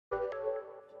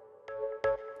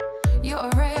You're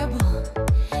a rebel,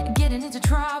 getting into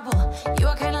trouble. You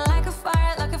are kind of like a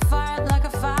fire, like a fire, like a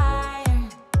fire.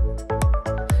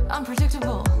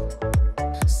 Unpredictable,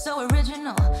 so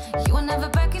original. You are never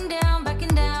backing down,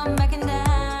 backing down, backing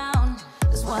down.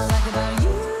 That's what I like about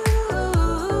you.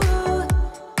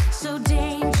 So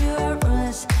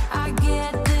dangerous, I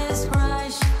get this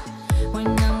rush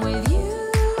when I'm with you.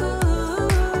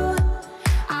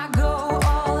 I go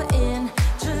all in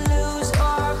to lose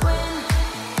or win.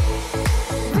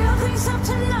 Real things up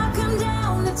to knock 'em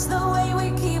down. It's the way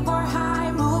we keep our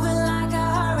high, moving like a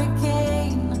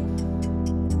hurricane.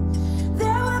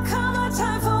 There will come a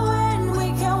time for when we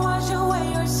can wash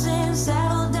away your sins,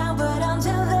 settle down, but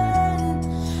until then,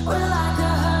 we're like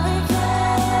a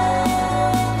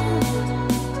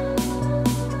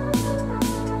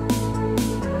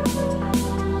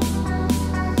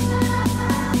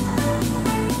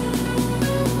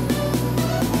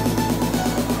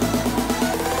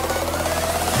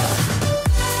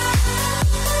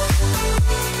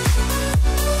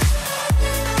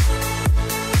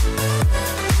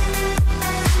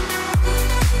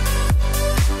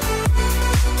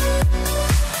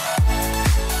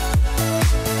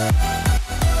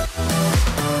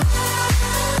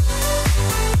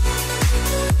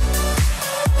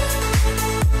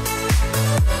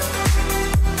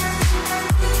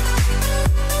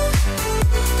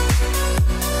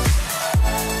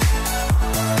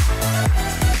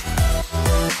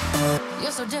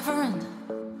You're so different,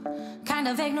 kind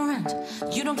of ignorant.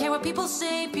 You don't care what people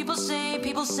say, people say,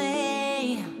 people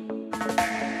say.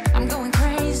 I'm going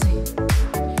crazy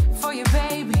for you,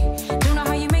 baby. Don't know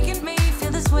how you're making me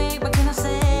feel this way. What can I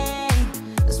say?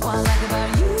 That's what I like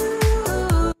about you.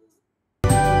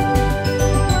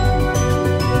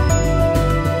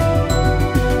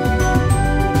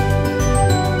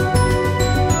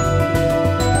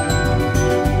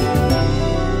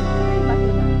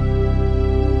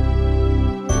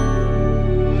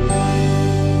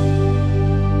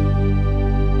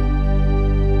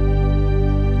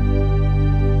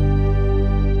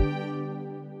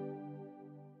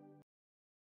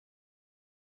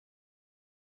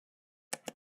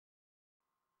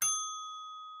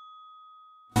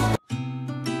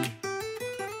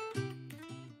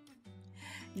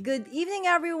 Good evening,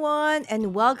 everyone,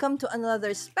 and welcome to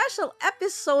another special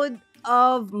episode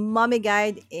of Mommy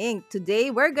Guide Inc.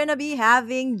 Today, we're gonna be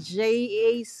having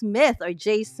J.A. Smith or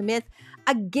Jay Smith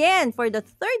again for the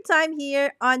third time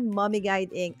here on Mommy Guide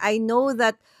Inc. I know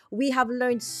that we have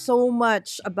learned so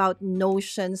much about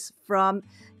notions from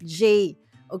Jay.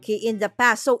 Okay, in the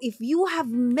past. So if you have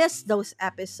missed those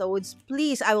episodes,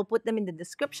 please, I will put them in the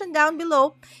description down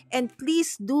below. And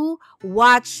please do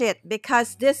watch it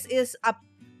because this is a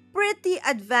pretty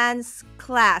advanced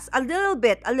class. A little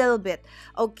bit.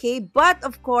 Okay, but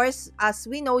of course, as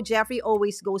we know, Jeffrey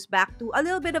always goes back to a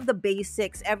little bit of the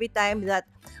basics every time that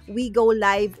we go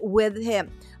live with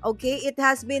him. Okay, it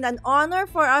has been an honor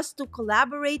for us to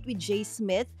collaborate with Jay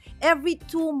Smith. Every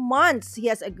 2 months, he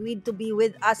has agreed to be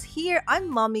with us here on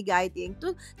Mommy Guiding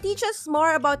to teach us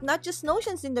more about not just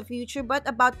notions in the future, but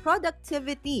about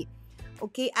productivity.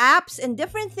 Okay, apps and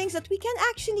different things that we can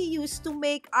actually use to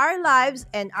make our lives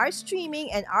and our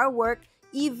streaming and our work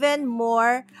even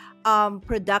more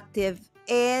productive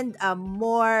and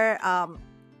more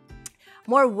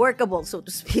workable, so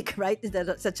to speak, right? Is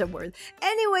that such a word?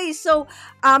 Anyway, so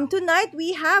tonight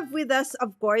we have with us,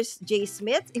 of course, Jay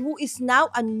Smith, who is now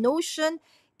a Notion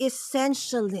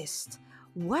essentialist.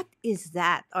 What is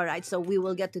that? All right, so we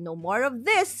will get to know more of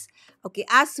this, okay,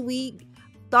 as we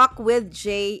talk with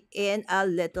Jay in a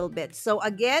little bit. So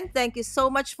again, thank you so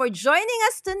much for joining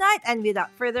us tonight. And without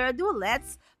further ado,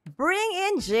 let's bring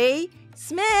in Jay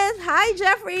Smith. Hi,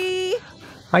 Jeffrey.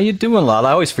 How you doing, Lala?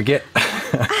 I always forget.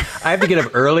 I have to get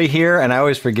up early here, and I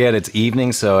always forget it's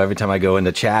evening. So every time I go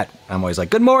into chat, I'm always like,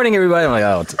 "Good morning, everybody." I'm like,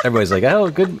 "Oh," everybody's like, "Oh,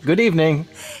 good evening."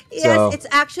 Yes, so, it's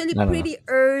actually pretty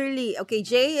early. Okay,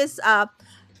 Jay is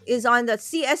on the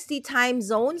CST time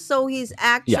zone, so he's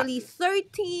actually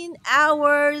 13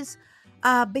 hours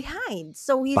behind.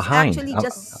 So he's actually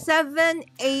just 7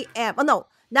 a.m. Oh no,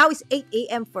 now it's 8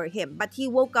 a.m. for him. But he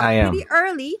woke up pretty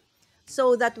early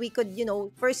so that we could,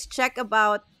 first check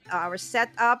about our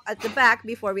setup at the back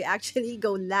before we actually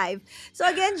go live. So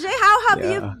again, Jay, how have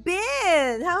you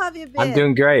been? How have you been? I'm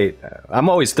doing great. I'm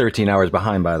always 13 hours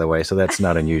behind, by the way, so that's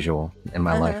not unusual in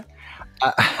my life.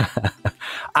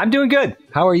 I'm doing good.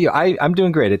 How are you? I'm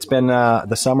doing great. It's been,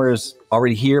 the summer is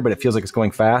already here, but it feels like it's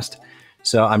going fast.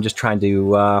 So I'm just trying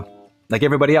to, like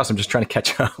everybody else, I'm just trying to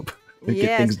catch up.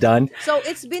 get things Yes. done. So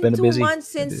it's It's been been a two busy, months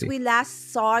since busy. we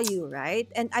last saw you, right?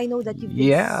 And I know that you've been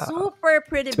Yeah, super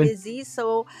pretty it's been. busy.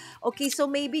 So, okay, so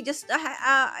maybe just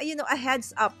a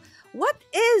heads up. What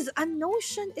is a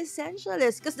Notion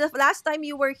essentialist? Because the last time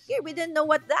you were here, we didn't know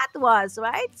what that was,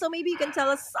 right? So maybe you can tell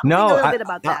us something a No, little bit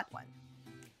about I, that one.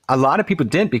 a lot of people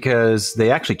didn't because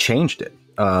they actually changed it.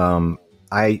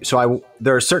 I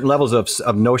there are certain levels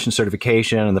of Notion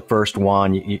certification, and the first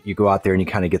one you go out there and you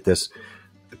kind of get this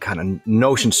kind of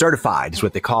Notion certified is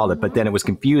what they called it. But then it was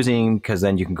confusing because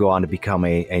then you can go on to become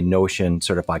a Notion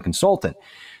certified consultant.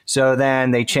 So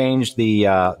then they changed they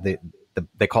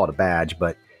call it a badge,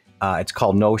 but it's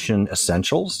called Notion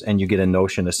Essentials, and you get a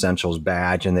Notion Essentials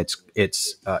badge, and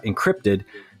it's encrypted,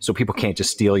 so people can't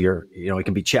just steal your. It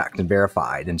can be checked and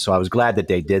verified. And so I was glad that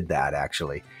they did that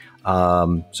actually.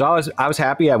 So I was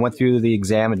happy. I went through the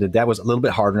exam and did that. Was a little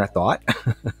bit harder than I thought,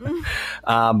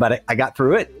 but I got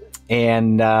through it.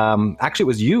 And actually, it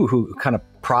was you who kind of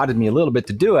prodded me a little bit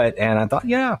to do it, and I thought,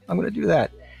 yeah, I'm going to do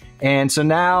that. And so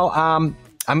now I'm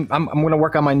going to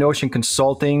work on my Notion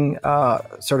consulting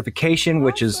certification,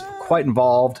 which is quite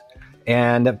involved,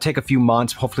 and it'll take a few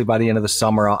months. Hopefully, by the end of the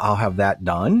summer, I'll have that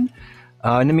done.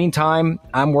 In the meantime,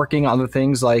 I'm working on other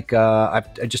things like I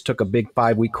just took a big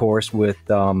 5-week course with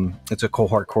it's a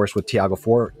cohort course with Tiago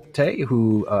Forte,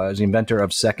 who is the inventor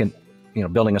of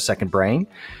building a second brain.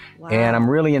 And I'm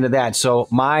Wow. really into that. So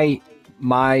my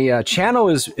channel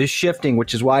is shifting,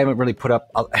 which is why I haven't really put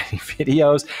up any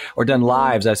videos or done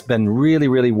lives. I've been really,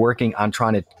 really working on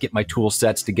trying to get my tool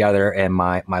sets together and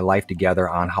my life together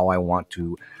on how I want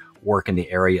to work in the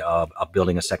area of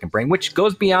building a second brain, which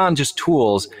goes beyond just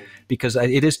tools because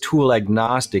it is tool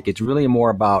agnostic. It's really more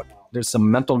about there's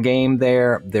some mental game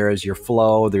there. There is your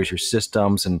flow. There's your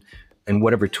systems and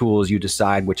whatever tools you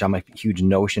decide, which I'm a huge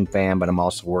Notion fan, but I'm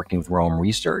also working with Rome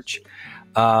Research.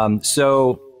 I'm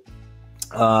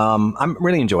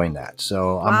really enjoying that.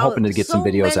 So I'm Wow, hoping to get some so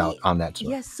videos out many, on that. So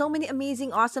yes, so many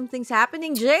amazing, awesome things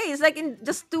happening, Jay. It's like in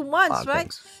just two a lot months, of right?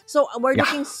 things. So we're Yeah.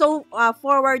 looking so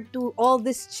forward to all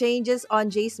these changes on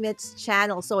Jay Smith's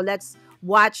channel. So let's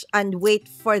watch and wait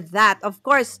for that. Of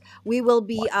course, we will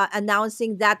be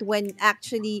announcing that when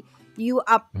actually you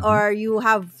up Hmm. or you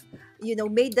have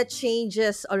made the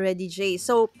changes already, Jay.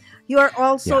 So you are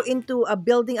also Yeah. into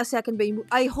building a second brain.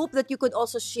 I hope that you could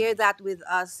also share that with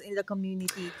us in the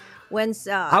community. When's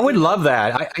I would love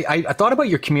that. I thought about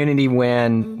your community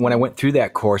when I Mhm. went through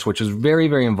that course, which was very,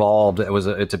 very involved.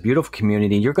 It's a beautiful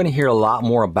community. You're going to hear a lot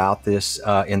more about this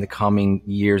in the coming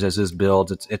years as this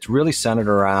builds. It's really centered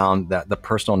around the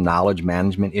personal knowledge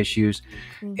management issues,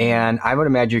 Mhm. and I would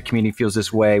imagine your community feels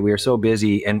this way. We are so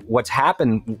busy, and what's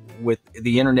happened with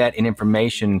the internet and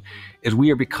information is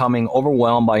we are becoming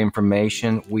overwhelmed by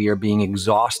information. We are being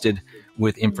exhausted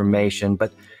with Mhm. information,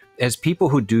 but as people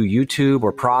who do YouTube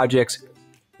or projects,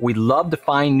 we love to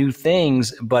find new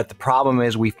things, but the problem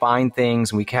is we find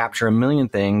things and we capture a million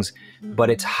things, but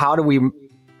it's Mhm. how do we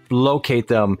locate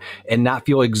them and not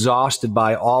feel exhausted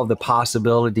by all the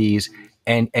possibilities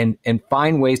and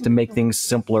find ways to make things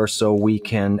simpler so we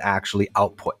can actually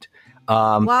output.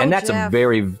 Wow, And Jeff. that's a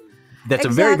very,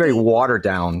 very Exactly. watered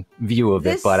down view of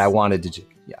it, but I This, wanted to,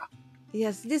 yeah,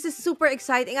 yes, this is super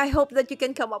exciting. I hope that you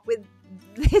can come up with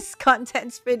this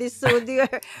contents pretty soon. I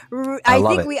I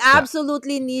love think it. we Yeah.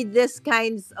 absolutely need this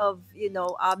kinds of,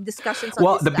 discussions on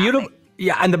Well, this topic.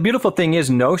 and the beautiful thing is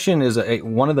Notion is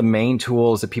one of the main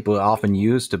tools that people often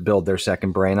use to build their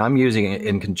second brain. I'm using it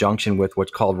in Mm. conjunction with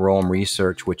what's called Rome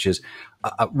Research, which is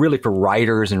really for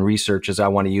writers and researchers. I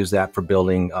want to use that for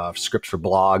building scripts for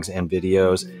blogs and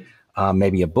videos, Mhm.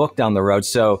 maybe a book down the road.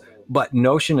 So, but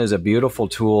Notion is a beautiful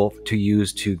tool to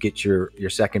use to get your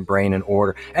second brain in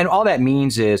order. And all that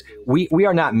means is we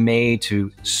are not made to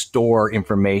store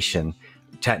information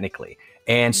technically.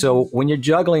 And so Mhm. when you're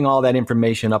juggling all that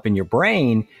information up in your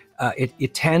brain,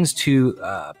 it tends to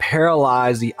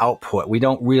paralyze the output. We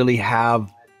don't really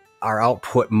have our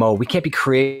output mode. We can't be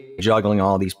creative juggling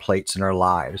all these plates in our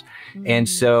lives. And Mhm.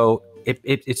 so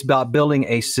it's about building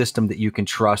a system that you can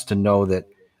trust to know that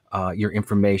your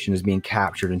information is being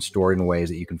captured and stored in ways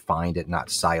that you can find it, not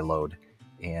siloed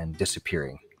and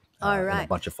disappearing All in a right.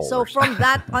 bunch of So folders. from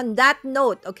that on that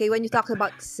note, okay, when you talk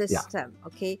about Yeah. system,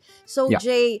 okay. So Yeah.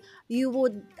 Jay,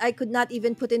 I could not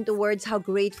even put into words how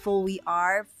grateful we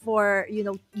are for,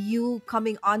 you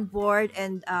coming on board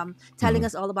and telling Hmm.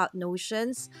 us all about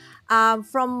notions.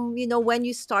 From, when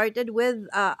you started with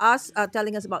us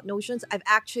telling us about notions, I've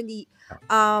actually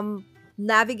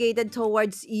navigated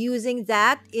towards using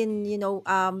that in,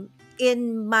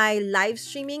 in my live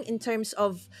streaming in terms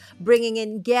of bringing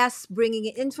in guests, bringing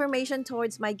in information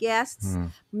towards my guests,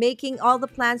 making all the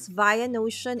plans via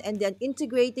Notion, and then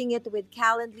integrating it with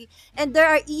Calendly. And there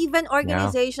are even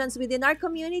organizations within our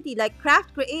community like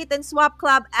Craft, Create, and Swap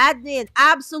Club admin,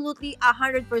 absolutely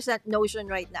 100% Notion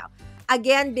right now.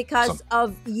 Again, because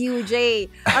of you, Jay.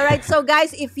 All right, so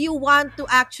guys, if you want to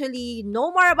actually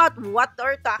know more about what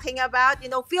we're talking about,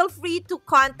 feel free to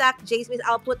contact Jay Smith.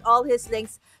 I'll put all his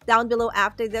links down below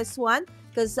after this one,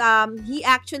 because he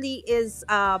actually is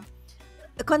a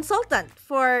consultant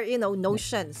for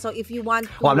Notion. So if you want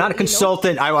to, well, I'm not a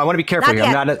consultant. I want to be careful here.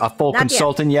 I'm not a full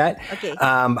consultant yet. Okay.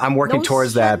 I'm working Notion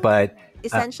towards that, but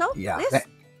essential. List?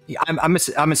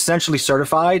 I'm essentially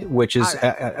certified, which is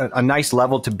a nice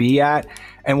level to be at.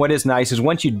 And what is nice is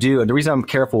once you do, and the reason I'm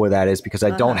careful with that is because I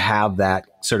don't have that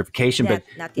certification. But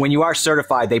when you are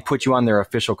certified, they put you on their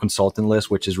official consultant list,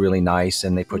 which is really nice,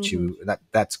 and they put you.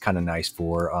 That's kind of nice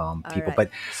for people. Right.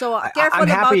 But so careful I'm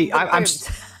happy. About the terms.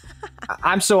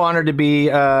 I'm so honored to be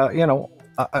a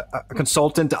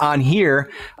consultant on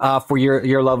here for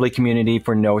your lovely community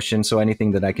for Notion. So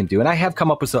anything that I can do. And I have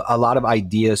come up with a lot of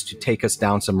ideas to take us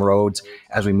down some roads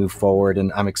as we move forward.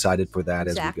 And I'm excited for that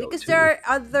as we go. Because there are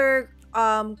other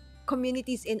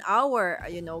communities in our,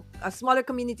 smaller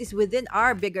communities within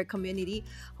our bigger community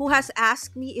who has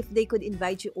asked me if they could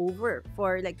invite you over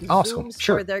for like Zooms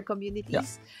for their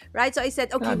communities, right? So I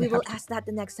said, okay, we will ask that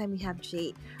the next time we have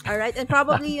Jay. All right. And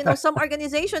probably, some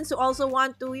organizations who also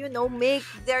want to, make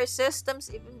their systems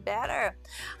even better.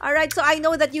 All right. So I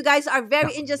know that you guys are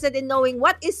very interested in knowing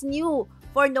what is new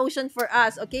for Notion for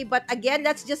us. Okay. But again,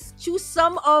 let's just choose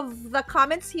some of the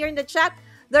comments here in the chat.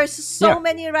 There's so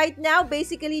many right now,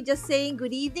 basically just saying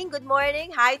good evening, good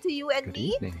morning, hi to you and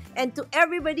me, and to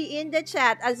everybody in the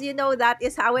chat. As you know, that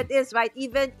is how it is, right?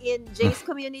 Even in Jay's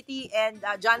community and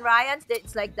John Ryan's,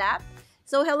 it's like that.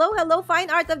 So hello, Fine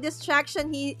Art of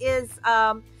Distraction. He is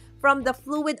from the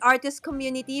Fluid Artist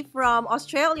community from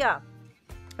Australia.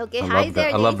 Okay, hi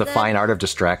there, I love the Fine Art of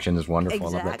Distraction is wonderful.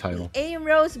 Exactly. I love that title. Aim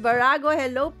Rose Barago,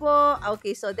 hello po.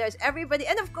 Okay, so there's everybody.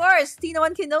 And of course, Tina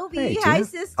One Kenobi. Hey, hi, Tina.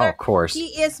 sister. Oh, of course.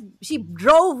 She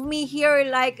drove me here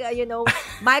like,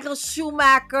 Michael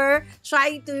Schumacher,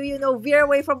 trying to, veer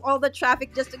away from all the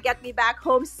traffic just to get me back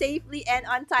home safely and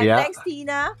on time. Yeah. Thanks,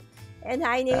 Tina. And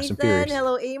hi, Nathan.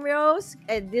 Hello, Aim Rose.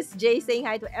 And this Jay saying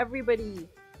hi to everybody.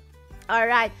 All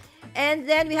right. And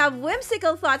then we have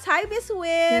Whimsical Thoughts. Hi, Miss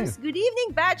Whims. Good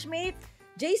evening, batchmates.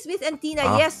 Jay Smith and Tina.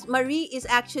 Yes, Marie is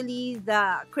actually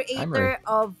the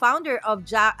founder of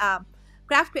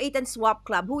Craft, Create, and Swap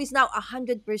Club, who is now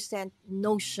 100%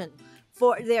 Notion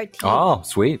for their team. Oh,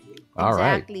 sweet. All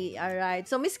right. Exactly. All right.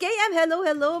 So, Miss KM,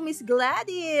 hello. Miss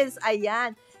Gladys.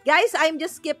 Ayan. Guys, I'm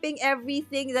just skipping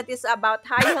everything that is about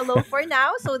hi, hello for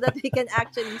now so that we can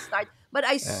actually start. But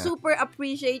I super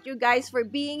appreciate you guys for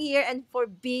being here and for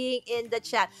being in the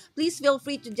chat. Please feel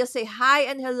free to just say hi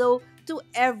and hello to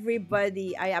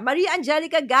everybody. Ayan. Maria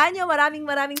Angelica Ganyo,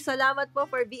 maraming salamat po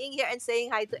for being here and saying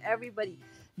hi to everybody.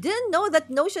 Didn't know that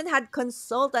Notion had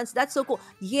consultants. That's so cool.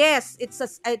 Yes,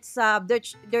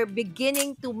 they're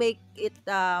beginning to make it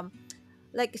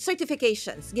like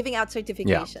certifications, giving out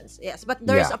certifications. Yes, but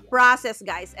there's a process,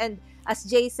 guys. And as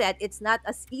Jay said, it's not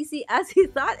as easy as he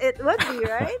thought it would be,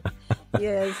 right?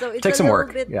 Yeah, so it takes some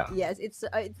work. Yeah. Yes,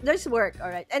 there's work. All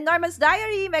right. And Norman's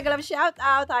Diary, mega love shout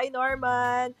out. Hi,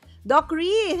 Norman. Doc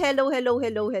Ree, hello.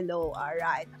 All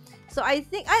right. So I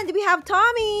think, and we have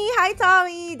Tommy. Hi,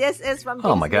 Tommy. This is from.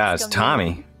 Oh my gosh,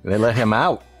 Tommy! They let him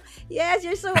out. Yes,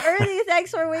 you're so early.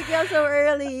 Thanks for waking up so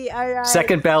early. All right.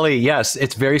 Second belly, yes,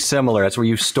 it's very similar. That's where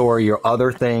you store your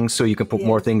other things, so you can put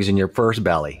more things in your first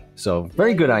belly. So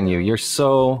very good on you. You're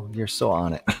so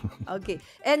on it. Okay.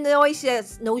 And Noy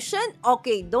says Notion.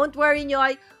 Okay, don't worry,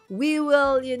 Noy. We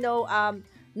will,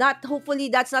 not hopefully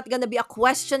that's not gonna be a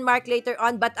question mark later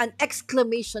on, but an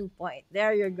exclamation point.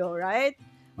 There you go. Right.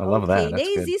 I love that. That's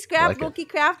Daisy Scrapbooky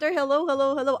Crafter, hello.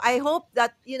 I hope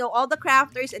that, all the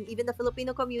crafters and even the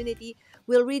Filipino community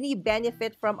will really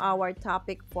benefit from our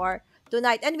topic for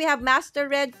tonight. And we have Master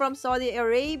Red from Saudi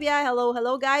Arabia.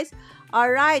 Hello, guys. All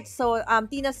right. So,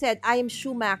 Tina said, I am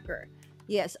Schumacher.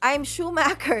 Yes, I am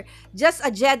Schumacher. Just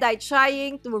a Jedi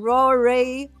trying to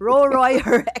Roy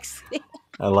her ex.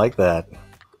 I like that.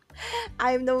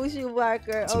 I'm no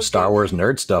Schumacher. Some Star Wars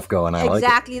nerd stuff going on.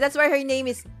 Exactly. That's why her name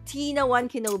is Tina One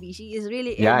Kenobi. She is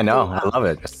really I know. I love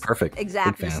it. It's perfect.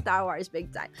 Exactly. Star Wars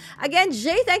big time. Again,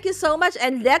 Jay, thank you so much.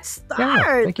 And let's start.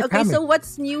 Yeah, thank you for having me. So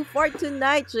what's new for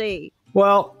tonight, Jay?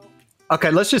 Well, okay,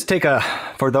 let's just take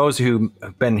for those who've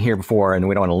been here before, and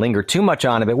we don't want to linger too much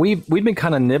on it, but we've been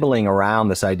kind of nibbling around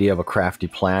this idea of a crafty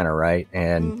planner, right?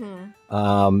 And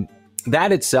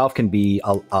that itself can be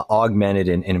augmented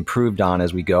and improved on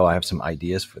as we go. I have some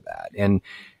ideas for that. And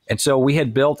so we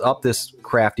had built up this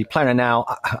Crafty planner. Now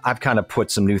I've kind of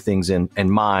put some new things in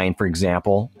mine. For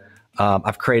example,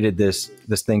 I've created this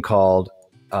thing called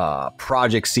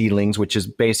project seedlings, which is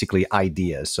basically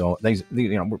ideas. So these,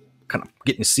 we're kind of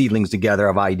getting seedlings together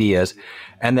of ideas.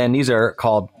 And then these are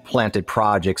called planted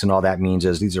projects. And all that means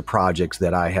is these are projects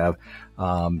that I have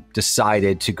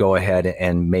decided to go ahead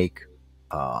and make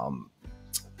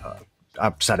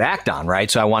upside act on,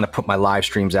 right? So I want to put my live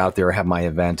streams out there, have my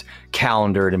event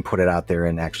calendared and put it out there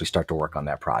and actually start to work on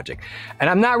that project. And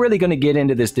I'm not really going to get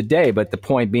into this today, but the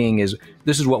point being is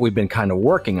this is what we've been kind of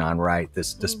working on, right?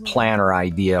 This planner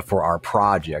idea for our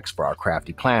projects, for our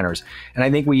Crafty planners. And I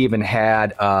think we even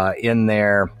had in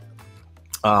there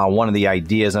one of the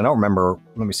ideas, I don't remember,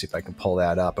 let me see if I can pull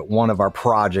that up, but one of our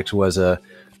projects was an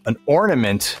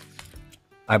ornament,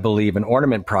 I believe, an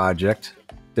ornament project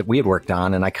that we had worked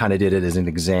on, and I kind of did it as an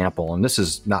example. And this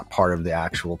is not part of the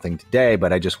actual thing today,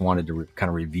 but I just wanted to kind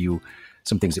of review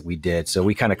some things that we did. So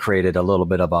we kind of created a little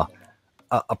bit of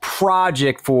a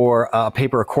project for a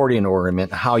paper accordion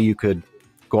ornament, how you could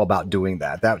go about doing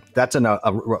that. That's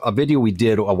a video we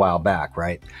did a while back,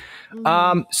 right?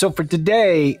 So for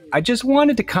today, I just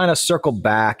wanted to kind of circle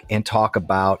back and talk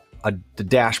about the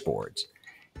dashboards.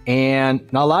 And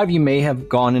now a lot of you may have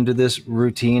gone into this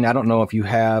routine. I don't know if you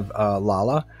have,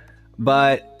 Lala,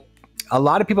 but a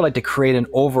lot of people like to create an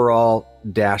overall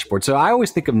dashboard. So I always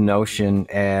think of Notion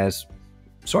as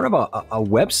sort of a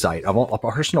website, a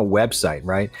personal website,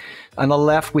 right? On the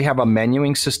left, we have a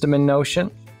menuing system in Notion,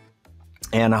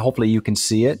 and hopefully you can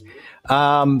see it.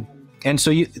 And so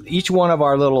each one of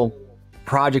our little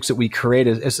projects that we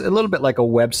created is a little bit like a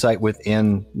website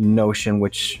within Notion,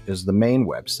 which is the main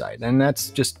website. And that's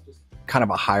just kind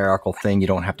of a hierarchical thing you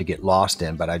don't have to get lost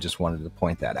in, but I just wanted to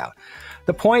point that out.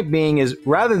 The point being is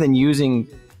rather than using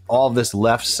all this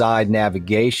left side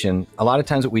navigation, a lot of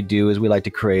times what we do is we like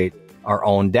to create our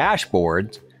own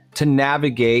dashboard to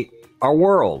navigate our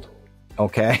world,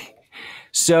 okay?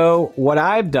 So what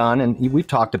I've done, and we've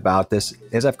talked about this,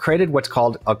 is I've created what's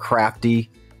called a Crafty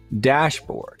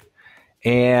dashboard.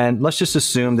 And let's just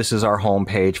assume this is our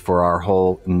homepage for our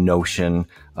whole Notion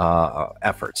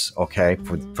efforts, okay,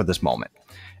 for this moment.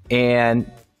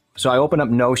 And so I open up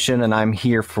Notion and I'm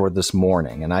here for this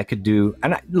morning. And I could do,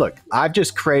 look, I've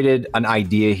just created an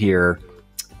idea here.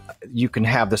 You can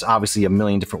have this obviously a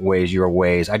million different ways, your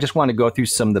ways. I just want to go through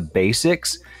some of the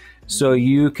basics so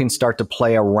you can start to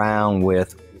play around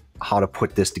with how to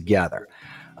put this together.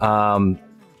 And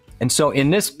so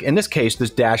in this case, this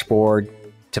dashboard,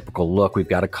 typical look, we've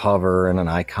got a cover and an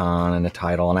icon and a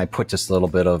title, and I put just a little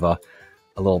bit of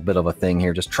a thing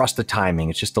here. Just trust the timing.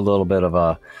 It's just a little bit of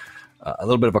a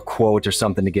quote or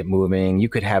something to get moving. You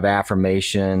could have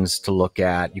affirmations to look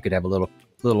at. You could have a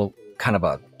little kind of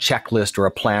a checklist or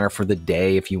a planner for the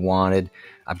day if you wanted.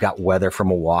 I've got weather from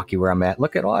Milwaukee where I'm at.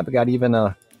 Look at all. I've got even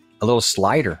a little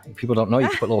slider. If people don't know, you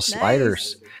can put little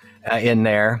sliders in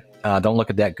there. Don't look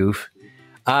at that goof.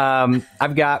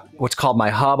 I've got what's called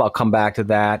my hub. I'll come back to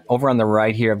that. Over on the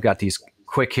right here, I've got these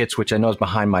quick hits, which I know is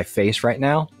behind my face right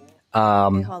now.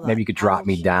 Maybe you could drop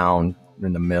me down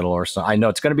in the middle or something. I know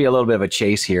it's going to be a little bit of a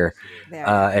chase here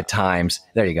at times.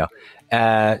 There you go.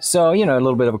 So, a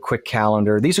little bit of a quick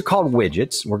calendar. These are called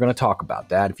widgets. We're going to talk about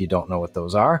that if you don't know what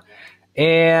those are.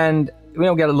 And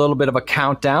we'll get a little bit of a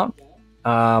countdown.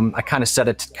 I kind of set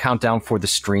a countdown for the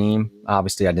stream.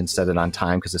 Obviously, I didn't set it on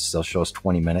time because it still shows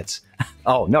 20 minutes.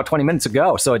 Oh, no, 20 minutes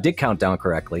ago. So it did count down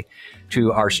correctly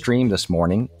to our stream this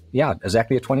morning. Yeah,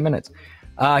 exactly at 20 minutes.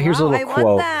 Here's a little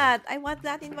quote. I want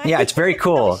that in my Yeah, it's very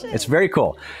cool. It's very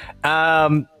cool.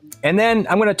 And then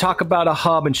I'm going to talk about a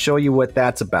hub and show you what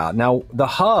that's about. Now, the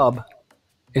hub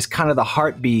is kind of the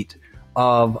heartbeat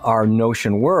of our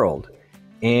Notion world.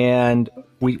 And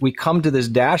we come to this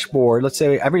dashboard. Let's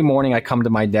say every morning I come to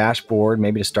my dashboard,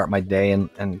 maybe to start my day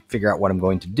and figure out what I'm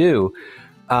going to do.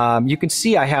 You can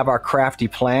see I have our Crafty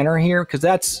planner here because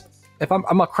that's, if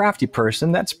I'm a crafty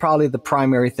person, that's probably the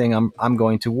primary thing I'm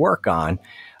going to work on.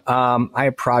 I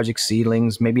have project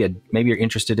seedlings. Maybe you're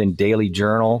interested in daily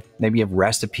journal. Maybe you have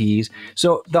recipes.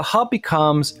 So the hub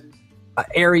becomes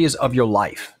areas of your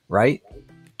life, right?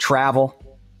 Travel,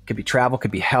 could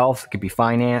be health, could be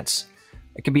finance.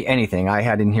 It could be anything. I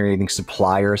had in here anything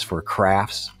suppliers for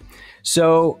crafts.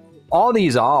 So all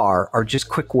these are just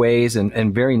quick ways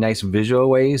and very nice visual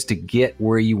ways to get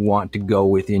where you want to go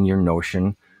within your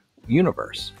Notion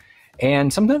universe.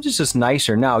 And sometimes it's just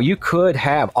nicer. Now, you could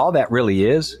have, all that really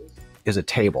is a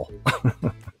table.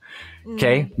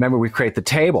 Okay, remember we create the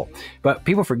table, but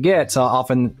people forget so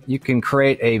often you can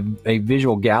create a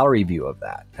visual gallery view of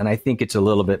that. And I think it's a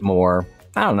little bit more,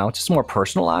 I don't know, it's just more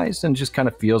personalized and just kind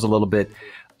of feels a little bit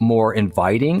more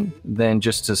inviting than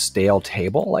just a stale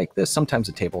table like this. Sometimes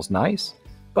the table's nice,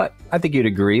 but I think you'd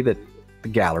agree that the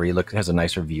gallery has a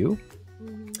nicer view.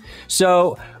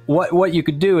 So what you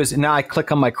could do is now I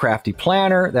click on my Crafty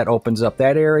planner, that opens up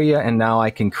that area, and now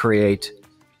I can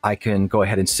go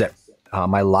ahead and set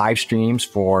my live streams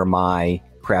for my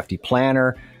Crafty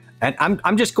planner. And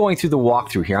I'm just going through the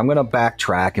walkthrough here. I'm going to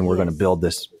backtrack and we're going to build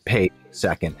this page in a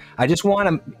second. I just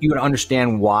want you to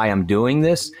understand why I'm doing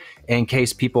this in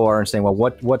case people are saying, well,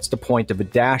 what's the point of a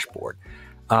dashboard?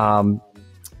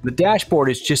 The dashboard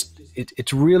is just,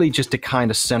 it's really just to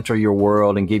kind of center your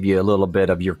world and give you a little bit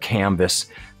of your canvas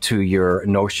to your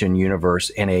Notion universe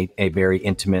in a very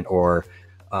intimate or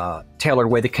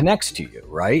tailored way that connects to you,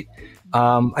 right?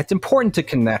 It's important to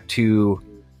connect to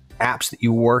apps that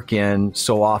you work in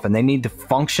so often. They need to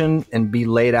function and be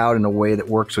laid out in a way that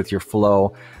works with your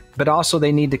flow, but also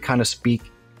they need to kind of speak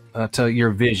to your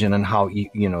vision and how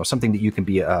you know, something that you can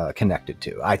be connected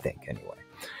to, I think, anyway.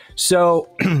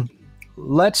 So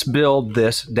let's build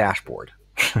this dashboard.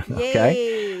 Okay.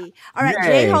 Yay. All right, Yay.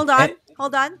 Jay, hold on.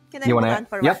 Hold on. Can I You hold wanna- on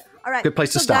for a yep. while? All right. Good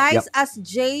place to so stop. guys, Yep. as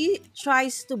Jay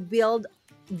tries to build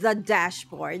the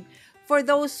dashboard, for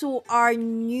those who are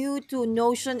new to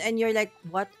Notion and you're like,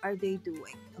 what are they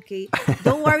doing? Okay,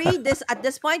 don't worry. At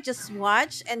this point, just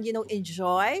watch and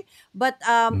enjoy. But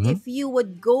if you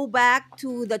would go back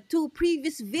to the 2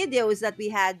 previous videos that we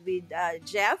had with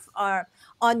Jeff or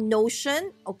on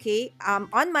Notion, okay,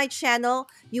 on my channel,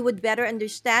 you would better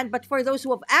understand. But for those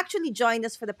who have actually joined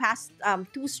us for the past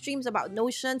 2 streams about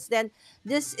Notions, then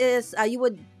this is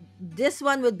this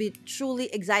one would be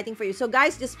truly exciting for you. So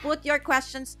guys, just put your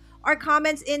questions or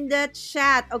comments in the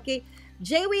chat. Okay,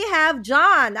 Jay, we have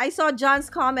John. I saw John's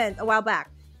comment a while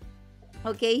back.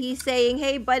 Okay, he's saying,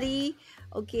 hey buddy.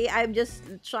 Okay, I'm just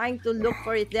trying to look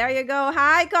for it. There you go.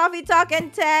 Hi, Coffee Talk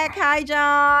and Tech. Hi,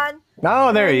 John.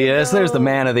 Oh, there he you is. There's the go.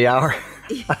 man of the hour.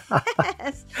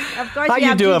 Yes, of course. How we you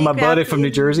have doing, Judy my buddy Crafty. from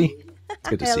New Jersey? It's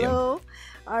good to see him. Hello.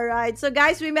 All right. So,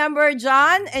 guys, remember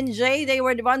John and Jay, they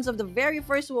were the ones of the very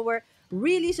first who were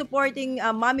really supporting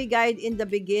Mommy Guide in the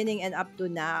beginning and up to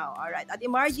now. All right. At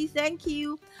Margie, thank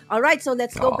you. All right. So,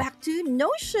 let's go back to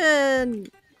Notion.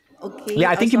 Okay.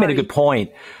 Yeah, I think you made a good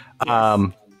point.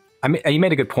 Yes. I mean, you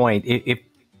made a good point. If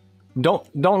don't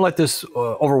let this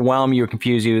overwhelm you or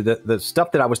confuse you. The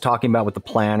stuff that I was talking about with the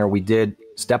planner, we did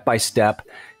step by step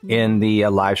in the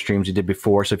live streams we did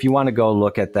before. So if you want to go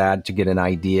look at that to get an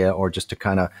idea or just to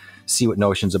kind of see what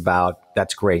Notion's about,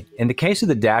 that's great. In the case of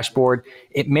the dashboard,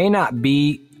 it may not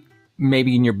be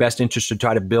maybe in your best interest to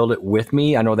try to build it with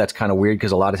me. I know that's kind of weird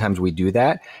because a lot of times we do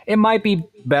that. It might be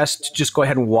best to just go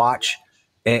ahead and watch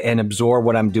and absorb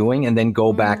what I'm doing and then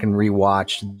go back and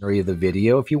rewatch the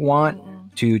video if you want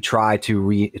to try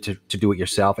to do it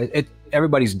yourself.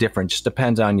 Everybody's different, just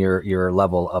depends on your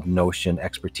level of Notion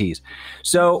expertise.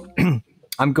 So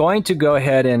I'm going to go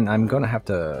ahead and I'm going to have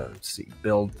to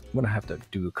I'm going to have to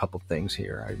do a couple things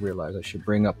here. I realize I should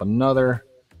bring up another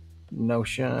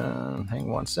Notion. Hang on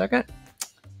one second.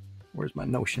 Where's my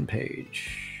Notion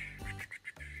page?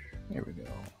 There we go.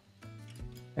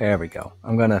 There we go.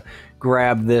 I'm going to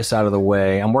grab this out of the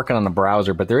way. I'm working on the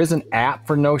browser, but there is an app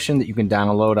for Notion that you can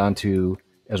download onto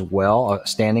as well, a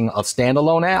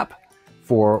standalone app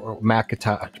for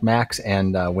Macs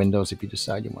and Windows if you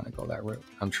decide you want to go that route.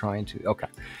 I'm trying to. Okay.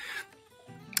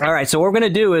 All right. So what we're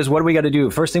going to do is, what do we got to do?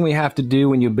 First thing we have to do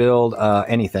when you build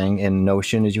anything in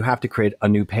Notion is you have to create a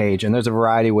new page. And there's a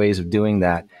variety of ways of doing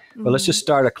that. But let's just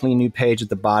start a clean new page at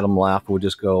the bottom left. We'll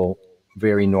just go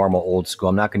very normal, old school.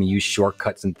 I'm not going to use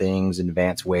shortcuts and things in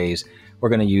advanced ways. We're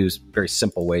going to use very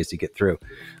simple ways to get through.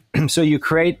 So you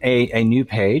create a new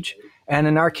page. And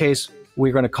in our case,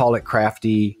 we're going to call it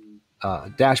Crafty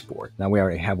Dashboard. Now we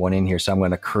already have one in here. So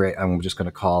I'm just going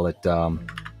to call it,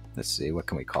 let's see, what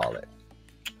can we call it?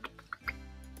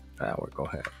 We'll go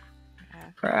ahead.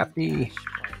 Crafty.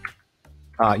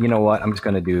 You know what? I'm just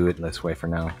going to do it this way for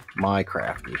now. My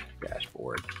Crafty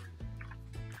Dashboard.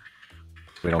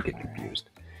 We don't get confused.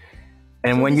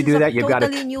 And So when this you is do a that, you've got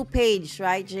totally to... new page,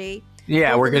 right, Jay?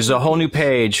 Yeah, there's a whole new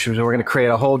page. So we're going to create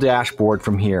a whole dashboard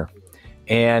from here.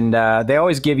 And they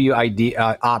always give you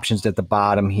options at the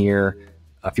bottom here.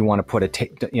 If you want to put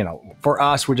for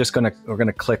us, we're going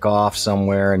to click off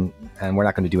somewhere and we're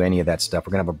not going to do any of that stuff.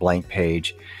 We're going to have a blank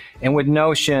page. And with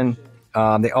Notion,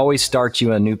 they always start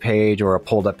you a new page or a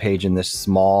pulled up page in this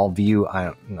small view.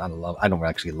 I don't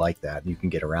actually like that. You can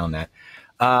get around that.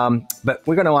 But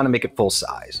we're going to want to make it full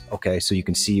size. Okay, so you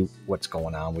can see what's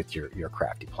going on with your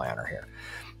Crafty planner here.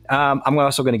 I'm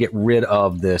also going to get rid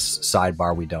of this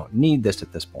sidebar. We don't need this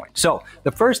at this point. So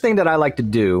the first thing that I like to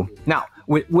do now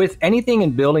with anything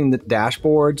in building the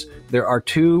dashboards, there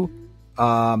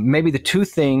are maybe the two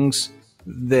things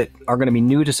that are going to be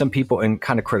new to some people and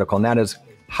kind of critical. And that is,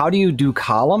 how do you do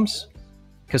columns?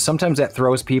 Because sometimes that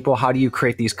throws people. How do you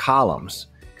create these columns?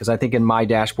 Because I think in my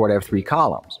dashboard, I have 3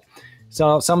 columns.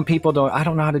 So some people I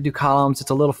don't know how to do columns.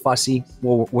 It's a little fussy.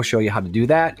 We'll show you how to do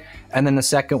that. And then the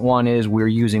second one is we're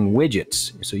using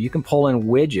widgets. So you can pull in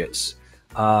widgets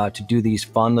to do these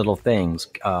fun little things.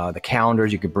 The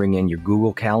calendars, you could bring in your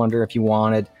Google Calendar if you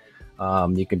wanted.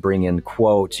 You can bring in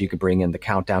quotes. You can bring in the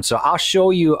countdown. So I'll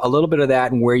show you a little bit of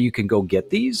that and where you can go get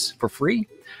these for free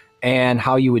and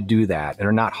how you would do that.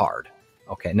 They're not hard.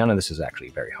 Okay, none of this is actually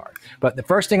very hard. But the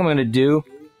first thing I'm going to do,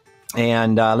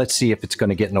 and let's see if it's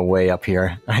going to get in the way up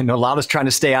here. I know Lala's trying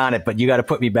to stay on it, but you got to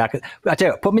put me back. I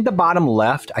tell you, put me at the bottom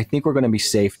left. I think we're going to be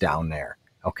safe down there.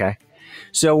 Okay.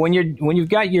 So when you've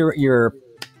got your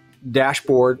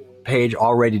dashboard page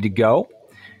all ready to go,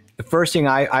 the first thing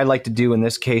I like to do in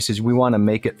this case is we want to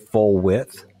make it full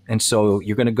width. And so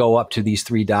you're going to go up to these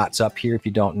 3 dots up here if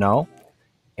you don't know,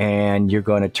 and you're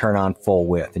going to turn on full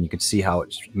width, and you can see how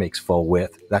it makes full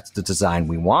width. That's the design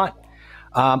we want.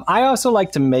 I also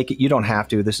like to make it, you don't have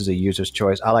to, this is a user's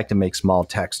choice. I like to make small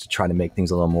text to try to make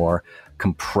things a little more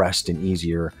compressed and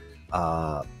easier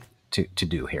to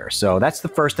do here. So that's the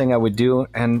first thing I would do,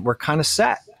 and we're kind of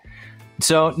set.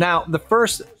 So now the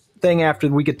first thing after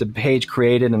we get the page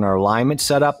created and our alignment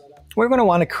set up, we're going to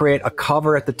want to create a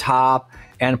cover at the top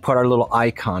and put our little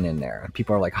icon in there. And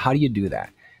people are like, how do you do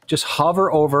that? Just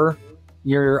hover over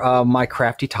your My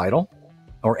Crafty title,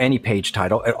 or any page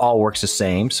title. It all works the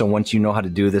same. So once you know how to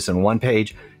do this on one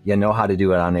page, you know how to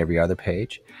do it on every other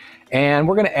page. And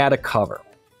we're going to add a cover.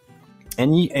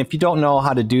 And if you don't know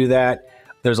how to do that,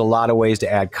 there's a lot of ways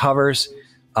to add covers.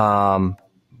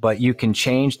 But you can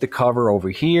change the cover over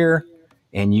here,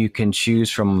 and you can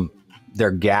choose from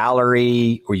their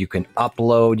gallery, or you can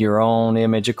upload your own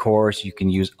image, of course. You can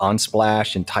use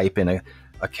Unsplash and type in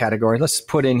a category. Let's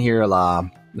put in here,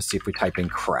 let's see if we type in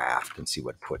craft and see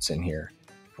what it puts in here.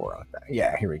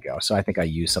 Yeah, here we go. So I think I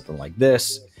use something like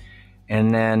this,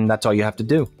 and then that's all you have to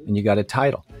do, and you got a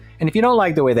title. And if you don't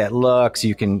like the way that looks,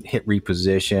 you can hit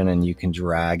reposition and you can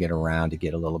drag it around to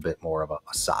get a little bit more of a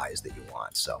size that you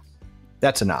want. So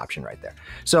that's an option right there.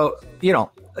 So you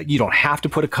don't have to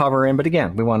put a cover in, but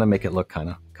again, we want to make it look kind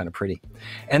of pretty.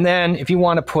 And then if you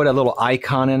want to put a little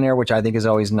icon in there, which I think is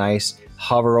always nice,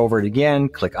 hover over it again,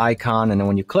 click icon, and then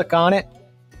when you click on it,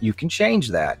 you can change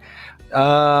that.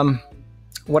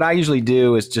 What I usually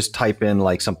do is just type in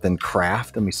like something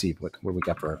craft. Let me see what we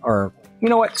got or you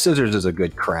know what? Scissors is a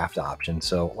good craft option.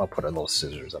 So I'll put a little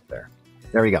scissors up there.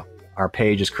 There we go. Our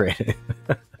page is created.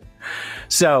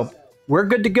 So we're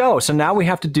good to go. So now we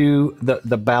have to do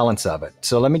the balance of it.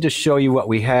 So let me just show you what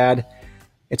we had.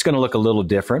 It's going to look a little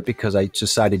different because I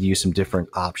decided to use some different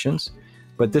options.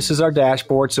 But this is our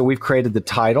dashboard. So we've created the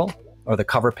title or the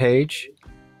cover page.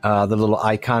 The little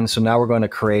icon. So now we're going to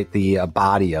create the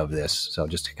body of this. So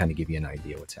just to kind of give you an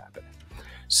idea what's happening.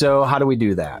 So how do we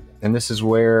do that? And this is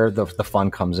where the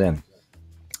fun comes in.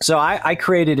 So I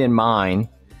created in mine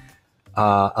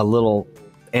a little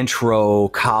intro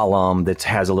column that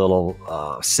has a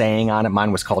little saying on it.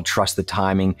 Mine was called Trust the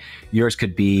Timing. Yours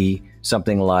could be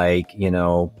something like,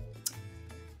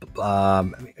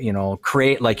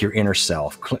 create like your inner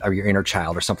self or your inner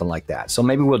child or something like that. So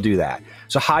maybe we'll do that.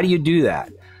 So how do you do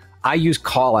that? I use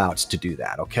call outs to do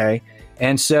that. Okay.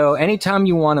 And so anytime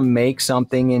you want to make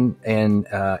something and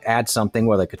add something,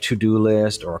 whether like a to-do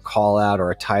list or a call out or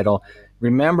a title,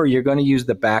 remember you're going to use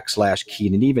the / key.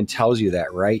 And it even tells you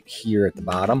that right here at the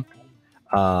bottom,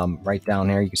 right down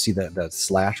there. You can see the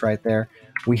slash right there.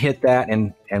 We hit that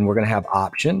and we're going to have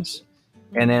options.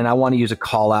 And then I want to use a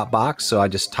call out box. So I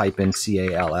just type in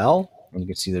CALL and you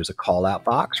can see there's a call out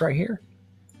box right here.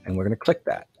 And we're going to click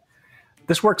that.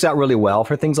 This works out really well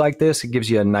for things like this. It gives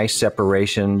you a nice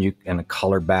separation and a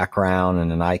color background and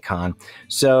an icon.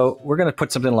 So we're going to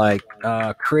put something like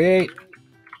create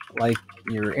like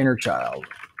your inner child.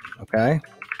 Okay.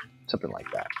 Something like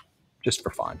that. Just for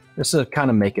fun. This is kind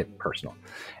of make it personal.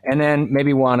 And then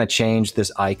maybe want to change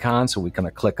this icon. So we kind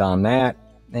of click on that.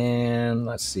 And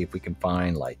let's see if we can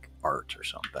find like art or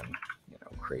something,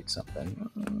 create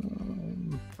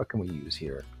something. What can we use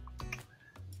here?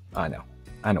 I know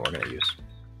what we're going to use.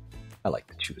 I like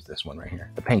to choose this one right here,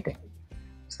 the painting.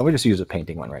 So we just use a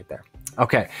painting one right there.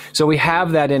 Okay, so we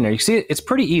have that in there. You see, it's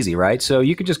pretty easy, right? So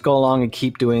you could just go along and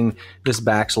keep doing this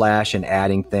backslash and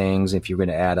adding things. If you're going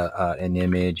to add an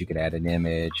image, you could add an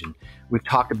image. And we've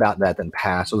talked about that in the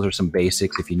past. Those are some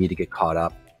basics if you need to get caught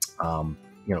up.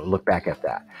 Look back at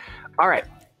that. All right.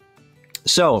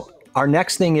 So our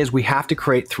next thing is we have to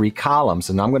create 3 columns.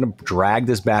 And I'm going to drag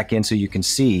this back in so you can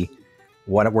see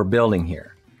what we're building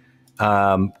here.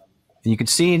 You can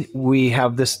see we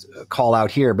have this call out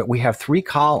here, but we have 3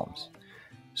 columns.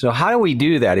 So how do we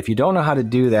do that? If you don't know how to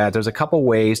do that, there's a couple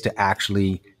ways to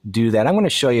actually do that. I'm going to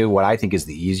show you what I think is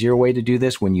the easier way to do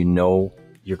this when you know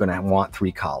you're going to want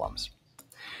 3 columns.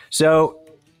 So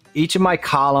each of my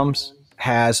columns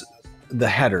has the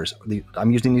headers.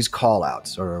 I'm using these call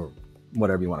outs or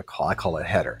whatever you want to call it. I call it a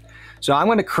header. So I'm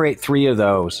going to create 3 of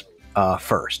those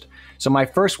first. So my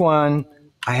first one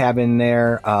I have in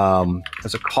there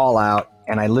as a call out,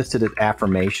 and I listed it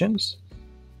affirmations.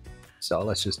 So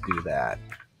let's just do that.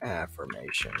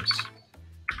 Affirmations.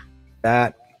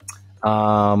 That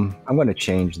I'm going to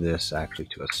change this actually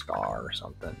to a star or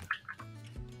something.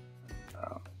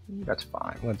 That's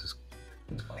fine. We'll just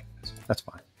like this. That's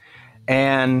fine.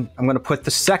 And I'm going to put the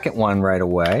second one right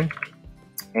away,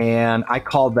 and I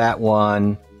called that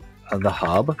one the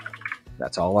hub.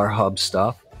 That's all our hub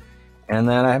stuff. And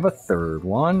then I have a third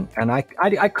one, and I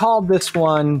called this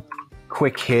one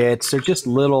quick hits. They're just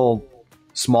little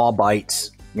small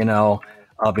bites,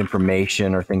 of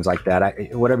information or things like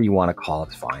that. Whatever you want to call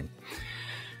it's fine.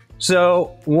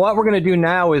 So what we're going to do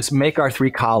now is make our 3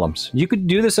 columns. You could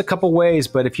do this a couple ways,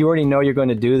 but if you already know you're going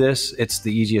to do this, it's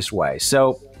the easiest way.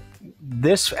 So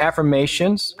this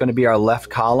affirmation's going to be our left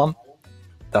column.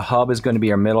 The hub is going to be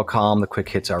our middle column. The quick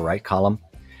hits our right column.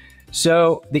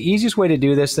 So the easiest way to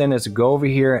do this then is to go over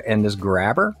here and this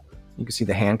grabber. You can see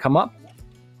the hand come up,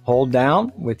 hold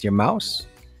down with your mouse,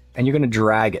 and you're going to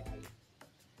drag it.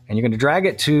 And you're going to drag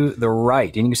it to the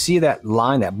right. And you can see that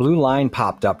line, that blue line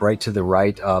popped up right to the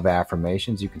right of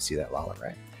affirmations. You can see that, Lala,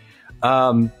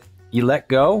 right? You let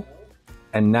go,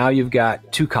 and now you've got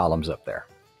 2 columns up there.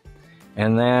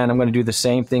 And then I'm going to do the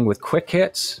same thing with quick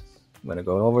hits. I'm going to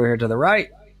go over here to the right.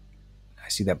 I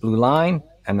see that blue line,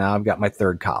 and now I've got my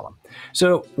 3rd column.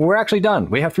 So we're actually done.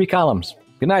 We have 3 columns.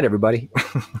 Good night, everybody.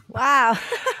 Wow.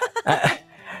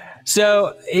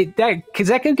 So because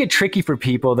that can get tricky for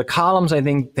people. The columns, I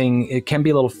think, it can be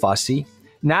a little fussy.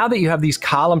 Now that you have these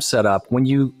columns set up, when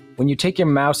you take your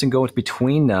mouse and go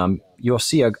between them, you'll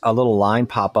see a little line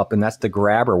pop up, and that's the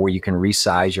grabber where you can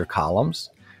resize your columns.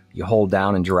 You hold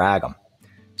down and drag them.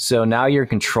 So now you're in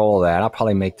control of that. I'll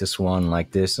probably make this one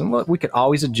like this, and we could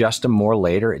always adjust them more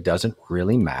later. It doesn't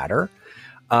really matter.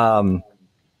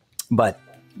 But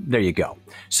there you go.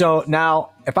 So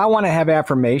now if I want to have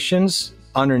affirmations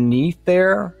underneath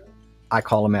there, I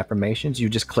call them affirmations. You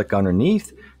just click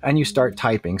underneath and you start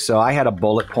typing. So I had a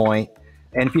bullet point,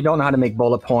 and if you don't know how to make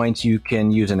bullet points, you can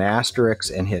use an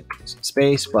asterisk and hit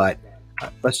space, but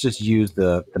let's just use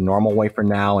the normal way for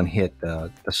now and hit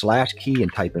the slash key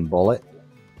and type in bullet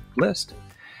list.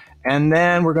 And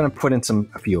then we're going to put in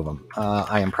a few of them.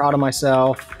 I am proud of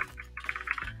myself.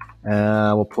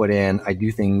 We'll put in, I do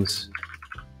things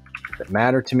that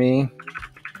matter to me.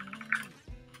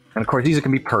 And of course, these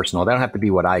can be personal. They don't have to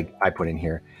be what I put in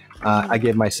here. I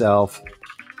give myself,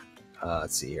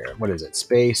 let's see here. What is it?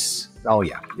 Space. Oh,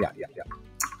 yeah.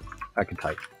 I can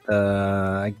type.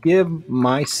 I give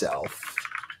myself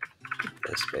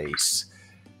the space.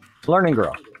 Learn and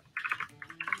grow.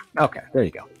 Okay, there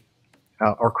you go.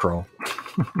 Or crow.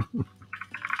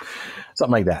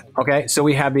 Something like that. Okay, so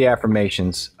we have the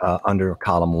affirmations under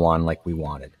column 1 like we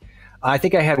wanted. I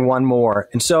think I had one more.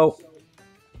 And so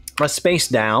let's space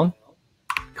down,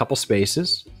 a couple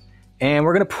spaces, and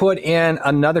we're going to put in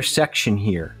another section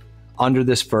here under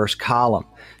this first column.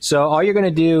 So all you're going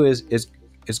to do is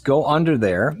go under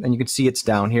there, and you can see it's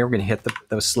down here. We're going to hit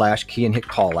the slash key and hit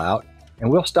call out, and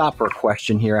we'll stop for a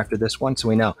question here after this one so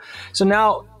we know. So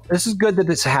now this is good that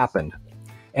this happened,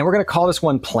 and we're going to call this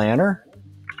one planner.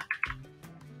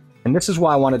 And this is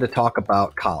why I wanted to talk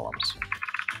about columns.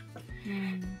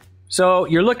 So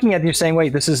you're looking at it, you're saying,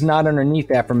 wait, this is not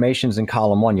underneath affirmations in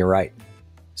column 1. You're right.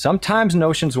 Sometimes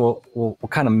notions will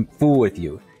kind of fool with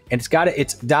you. And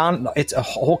it's down, it's a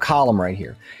whole column right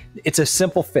here. It's a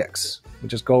simple fix. We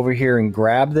just go over here and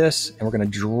grab this, and we're going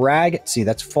to drag it. See,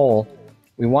 that's full.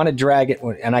 We want to drag it,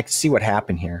 and I can see what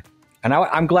happened here. And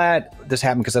I'm glad this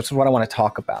happened because that's what I want to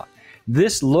talk about.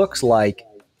 This looks like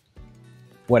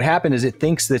what happened is it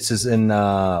thinks this is in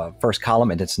first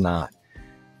column, and it's not.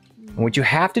 And what you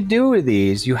have to do with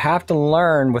these, you have to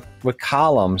learn with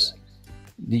columns.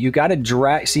 You got to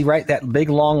drag. See, right, that big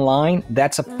long line,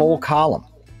 that's a full column.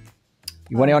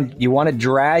 You want to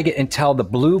drag it until the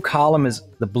blue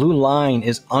line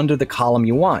is under the column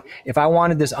you want. If I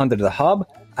wanted this under the hub,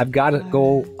 I've got to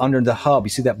go under the hub. You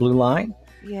see that blue line?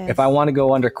 Yes. If I want to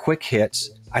go under quick hits,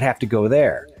 I'd have to go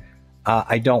there.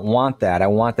 I don't want that. I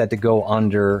want that to go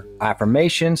under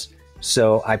affirmations.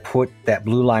 So I put that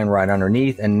blue line right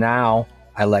underneath, and now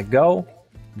I let go.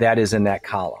 That is in that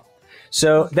column.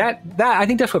 So that I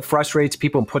think that's what frustrates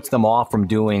people and puts them off from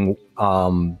doing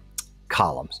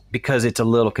columns, because it's a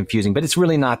little confusing, but it's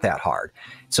really not that hard.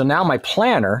 So now my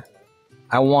planner,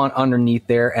 I want underneath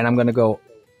there, and I'm going to go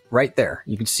right there.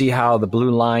 You can see how the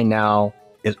blue line now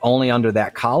is only under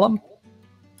that column,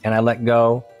 and I let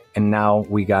go, and now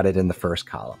we got it in the first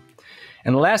column.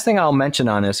 And the last thing I'll mention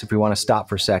on this, if we want to stop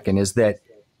for a second, is that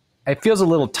it feels a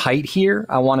little tight here.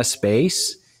 I want a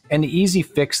space, and the easy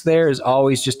fix there is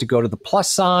always just to go to the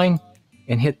plus sign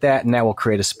and hit that, and that will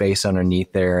create a space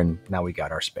underneath there, and now we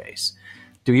got our space.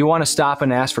 Do you want to stop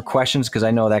and ask for questions? Because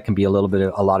I know that can be a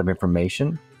lot of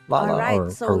information. Lala, All right, or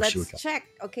so should we go? let's check.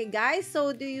 Okay, guys,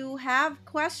 so do you have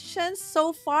questions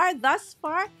thus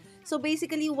far? So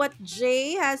basically what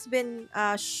Jay has been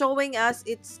showing us,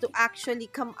 it's to actually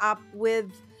come up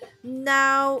with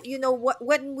now,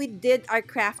 when we did our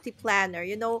Crafty planner,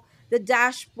 the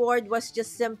dashboard was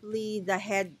just simply the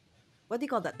head, what do you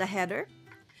call that? The header,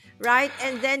 right?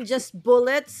 And then just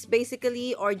bullets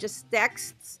basically, or just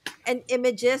texts and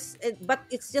images, but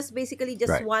it's just basically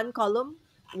just Right. one column,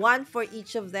 one for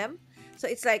each of them. So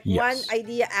it's like Yes. one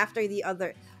idea after the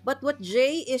other. But what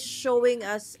Jay is showing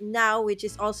us now, which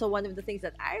is also one of the things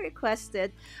that I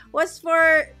requested, was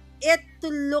for it to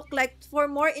look like, for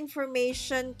more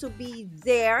information to be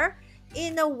there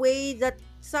in a way that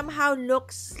somehow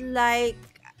looks like,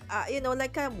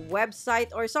 like a website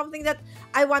or something, that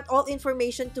I want all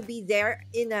information to be there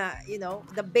in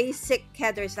the basic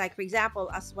headers, like for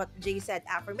example, as what Jay said,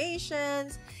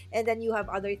 affirmations, and then you have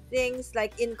other things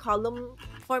like in column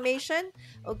formation.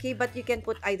 Okay, but you can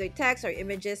put either text or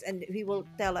images, and he will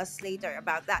tell us later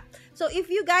about that. So if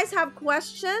you guys have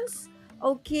questions,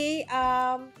 okay,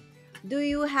 do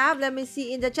you have, let me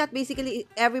see in the chat, basically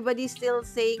everybody's still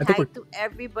saying I think hi to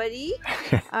everybody.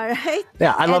 All right.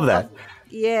 Yeah, I love And that.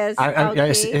 Yes.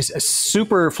 Okay. It's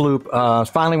Super Floop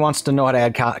finally wants to know how to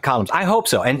add columns. I hope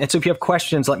so. And so if you have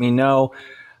questions, let me know.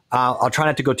 I'll try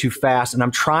not to go too fast. And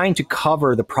I'm trying to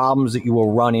cover the problems that you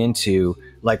will run into,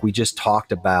 like we just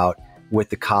talked about with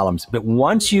the columns. But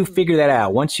once you figure that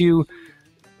out, once you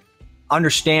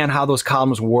understand how those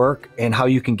columns work and how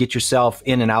you can get yourself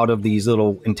in and out of these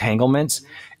little entanglements,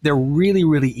 they're really,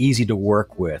 really easy to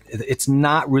work with. It's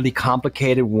not really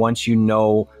complicated once you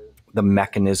know the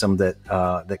mechanism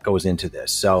that goes into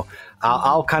this. So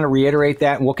I'll kind of reiterate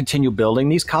that, and we'll continue building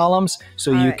these columns.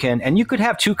 So you can, and you could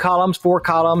have 2 columns, 4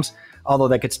 columns, although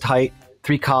that gets tight.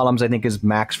 3 columns, I think, is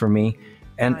max for me.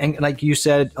 And like you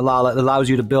said, Lala, it allows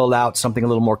you to build out something a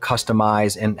little more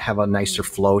customized and have a nicer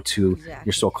flow to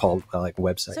your so-called like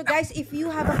website. So guys, if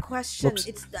you have a question,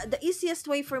 it's the easiest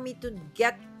way for me to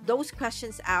get those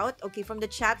questions out, okay, from the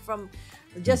chat, from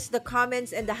just the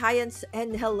comments and the hi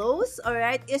and hellos, all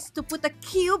right, is to put a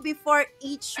Q before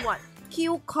each one.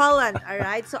 Q colon, all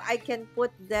right, so I can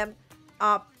put them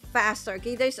up faster.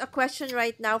 Okay, there's a question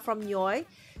right now from Nyoy.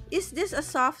 Is this a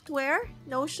software,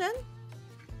 Notion?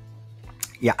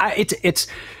 Yeah, it's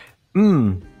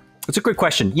a good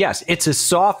question. Yes, it's a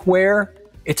software.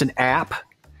 It's an app.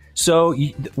 So,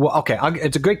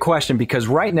 it's a great question, because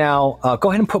right now, go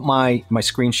ahead and put my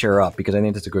screen share up, because I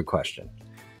think that's a good question.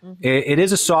 It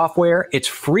is a software. It's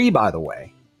free, by the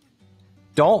way.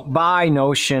 Don't buy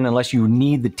Notion unless you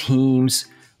need the Teams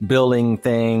building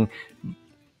thing.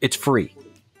 It's free.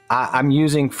 I'm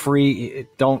using free.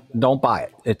 Don't buy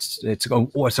it.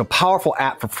 It's a powerful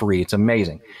app for free. It's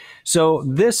amazing. So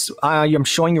this I'm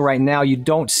showing you right now. You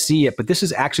don't see it, but this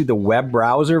is actually the web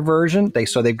browser version.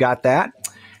 They've got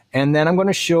that, and then I'm going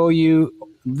to show you.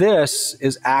 This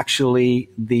is actually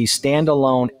the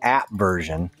standalone app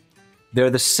version.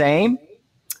 They're the same,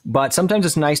 but sometimes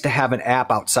it's nice to have an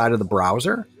app outside of the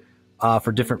browser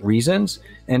for different reasons.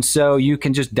 And so you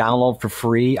can just download for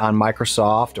free on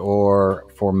Microsoft or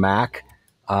for Mac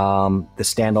the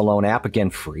standalone app, again,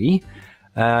 free.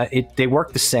 They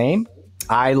work the same.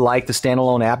 I like the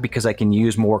standalone app because I can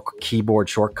use more keyboard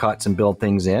shortcuts and build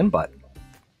things in. But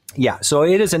yeah, so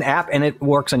it is an app, and it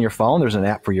works on your phone. There's an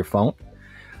app for your phone.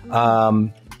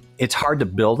 It's hard to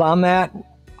build on that,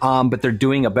 but they're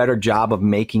doing a better job of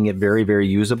making it very, very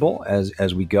usable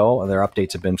as we go. Their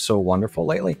updates have been so wonderful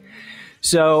lately.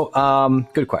 So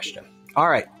good question. All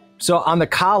right. So on the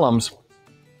columns,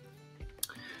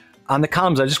 on the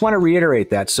columns, I just want to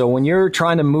reiterate that. So when you're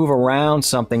trying to move around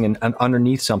something and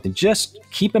underneath something, just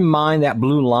keep in mind that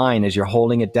blue line as you're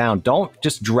holding it down. Don't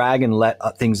just drag and let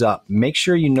things up. Make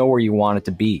sure you know where you want it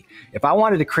to be. If I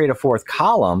wanted to create a fourth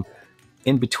column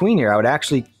in between here, I would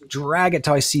actually drag it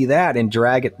till I see that and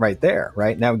drag it right there,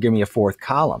 right? That would give me a fourth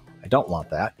column. I don't want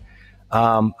that.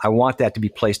 I want that to be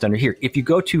placed under here. If you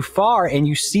go too far and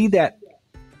you see that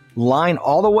line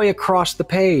all the way across the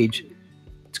page,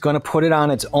 it's going to put it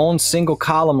on its own single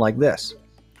column like this.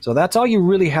 So that's all you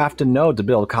really have to know to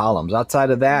build columns. Outside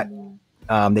of that,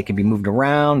 they can be moved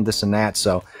around, this and that.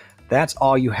 So that's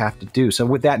all you have to do. So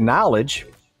with that knowledge,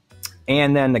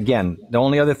 and then again, the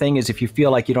only other thing is if you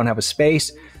feel like you don't have a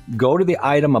space, go to the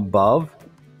item above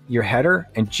your header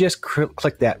and just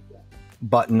click that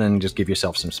button and just give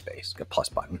yourself some space, a plus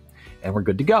button, and we're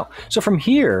good to go. So from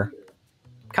here,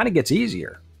 kind of gets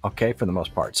easier. Okay, for the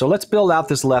most part. So let's build out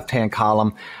this left-hand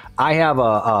column. I have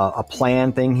a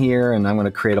plan thing here, and I'm going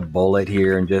to create a bullet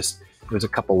here, and just there's a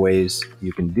couple ways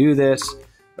you can do this.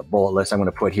 The bullet list I'm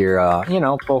going to put here,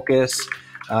 focus.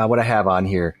 What I have on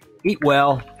here: eat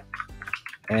well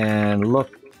and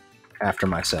look after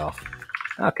myself.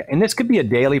 Okay, and this could be a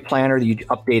daily planner that you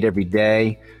update every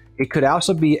day. It could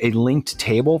also be a linked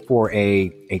table for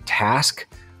a task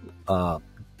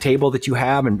table that you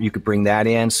have, and you could bring that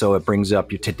in so it brings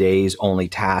up your today's only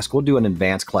task. We'll do an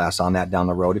advanced class on that down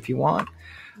the road if you want.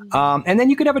 And then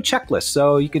you could have a checklist.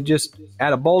 So you could just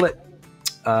add a bullet,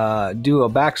 do a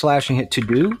backslash and hit to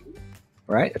do,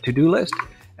 right? A to-do list.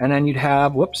 And then you'd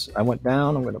have, whoops, I went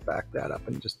down. I'm going to back that up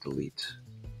and just delete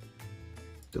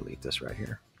this right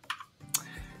here.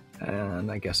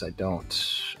 And I guess I don't.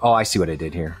 Oh, I see what I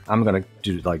did here. I'm going to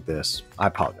do it like this. I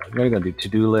apologize. I'm going to do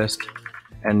to-do list.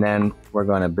 And then we're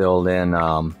going to build in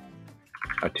a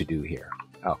to-do here.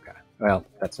 Okay. Well,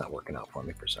 that's not working out for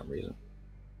me for some reason.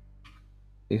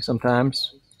 See,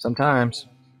 sometimes.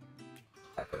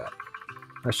 After that.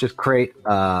 Let's just create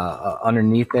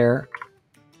underneath there.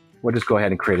 We'll just go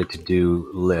ahead and create a to-do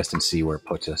list and see where it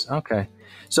puts us. Okay.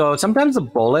 So sometimes the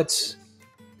bullets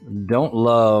don't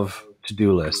love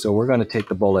to-do lists. So we're going to take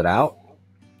the bullet out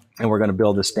and we're going to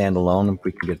build a standalone if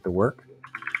we can get it to work.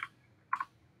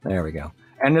 There we go.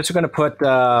 And this we're going to put,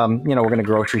 we're going to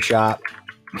grocery shop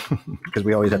because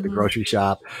we always have to grocery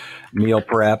shop, meal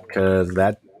prep because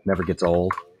that never gets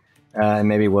old. And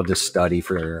maybe we'll just study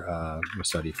for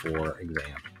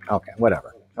exam. Okay,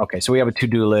 whatever. Okay, so we have a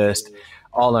to-do list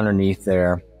all underneath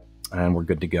there and we're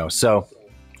good to go. So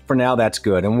for now, that's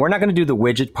good. And we're not going to do the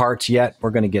widget parts yet. We're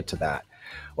going to get to that.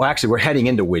 Well, actually, we're heading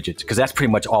into widgets because that's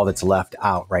pretty much all that's left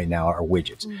out right now are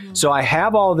widgets. So I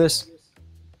have all this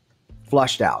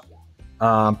flushed out.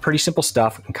 Pretty simple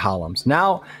stuff in columns.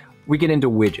 Now we get into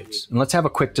widgets, and let's have a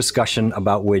quick discussion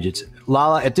about widgets.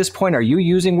 Lala, at this point, are you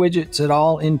using widgets at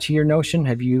all into your Notion?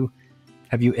 Have you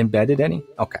embedded any?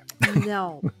 Okay.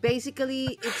 No,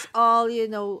 basically it's all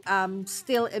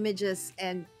still images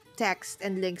and text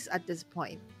and links at this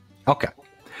point. Okay.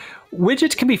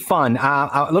 Widgets can be fun.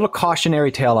 A little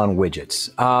cautionary tale on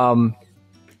widgets.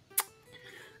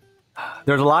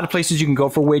 There's a lot of places you can go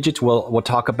for widgets. We'll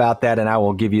talk about that, and I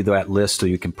will give you that list so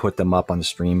you can put them up on the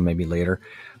stream maybe later.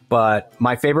 But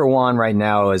my favorite one right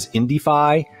now is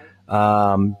Indify.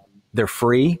 They're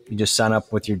free. You just sign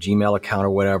up with your Gmail account or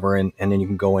whatever, and then you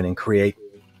can go in and create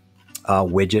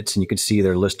widgets, and you can see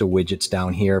their list of widgets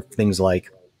down here. Things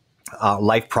like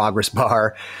life progress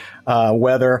bar,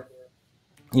 weather,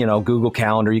 Google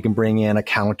Calendar. You can bring in a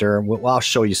counter. Well, I'll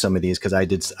show you some of these because I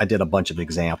did a bunch of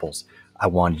examples I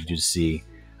wanted you to see.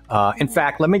 In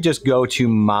fact, let me just go to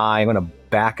I'm going to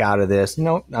back out of this.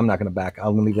 No, I'm not going to back.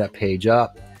 I'm going to leave that page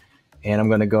up. And I'm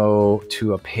going to go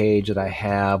to a page that I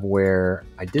have where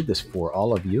I did this for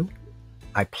all of you.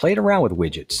 I played around with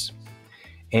widgets.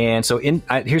 And so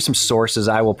here's some sources.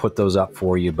 I will put those up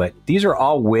for you. But these are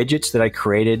all widgets that I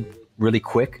created really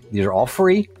quick. These are all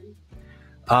free,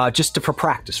 just for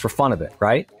practice, for fun of it,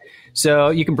 right? So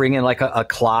you can bring in like a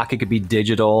clock. It could be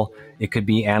digital. It could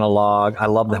be analog. I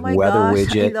love the weather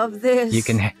widget. I love this.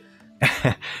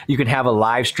 You can have a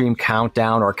live stream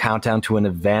countdown or a countdown to an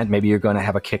event. Maybe you're going to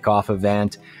have a kickoff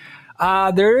event.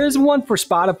 There is one for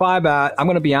Spotify, but I'm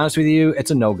going to be honest with you. It's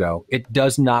a no-go. It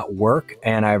does not work.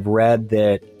 And I've read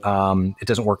that it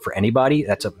doesn't work for anybody.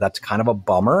 That's kind of a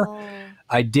bummer. Oh.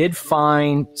 I did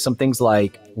find some things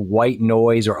like white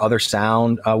noise or other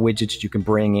sound widgets you can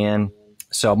bring in.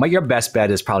 So your best bet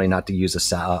is probably not to use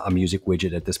a music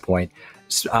widget at this point.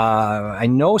 I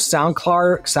know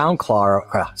SoundCloud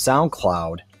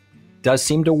does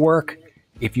seem to work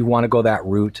if you want to go that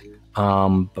route,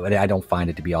 but I don't find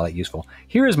it to be all that useful.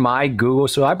 Here is my Google.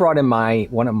 So I brought in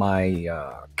one of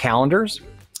my calendars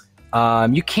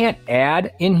You can't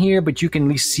add in here, but you can at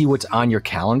least see what's on your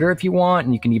calendar if you want,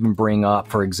 and you can even bring up,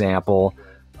 for example,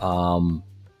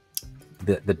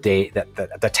 the date,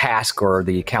 the task or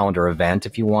the calendar event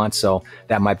if you want. So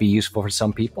that might be useful for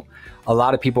some people. A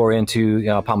lot of people are into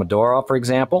Pomodoro, for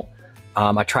example.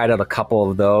 I tried out a couple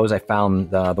of those. I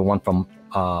found the one from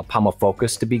Pomo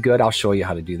Focus to be good. I'll show you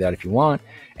how to do that if you want,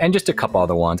 and just a couple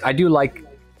other ones. I do like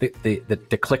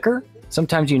the clicker.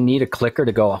 Sometimes you need a clicker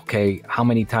to go, okay, how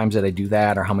many times did I do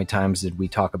that? Or how many times did we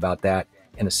talk about that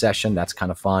in a session? That's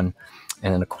kind of fun.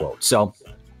 And then a quote. So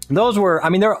those were, I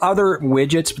mean, there are other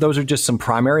widgets, but those are just some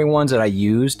primary ones that I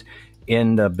used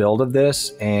in the build of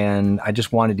this. And I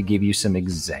just wanted to give you some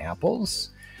examples.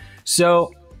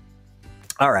 So,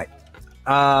 all right.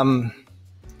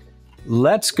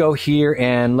 Let's go here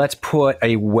and let's put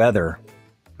a weather.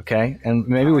 Okay. And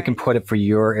maybe we can put it for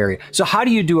your area. So how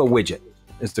do you do a widget?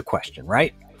 Is the question,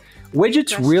 right?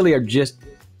 Widgets really are just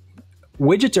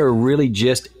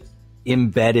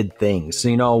embedded things.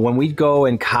 So, when we go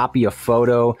and copy a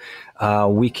photo,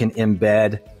 we can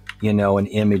embed, an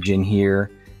image in here.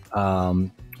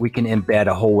 We can embed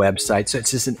a whole website. So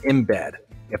it's just an embed.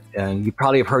 And you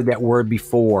probably have heard that word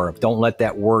before. Don't let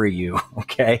that worry you.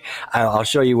 Okay. I'll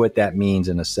show you what that means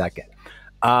in a second.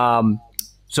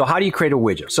 So how do you create a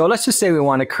widget? So let's just say we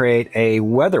want to create a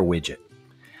weather widget.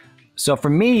 So for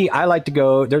me, I like to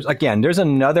go, there's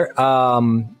another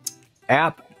Apption,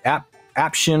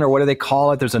 or what do they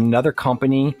call it? There's another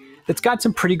company that's got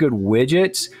some pretty good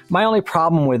widgets. My only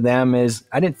problem with them is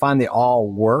I didn't find they all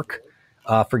work.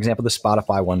 For example, the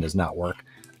Spotify one does not work.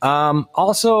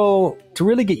 Also, to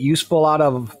really get useful out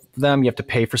of them, you have to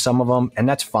pay for some of them, and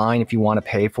that's fine if you want to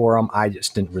pay for them. I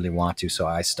just didn't really want to, so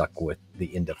I stuck with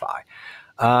the Indify.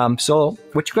 So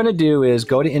what you're going to do is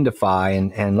go to Indify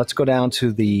and let's go down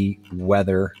to the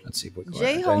weather. Let's see.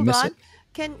 Jay, hold on.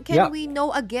 Can we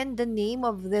know again the name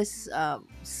of this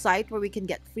site where we can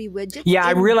get free widgets? Yeah,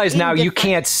 I realize now you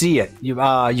can't see it.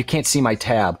 You can't see my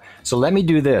tab. So let me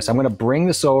do this. I'm going to bring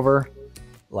this over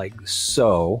like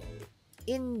so.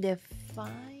 Indify.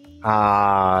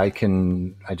 I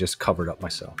just covered up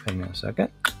myself. Hang on a second.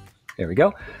 There we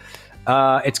go.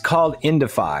 It's called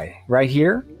Indify right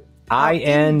here.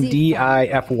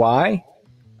 Indify.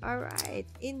 All right.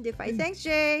 Indify. Thanks,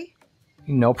 Jay.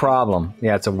 No problem.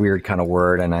 Yeah, it's a weird kind of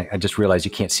word, and I just realized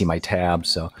you can't see my tab.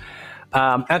 So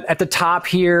at the top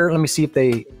here, let me see if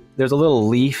there's a little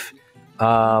leaf.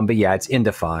 But yeah, it's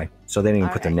Indify. So they didn't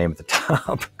even put their name at the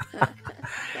top.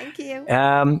 Thank you.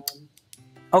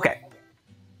 Okay.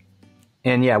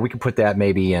 And yeah, we can put that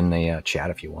maybe in the chat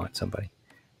if you want, somebody.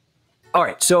 All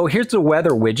right, so here's the weather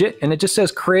widget, and it just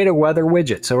says create a weather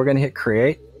widget. So we're going to hit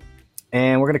create,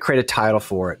 and we're going to create a title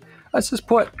for it. Let's just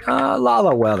put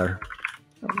Lala weather.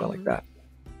 I'll go like that.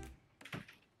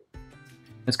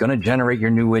 It's going to generate your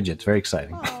new widgets. Very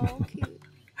exciting. Oh, cute.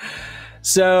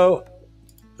 So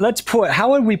let's put.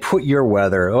 How would we put your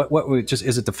weather? What just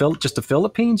is it just the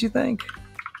Philippines? You think?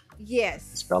 Yes.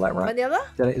 Spell that right. Manila.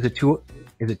 Is it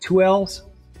two L's?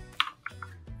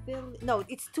 No,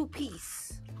 it's 2 P's.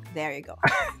 There you go.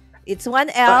 It's 1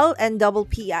 L and double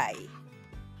PI.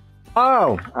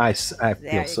 Oh, I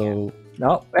feel so.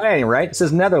 No, that ain't right. It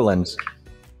says Netherlands.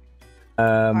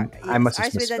 I must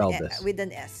have misspelled this. With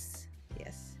an S.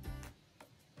 Yes.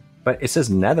 But it says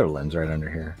Netherlands right under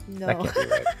here. No. That can't be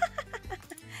right.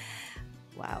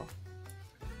 Wow.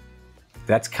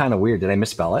 That's kind of weird. Did I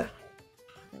misspell it?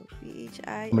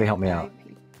 Somebody help me out.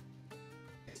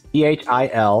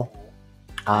 EHILI.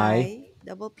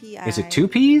 Double PI. Is it 2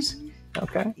 P's?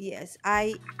 Okay. Yes.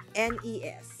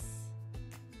 INES.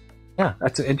 Yeah,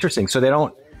 that's interesting. So they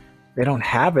don't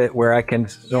have it where I can.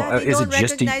 So yeah, they is don't it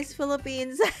just recognize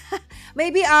Philippines?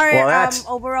 Maybe our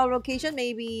overall location.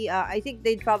 Maybe I think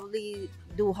they'd probably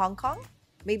do Hong Kong.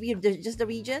 Maybe just the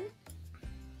region.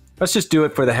 Let's just do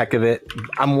it for the heck of it.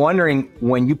 I'm wondering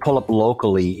when you pull up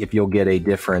locally if you'll get a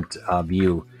different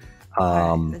view.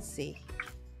 Right, let's see.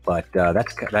 But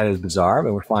that is bizarre,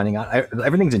 but we're finding out.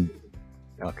 Everything's in...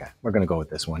 Okay, we're going to go with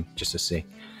this one just to see.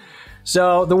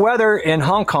 So the weather in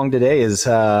Hong Kong today is...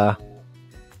 well,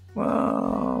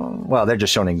 they're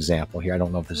just showing an example here. I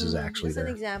don't know if this is actually there.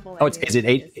 An example. Oh, is it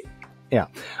 8? Yeah.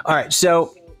 All right,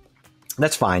 so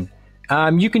that's fine.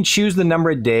 You can choose the number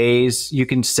of days. You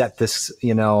can set this,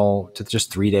 to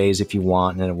just 3 days if you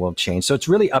want, and it will change. So it's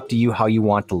really up to you how you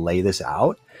want to lay this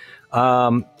out.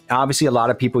 Obviously, a lot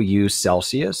of people use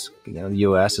Celsius. The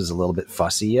U.S. is a little bit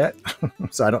fussy yet,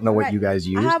 so I don't know what you guys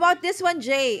use. How about this one,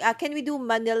 Jay? Can we do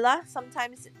Manila?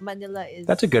 Sometimes Manila is...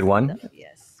 That's a good one.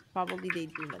 Yes, probably they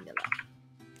do Manila.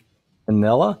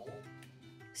 Manila?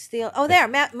 Still, there,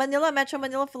 Manila, Metro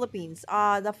Manila, Philippines.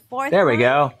 The fourth. There we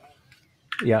go.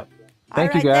 Yep. All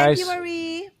Thank you, right, thank you, guys.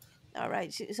 Marie. All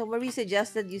right, so Marie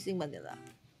suggested using Manila.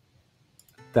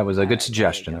 That was a All good right, there you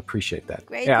suggestion. go. I appreciate that.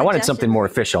 Great Yeah, I wanted something suggestion, more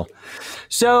Marie. official.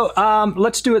 So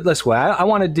let's do it this way. I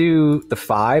want to do the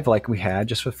 5 like we had,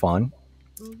 just for fun.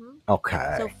 Mm-hmm.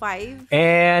 Okay. So 5.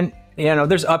 And,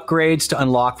 there's upgrades to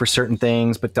unlock for certain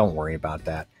things, but don't worry about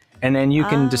that. And then you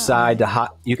can decide Okay.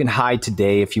 you can hide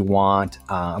today if you want.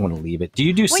 I'm going to leave it. Do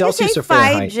you do When you say Celsius or 5,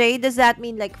 Fahrenheit? Jay, does that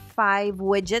mean like 5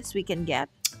 widgets we can get?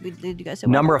 Did you guys say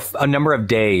what? A number of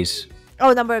days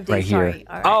Oh, number of days. right here. Sorry.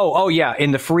 All right. Oh yeah.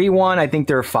 In the free one, I think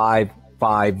there are five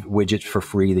widgets for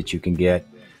free that you can get.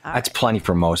 That's plenty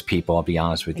for most people. I'll be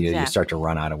honest with you. You Exactly. start to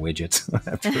run out of widgets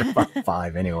after about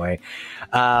 5 anyway.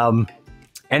 And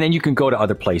then you can go to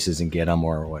other places and get them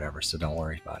or whatever. So don't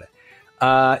worry about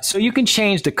it. So you can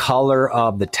change the color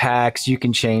of the text. You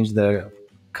can change the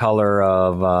color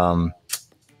of,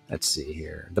 let's see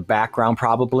here, the background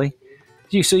probably.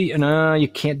 You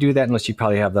can't do that unless you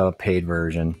probably have the paid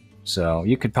version. So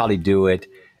you could probably do it.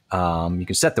 You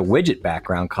can set the widget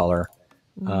background color.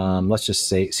 Let's just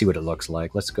see what it looks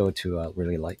like. Let's go to a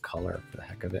really light color for the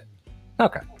heck of it.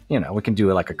 Okay. We can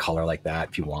do like a color like that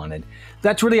if you wanted.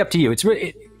 That's really up to you. It's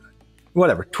really,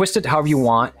 whatever. Twist it however you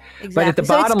want. Exactly. But at the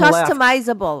so bottom it's left,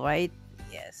 customizable, right?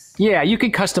 Yes. yeah, you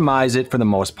can customize it for the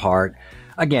most part.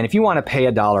 Again, if you want to pay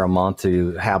 $1 a month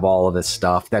to have all of this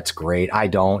stuff, that's great. I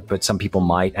don't, but some people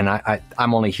might. And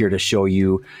I'm only here to show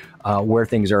you where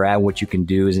things are at, what you can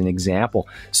do as an example.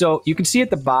 So you can see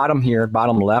at the bottom here,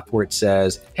 bottom left, where it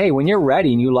says, hey, when you're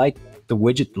ready and you like the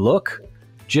widget look,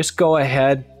 just go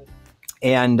ahead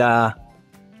and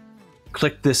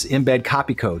click this embed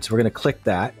copy code. So we're going to click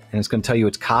that, and it's going to tell you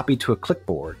it's copied to a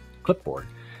clipboard. We're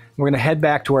going to head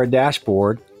back to our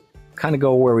dashboard, kind of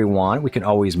go where we want. We can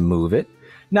always move it.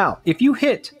 Now, if you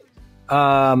hit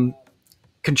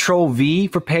Control V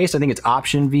for paste, I think it's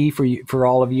Option V for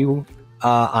all of you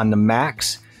on the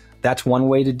Macs. That's one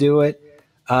way to do it.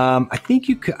 I think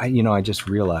you could, I just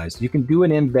realized you can do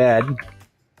an embed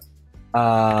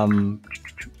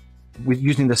with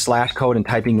using the slash code and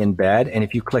typing embed. And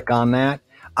if you click on that,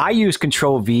 I use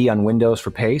Control V on Windows for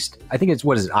paste. I think it's,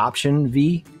 Option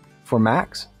V for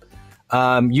Macs.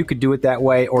 You could do it that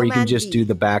way, or you can Command just V. do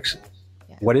the backs.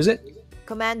 Yeah. What is it?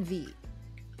 Command V.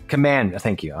 Command.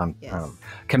 Thank you. Yes.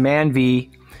 Command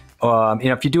V.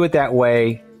 If you do it that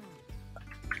way,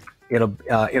 it'll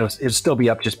still be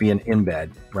up, just be an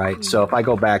embed, right? Mm-hmm. So if I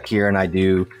go back here and I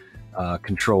do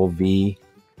Control V,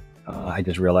 I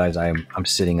just realized I'm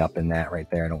sitting up in that right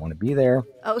there. I don't want to be there.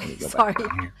 Oh, sorry.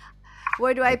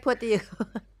 Where do I put you?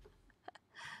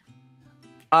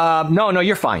 No,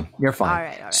 you're fine. You're fine. All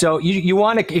right. So you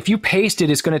want to, if you paste it,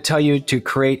 it's going to tell you to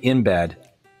create embed.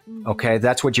 Okay,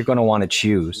 that's what you're going to want to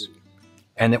choose,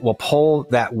 and it will pull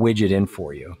that widget in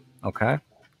for you. Okay.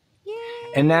 Yay.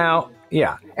 And now,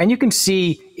 yeah, and you can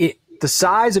see it. The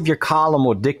size of your column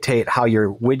will dictate how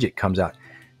your widget comes out.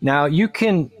 Now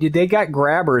they got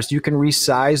grabbers. You can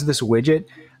resize this widget.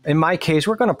 In my case,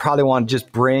 we're going to probably want to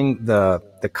just bring the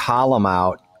column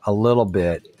out a little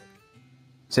bit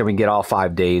so we can get all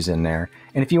 5 days in there.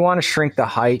 And if you want to shrink the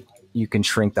height, you can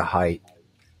shrink the height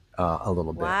a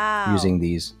little bit using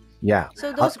these. Yeah.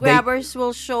 So those grabbers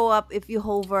will show up if you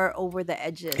hover over the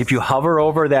edges. If you hover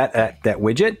over that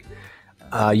widget,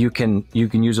 you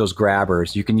can use those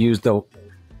grabbers. You can use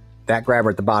that grabber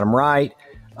at the bottom right.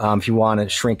 If you want to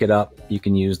shrink it up, you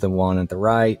can use the one at the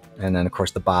right, and then of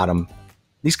course the bottom.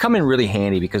 These come in really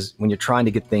handy because when you're trying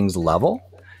to get things level,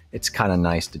 it's kind of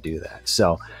nice to do that.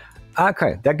 So,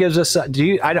 okay, that gives us. Do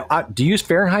you use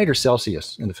Fahrenheit or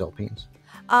Celsius in the Philippines?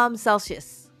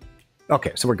 Celsius.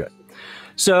 Okay, so we're good.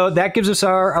 So that gives us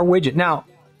our widget. Now,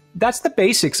 that's the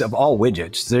basics of all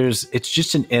widgets. It's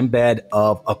just an embed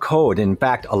of a code. In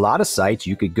fact, a lot of sites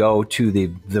you could go to the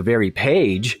very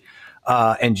page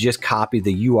and just copy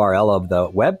the URL of the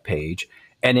web page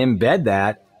and embed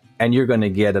that, and you're going to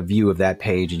get a view of that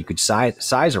page, and you could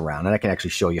size around. And I can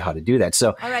actually show you how to do that.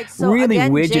 So, All right. So really,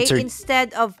 again, widgets Jay, are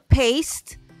instead of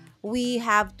paste, we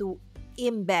have to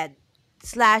embed /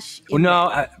 embed.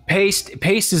 no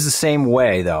paste is the same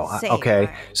way though. Same, Okay, all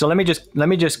right. so let me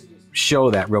just show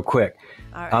that real quick.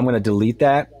 All right. I'm going to delete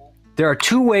that. There are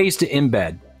 2 ways to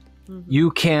embed.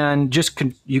 You can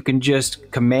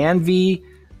just Command V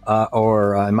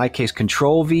or in my case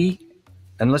Control V,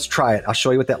 and let's try it. I'll show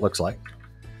you what that looks like.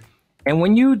 And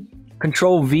when you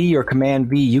Control V or Command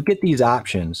V, you get these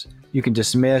options. You can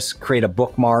dismiss, create a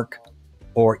bookmark,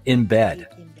 or embed.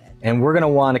 And we're going to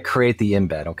want to create the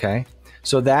embed, okay?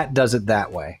 So that does it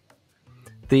that way.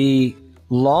 The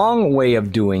long way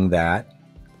of doing that,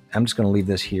 I'm just going to leave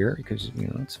this here because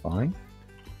it's fine.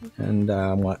 And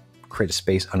I want to create a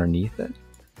space underneath it.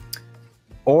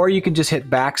 Or you can just hit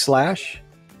backslash,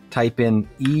 type in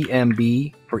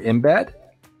EMB for embed,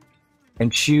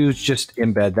 and choose just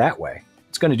embed that way.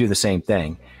 It's going to do the same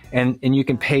thing. And you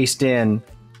can paste in,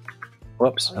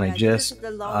 whoops, and It is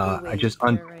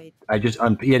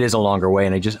a longer way,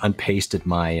 and I just unpasted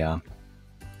my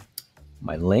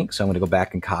my link. So I'm going to go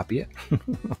back and copy it.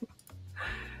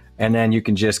 And then you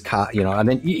can just, and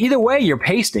then either way, you're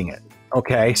pasting it.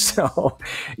 Okay. So,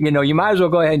 you might as well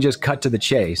go ahead and just cut to the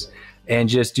chase and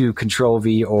just do Control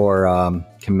V or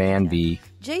Command V.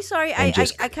 Jay, sorry, I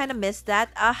kind of missed that.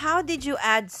 How did you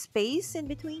add space in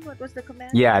between? What was the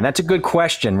command? Yeah, that's a good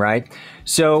question, right?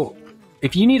 So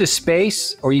if you need a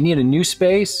space or you need a new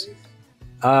space,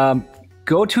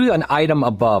 go to an item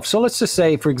above. So let's just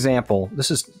say, for example,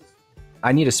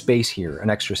 I need a space here,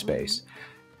 an extra space.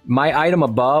 My item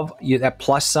above, that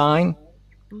plus sign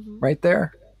right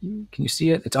there, can you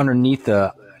see it? It's underneath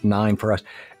the 9 for us.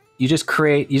 You just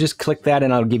click that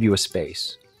and I'll give you a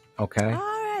space. Okay?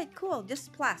 All right, cool.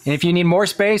 Just plus. And if you need more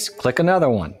space, click another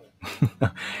one.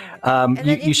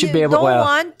 You should be able to. If you don't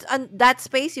want that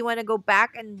space, you want to go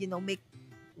back and, make,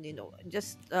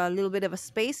 just a little bit of a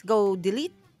space, go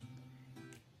delete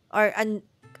or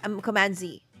Command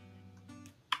Z.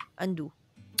 Undo.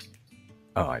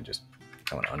 Oh, I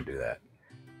want to undo that.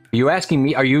 Are you asking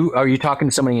me? Are you talking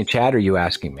to somebody in chat, or are you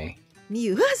asking me?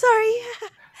 You. Sorry.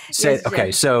 Yes,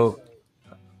 okay, so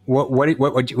what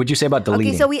would you say about deleting?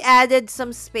 Okay, so we added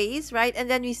some space, right? And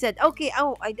then we said, okay,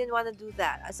 I didn't want to do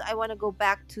that. So I want to go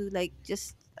back to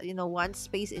just one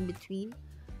space in between.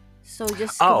 So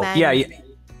just command.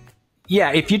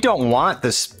 Yeah. If you don't want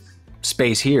this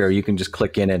space here, you can just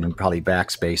click in it and probably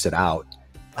backspace it out.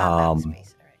 Backspace.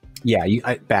 Yeah,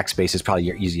 backspace is probably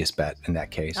your easiest bet in that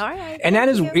case. All right. And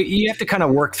you have to kind of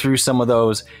work through some of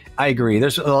those. I agree.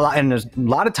 There's a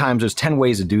lot of times there's 10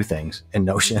 ways to do things in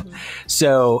Notion.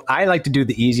 So I like to do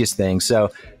the easiest thing. So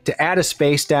to add a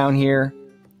space down here,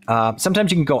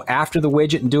 sometimes you can go after the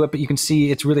widget and do it, but you can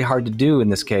see it's really hard to do in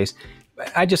this case.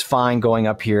 I just find going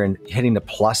up here and hitting the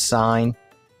plus sign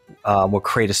will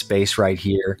create a space right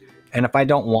here. And if I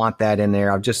don't want that in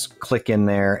there, I'll just click in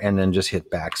there and then just hit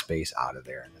backspace out of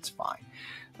there, and it's fine.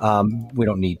 We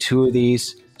don't need 2 of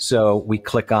these. So we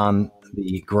click on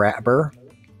the grabber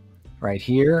right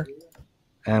here,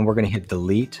 and we're going to hit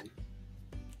delete.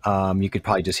 You could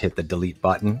probably just hit the delete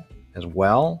button as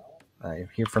well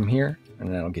from here,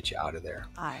 and that'll get you out of there.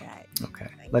 All right. Okay.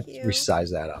 Let's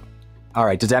resize that up. All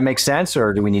right. Does that make sense,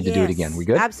 or do we need to do it again? We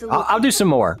good? Absolutely. I'll do some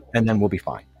more, and then we'll be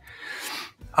fine.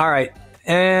 All right.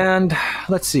 And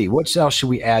let's see, what else should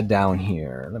we add down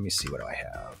here? Let me see, what do I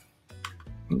have?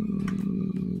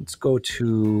 Let's go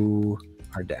to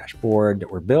our dashboard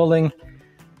that we're building.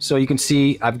 So you can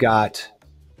see I've got,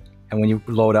 and when you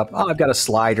load up, I've got a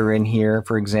slider in here,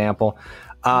 for example.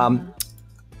 Let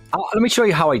me show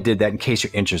you how I did that in case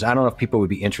you're interested. I don't know if people would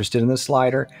be interested in this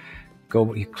slider.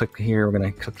 You click here, we're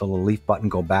going to click the little leaf button,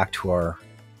 go back to our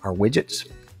widgets.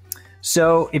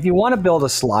 So if you want to build a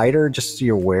slider, just so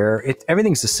you're aware,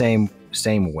 everything's the same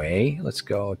way. Let's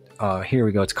go. Here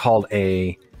we go. It's called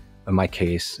in my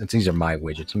case, these are my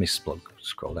widgets. Let me scroll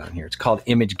down here. It's called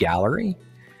Image Gallery.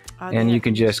 And you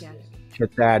can just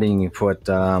hit that and you can put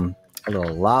a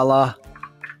little Lala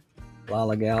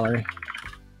Gallery.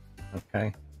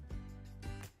 Okay.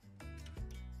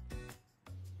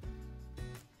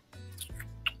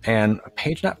 And a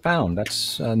page not found.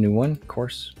 That's a new one, of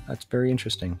course. That's very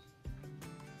interesting.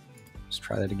 Let's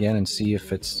try that again and see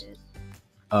if it's.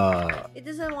 It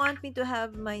doesn't want me to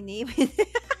have my name in it.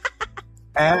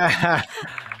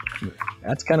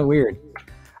 That's kind of weird.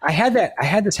 I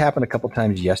had this happen a couple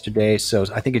times yesterday, so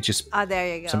I think it's just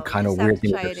there you go. some kind of weird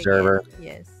thing with the server.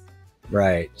 Yes.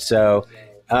 Right. So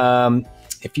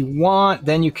if you want,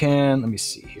 then you can. Let me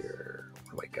see here.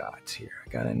 What do I got here? I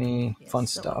got any fun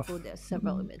stuff? There's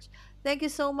several images. Thank you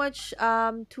so much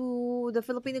to the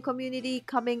Filipino community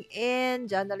coming in.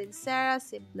 Janalyn Sarah,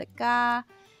 Simple Ka,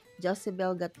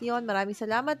 Josebel Gation. Maraming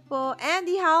salamat po.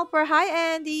 Andy Halper.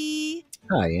 Hi, Andy.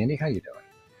 Hi, Andy. How you doing?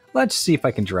 Let's see if I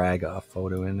can drag a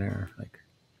photo in there, like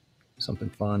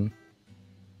something fun.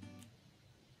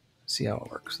 See how it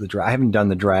works. I haven't done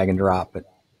the drag and drop, but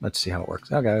let's see how it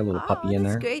works. I got a little puppy in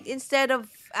there. That's great. Instead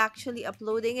of actually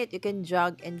uploading it, you can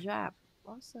drag and drop.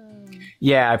 Awesome.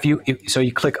 Yeah, so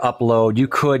you click upload, you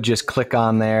could just click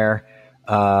on there.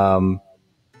 Let's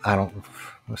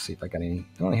see if I got any.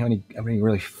 I don't have any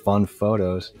really fun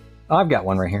photos. Oh, I've got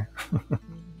one right here.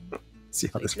 See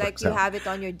how this works like you out. have it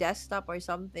on your desktop or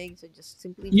something, so just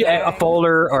simply drag. A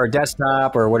folder or a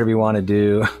desktop or whatever you want to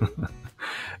do.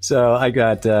 So I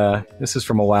got this is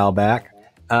from a while back.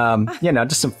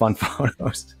 Just some fun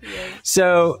photos. Yes.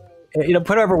 So put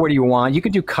whatever you want. You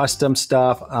could do custom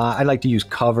stuff. I like to use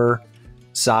cover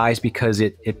size because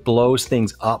it blows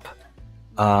things up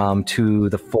to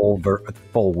the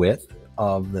full width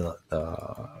of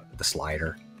the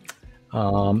slider.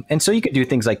 And so you could do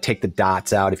things like take the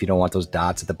dots out if you don't want those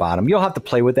dots at the bottom. You'll have to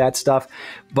play with that stuff,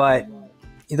 but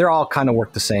they're all kind of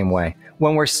work the same way.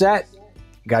 When we're set,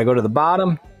 got to go to the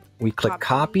bottom. We click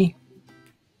copy.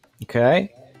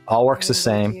 Okay. All works the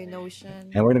same. And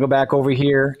we're going to go back over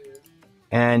here.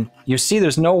 And you see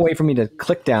there's no way for me to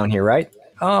click down here, right?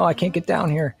 Oh, I can't get down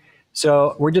here.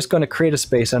 So we're just going to create a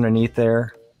space underneath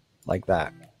there like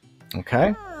that.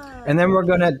 Okay. And then we're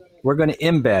going to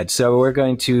embed. So we're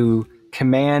going to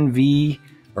Command V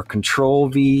or Control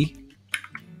V.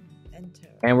 Enter.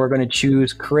 And we're going to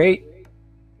choose create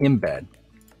embed.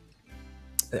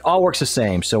 It all works the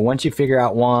same. So once you figure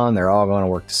out one, they're all going to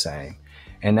work the same.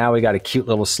 And now we got a cute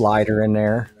little slider in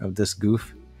there of this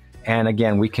goof. And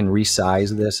again, we can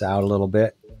resize this out a little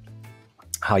bit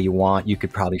how you want. You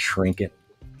could probably shrink it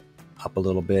up a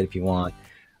little bit if you want.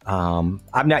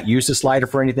 I've not used the slider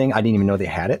for anything. I didn't even know they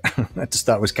had it. I just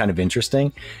thought it was kind of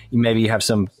interesting. Maybe you have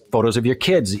some photos of your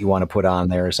kids that you want to put on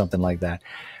there or something like that.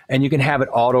 And you can have it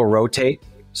auto rotate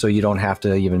so you don't have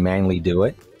to even manually do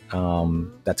it.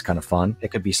 That's kind of fun. It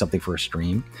could be something for a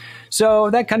stream. So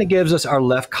that kind of gives us our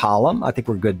left column. I think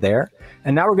we're good there.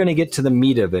 And now we're going to get to the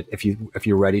meat of it if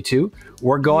you're ready to.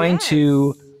 We're going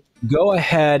to go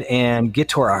ahead and get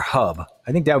to our hub.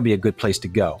 I think that would be a good place to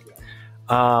go.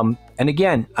 And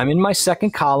again, I'm in my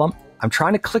second column. I'm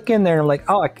trying to click in there and I'm like,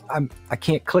 oh, I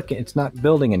can't click it. It's not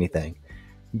building anything.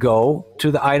 Go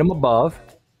to the item above,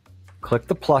 click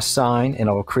the plus sign, and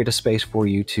it will create a space for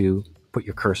you to put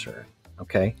your cursor in.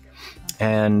 Okay.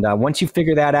 And once you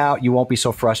figure that out, you won't be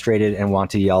so frustrated and want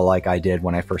to yell like I did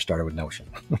when I first started with Notion.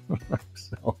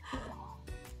 So,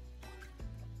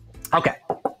 okay.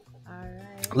 All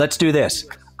right. Let's do this.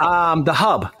 The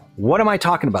hub. What am I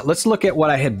talking about? Let's look at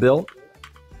what I had built,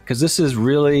 because this is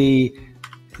really,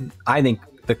 I think,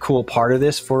 the cool part of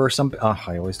this for some. Oh,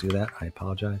 I always do that. I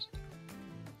apologize.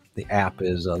 The app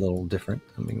is a little different.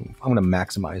 I mean, I'm going to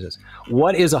maximize this.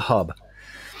 What is a hub?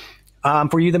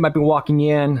 For you that might be walking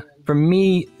in, for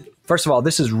me, first of all,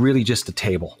 this is really just a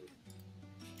table,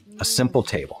 a simple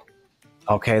table.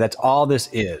 Okay, that's all this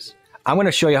is. I'm going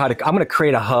to show you how to, I'm going to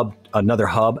create a hub, another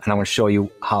hub, and I'm going to show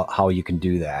you how you can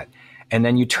do that. And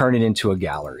then you turn it into a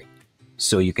gallery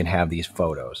so you can have these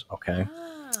photos. Okay.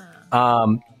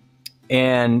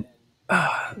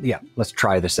 Yeah, let's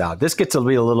try this out. This gets to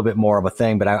be a little bit more of a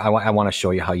thing, but I want to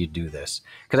show you how you do this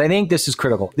because I think this is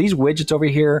critical. These widgets over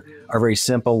here are very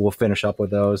simple. We'll finish up with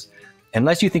those.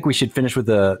 Unless you think we should finish with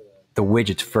the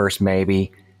widgets first,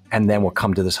 maybe, and then we'll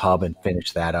come to this hub and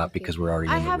finish that up because we're already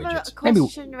in the widgets. I have a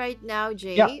question right now,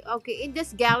 Jay. Yeah. Okay, in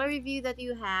this gallery view that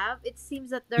you have, it seems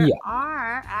that there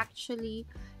are actually,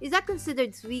 is that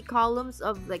considered 3 columns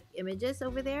of like images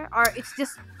over there? Or it's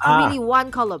just really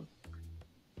 1 column?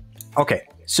 Okay,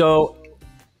 so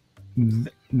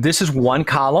this is 1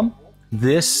 column.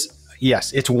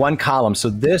 Yes, it's 1 column. So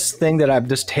this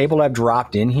table I've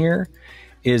dropped in here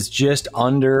is just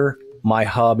under my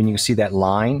hub, and you can see that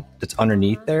line that's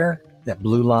underneath there, that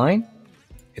blue line.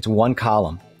 It's 1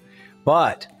 column,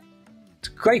 but it's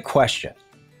a great question.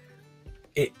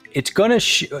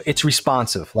 It's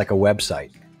responsive like a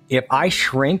website. If I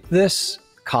shrink this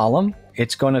column,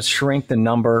 it's going to shrink the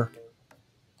number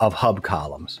of hub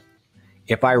columns.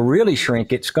 If I really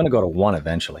shrink it, it's going to go to 1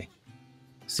 eventually.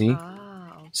 See?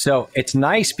 Wow. So it's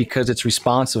nice because it's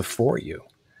responsive for you.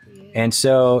 Yeah. And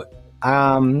so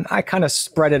I kind of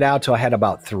spread it out till I had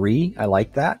about 3. I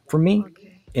like that for me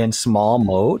in small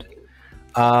mode.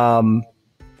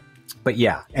 But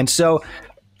yeah, and so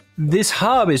this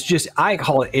hub is just, I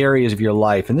call it areas of your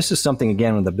life. And this is something,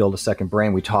 again, with the Build a Second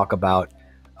Brain, we talk about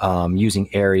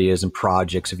using areas and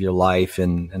projects of your life.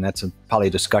 And that's probably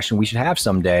a discussion we should have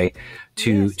someday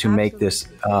to make this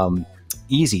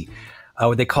easy.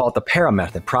 They call it the PARA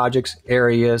method: projects,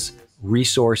 areas,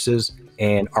 resources,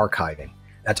 and archiving.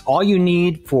 That's all you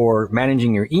need for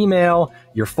managing your email,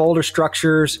 your folder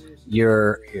structures,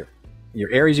 your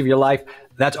areas of your life.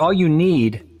 That's all you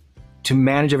need to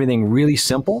manage everything really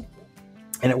simple.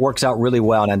 And it works out really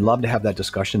well. And I'd love to have that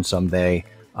discussion someday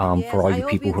for all you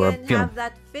people who are feeling. Have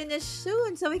that finished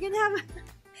soon so we can have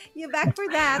you back for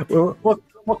that.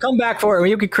 We'll come back for it.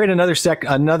 You could create another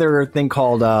thing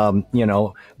called,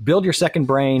 build your second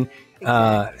brain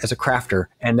as a crafter.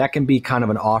 And that can be kind of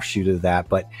an offshoot of that.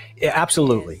 But yeah,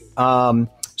 absolutely. Yes.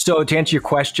 So to answer your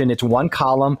question, it's 1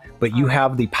 column, but you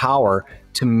have the power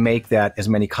to make that as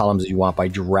many columns as you want by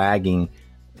dragging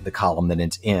the column that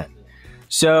it's in.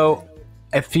 So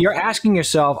if you're asking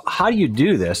yourself, how do you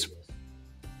do this?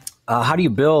 How do you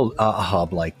build a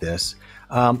hub like this?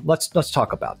 Let's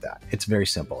talk about that. It's very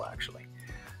simple, actually.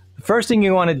 The first thing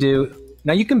you want to do,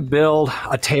 now you can build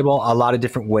a table a lot of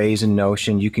different ways in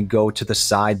Notion. You can go to the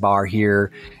sidebar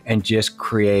here and just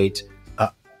create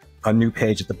a new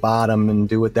page at the bottom and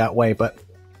do it that way, but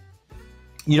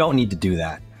you don't need to do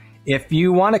that. If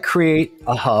you want to create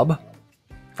a hub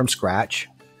from scratch,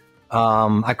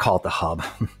 I call it the hub,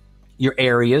 your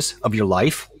areas of your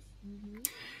life,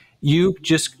 you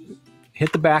just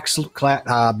hit the backslash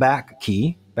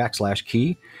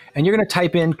key, and you're going to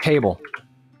type in table.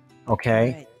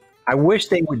 Okay. Right. I wish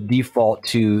they would default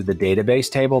to the database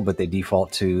table, but they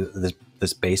default to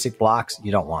this basic blocks.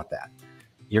 You don't want that.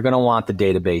 You're going to want the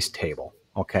database table.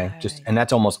 Okay. And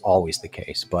that's almost always the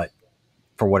case, but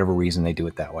for whatever reason, they do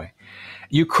it that way.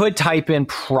 You could type in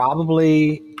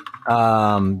probably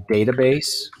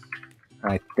database,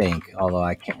 I think, although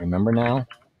I can't remember now.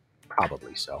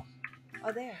 Probably so.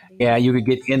 Oh, there. Yeah, you could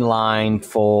get inline,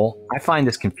 full. I find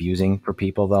this confusing for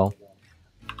people, though.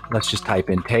 Let's just type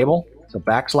in table. So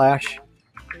backslash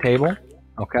table,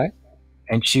 okay?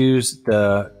 And choose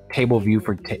the table view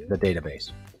for the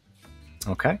database,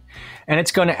 okay? And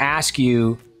it's going to ask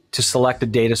you to select a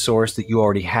data source that you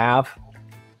already have.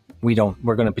 We're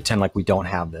going to pretend like we don't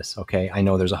have this, okay? I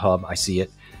know there's a hub, I see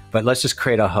it, but let's just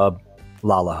create a hub,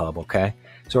 Lala hub, okay?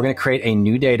 So we're going to create a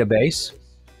new database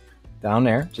down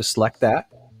there. Just select that,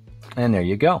 and there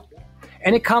you go.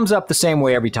 And it comes up the same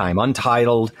way every time,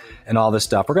 untitled and all this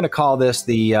stuff. We're going to call this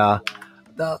the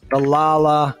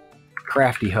Lala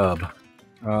Crafty hub,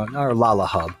 or Lala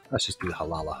hub. Let's just do the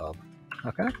Lala hub,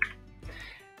 okay?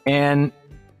 And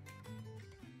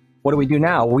what do we do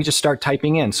now? We just start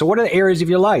typing in. So what are the areas of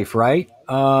your life, right?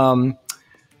 When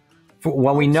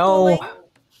we know,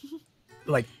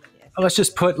 like, let's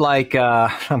just put like,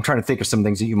 I'm trying to think of some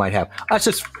things that you might have. Let's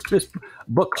just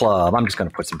book club. I'm just going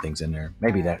to put some things in there.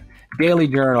 Maybe that daily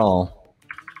journal.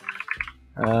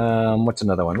 What's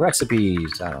another one?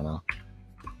 Recipes. I don't know.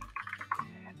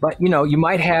 But, you know, you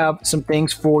might have some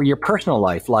things for your personal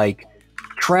life, like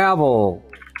travel.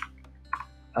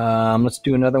 Let's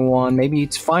do another one. Maybe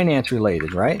it's finance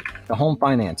related, right? The home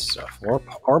finance stuff or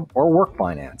work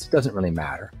finance. It doesn't really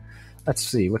matter. Let's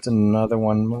see. What's another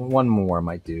one? One more I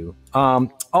might do.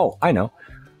 Oh, I know.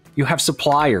 You have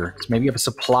suppliers. Maybe you have a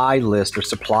supply list or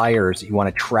suppliers that you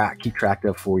want to keep track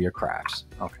of for your crafts.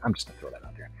 Okay, I'm just going to throw that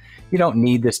out there. You don't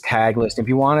need this tag list. If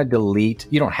you want to delete,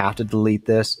 you don't have to delete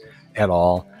this at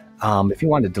all. If you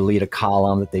want to delete a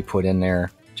column that they put in there,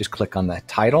 just click on the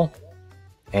title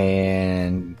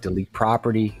and delete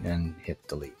property and hit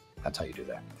delete. That's how you do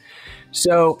that.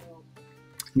 So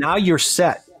now you're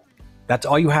set. That's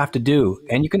all you have to do.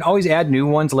 And you can always add new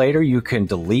ones later. You can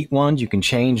delete ones. You can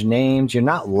change names. You're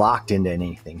not locked into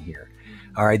anything here.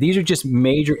 All right. These are just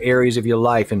major areas of your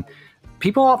life. And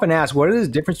people often ask, what is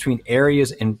the difference between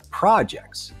areas and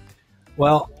projects?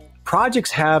 Well,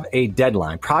 projects have a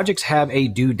deadline. Projects have a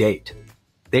due date.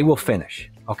 They will finish.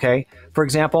 Okay. For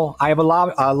example, I have a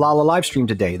Lala live stream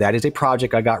today. That is a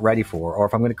project I got ready for. Or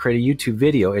if I'm going to create a YouTube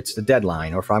video, it's the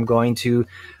deadline. Or if I'm going to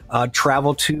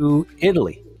travel to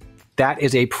Italy, that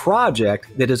is a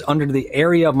project that is under the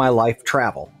area of my life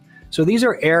travel. So these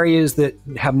are areas that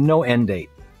have no end date.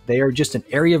 They are just an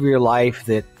area of your life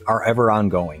that are ever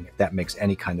ongoing, if that makes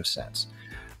any kind of sense.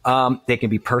 They can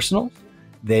be personal.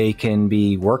 They can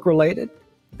be work related.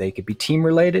 They could be team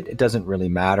related. It doesn't really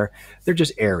matter. They're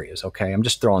just areas, okay? I'm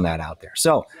just throwing that out there.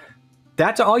 So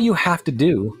that's all you have to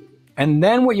do. And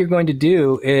then what you're going to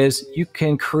do is you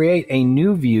can create a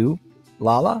new view,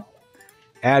 Lala,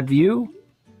 add view,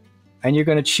 and you're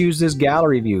going to choose this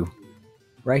gallery view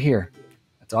right here.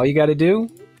 That's all you got to do.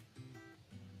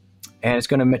 And it's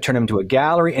going to turn them into a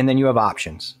gallery, and then you have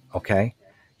options, okay?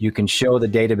 You can show the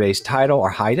database title or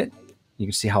hide it. You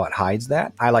can see how it hides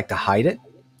that. I like to hide it.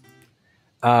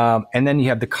 And then you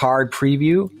have the card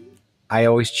preview. I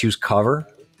always choose cover.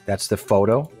 That's the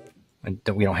photo. And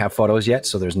we don't have photos yet,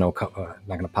 so there's no not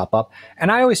going to pop up.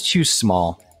 And I always choose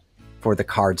small for the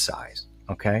card size,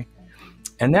 okay?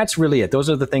 And that's really it. Those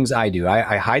are the things I do.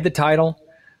 I hide the title.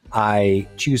 I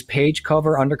choose page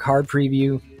cover under card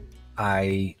preview.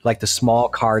 I like the small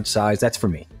card size. That's for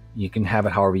me. You can have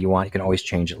it however you want. You can always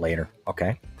change it later,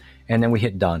 okay? And then we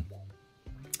hit done.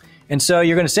 And so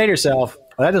you're going to say to yourself,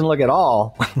 well, that doesn't look at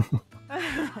all.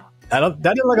 that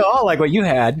didn't look at all like what you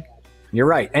had. You're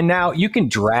right. And now you can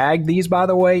drag these, by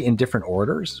the way, in different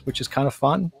orders, which is kind of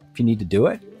fun if you need to do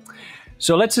it.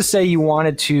 So let's just say you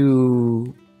wanted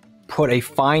to put a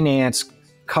finance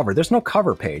cover. There's no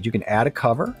cover page. You can add a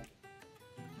cover.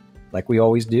 like we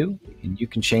always do, and you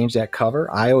can change that cover.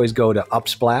 I always go to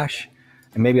Upsplash,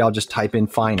 and maybe I'll just type in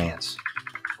finance,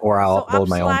 or I'll So upload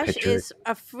my own Upslash picture. is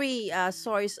a free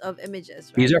source of images,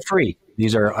 right? These are free.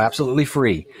 These are absolutely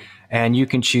free. And you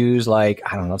can choose, like,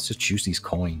 I don't know, let's just choose these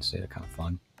coins. They're kind of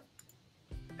fun.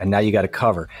 And now you got a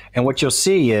cover. And what you'll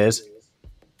see is,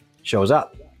 shows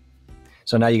up.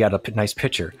 So now you got a nice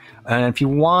picture. And if you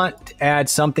want to add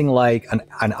something like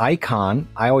an icon,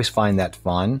 I always find that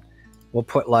fun. We'll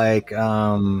put like,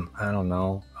 I don't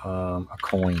know, a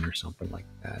coin or something like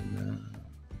that.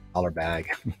 Dollar bag.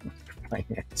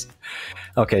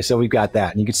 Okay, so we've got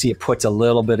that. And you can see it puts a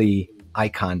little bitty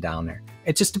icon down there.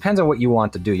 It just depends on what you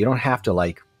want to do. You don't have to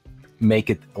like make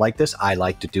it like this. I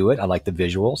like to do it. I like the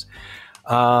visuals.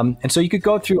 And so you could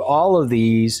go through all of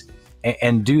these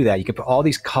and do that. You could put all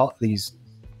these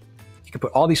you could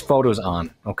put all these photos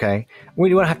on, okay? We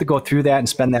don't have to go through that and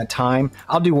spend that time.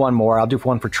 I'll do one more. I'll do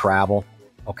one for travel,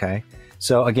 okay?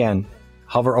 So again,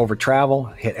 hover over travel,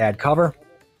 hit add cover.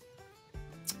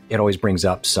 It always brings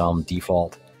up some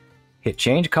default. Hit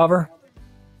change cover.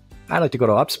 I like to go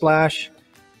to Upsplash.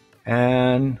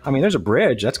 And I mean, there's a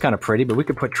bridge. That's kind of pretty, but we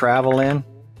could put travel in.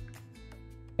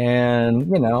 And,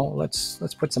 you know, let's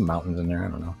put some mountains in there. I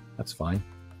don't know. That's fine.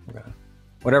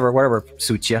 Whatever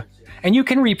suits you. And you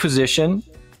can reposition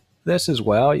this as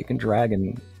well. You can drag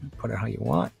and put it how you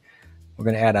want. We're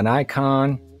going to add an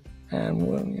icon, and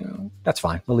we'll, you know, that's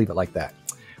fine. We'll leave it like that.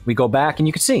 We go back, and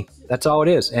you can see that's all it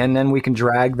is. And then we can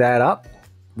drag that up,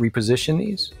 reposition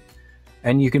these,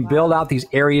 and you can build out these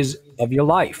areas of your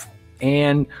life.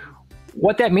 And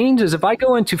what that means is if I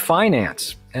go into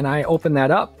finance and I open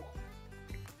that up,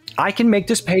 I can make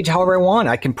this page however I want.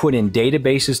 I can put in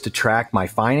databases to track my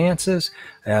finances.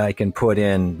 I can put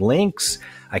in links.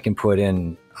 I can put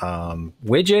in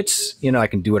widgets. You know, I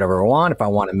can do whatever I want. If I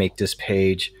want to make this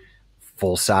page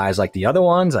full size like the other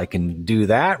ones, I can do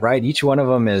that, right? Each one of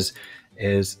them is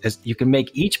you can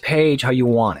make each page how you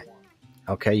want it.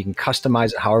 Okay, you can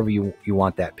customize it however you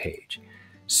want that page.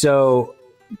 So,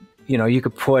 you know, you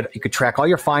could track all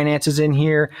your finances in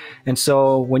here. And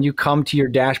so when you come to your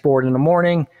dashboard in the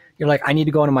morning, you're like, I need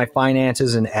to go into my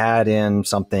finances and add in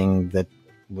something that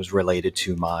was related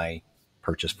to my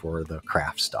purchase for the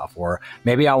craft stuff. Or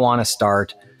maybe I want to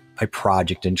start a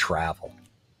project in travel.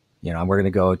 You know, we're going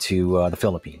to go to the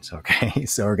Philippines. Okay,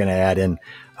 so we're going to add in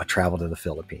a travel to the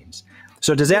Philippines.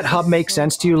 So does that hub make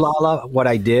sense to you, Lala, what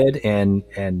I did and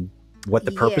what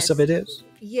the purpose of it is?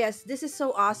 Yes, this is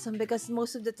so awesome because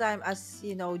most of the time, as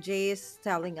you know, Jay is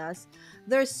telling us,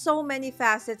 there's so many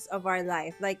facets of our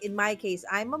life. Like in my case,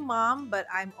 I'm a mom, but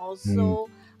I'm also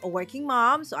a working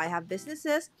mom. So I have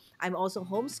businesses. I'm also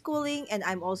homeschooling, and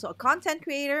I'm also a content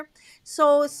creator.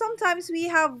 So sometimes we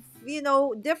have, you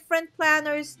know, different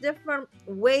planners, different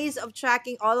ways of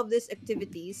tracking all of these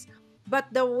activities. But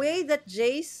the way that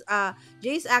Jay's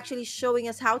actually showing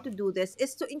us how to do this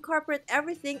is to incorporate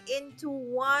everything into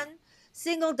one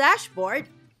single dashboard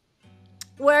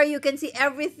where you can see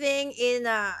everything in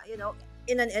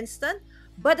in an instant.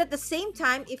 But at the same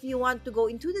time, if you want to go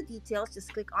into the details,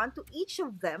 just click onto each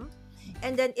of them,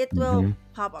 and then it will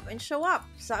pop up and show up.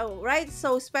 So right,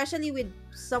 so especially with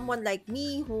someone like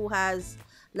me who has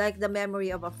like the memory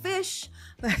of a fish,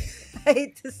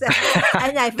 right?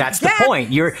 And I That's the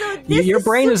point. Your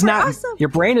brain is not awesome. Your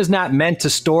brain is not meant to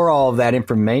store all of that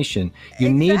information. You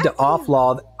need to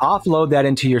offload that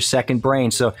into your second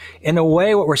brain. So in a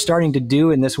way, what we're starting to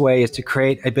do in this way is to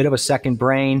create a bit of a second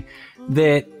brain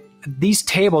that these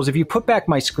tables, if you put back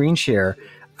my screen share,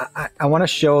 I want to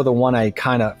show the one I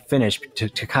kind of finished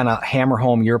to kind of hammer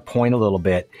home your point a little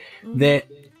bit that,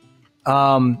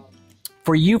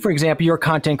 for you, for example, you're a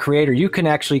content creator. You can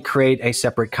actually create a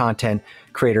separate content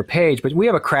creator page, but we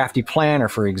have a Crafty planner,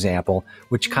 for example,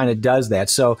 which kind of does that.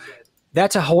 So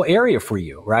that's a whole area for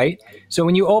you, right? So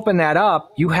when you open that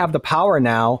up, you have the power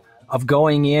now of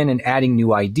going in and adding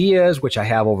new ideas, which I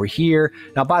have over here.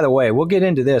 Now, by the way, we'll get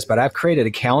into this, but I've created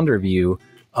a calendar view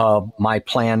of my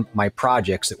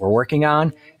projects that we're working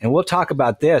on. And we'll talk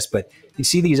about this, but you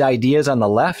see these ideas on the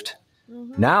left?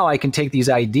 Now I can take these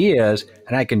ideas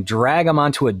and I can drag them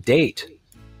onto a date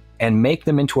and make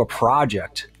them into a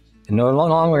project. And no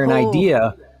longer an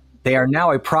idea, they are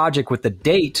now a project with the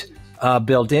date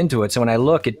built into it. So when I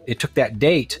look, it took that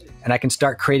date, and I can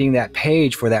start creating that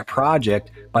page for that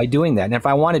project by doing that. And if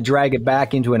I want to drag it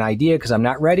back into an idea because I'm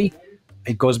not ready,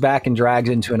 it goes back and drags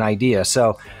into an idea.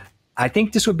 So I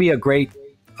think this would be a great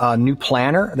new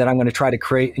planner that I'm going to try to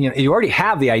create. You know, you already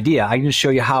have the idea. I can just show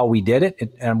you how we did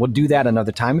it, and we'll do that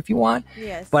another time if you want.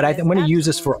 Yes, but I'm going to use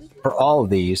this for all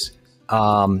of these.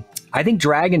 I think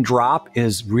drag and drop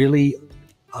is really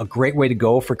a great way to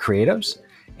go for creatives.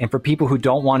 And for people who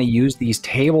don't want to use these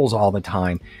tables all the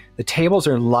time, the tables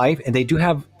are life and they do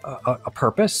have a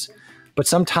purpose, but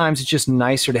sometimes it's just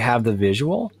nicer to have the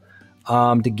visual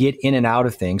to get in and out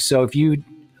of things. So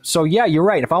yeah, you're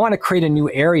right. If I want to create a new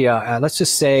area, let's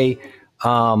just say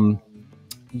for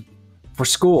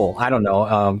school, I don't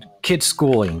know, kids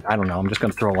schooling, I don't know. I'm just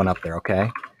going to throw one up there, okay?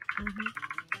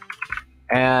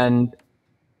 And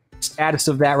status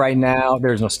of that right now,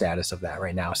 there's no status of that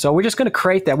right now. So we're just going to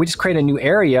create that. We just create a new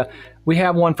area. We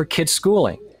have one for kids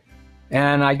schooling.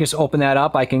 And I just open that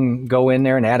up. I can go in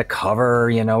there and add a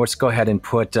cover, let's go ahead and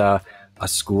put a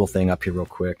school thing up here real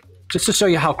quick, just to show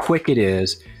you how quick it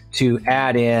is to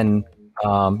add in,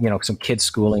 some kids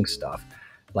schooling stuff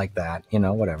like that,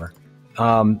 whatever.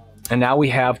 And now we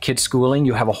have kids schooling.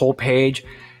 You have a whole page,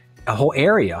 a whole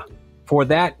area for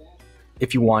that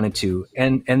if you wanted to.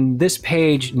 And this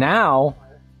page now,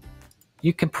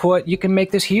 you can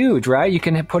make this huge, right? You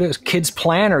can put a kids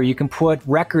planner. You can put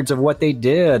records of what they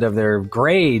did, of their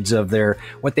grades, of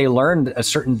what they learned a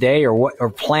certain day, or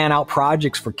plan out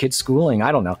projects for kids schooling.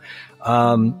 I don't know.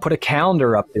 Put a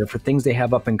calendar up there for things they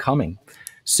have up and coming.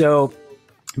 So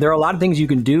there are a lot of things you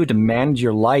can do to manage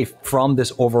your life from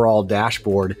this overall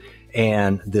dashboard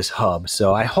and this hub.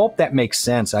 So I hope that makes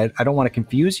sense. I don't want to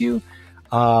confuse you.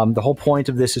 The whole point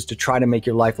of this is to try to make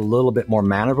your life a little bit more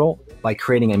manageable by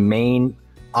creating a main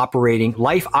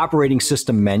life operating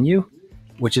system menu,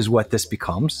 which is what this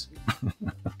becomes.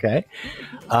 Okay.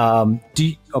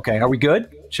 Okay. Are we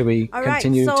good? Should we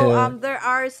continue to? So there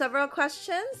are several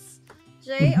questions,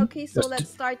 Jay. Okay. So let's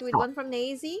start with one from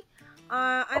Nazy.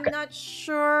 I'm not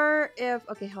sure if,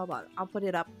 hold on. I'll put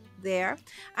it up there.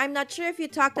 I'm not sure if you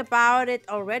talked about it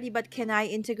already, but can I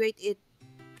integrate it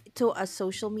to a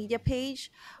social media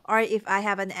page? Or if I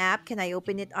have an app, can I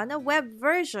open it on a web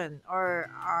version? Or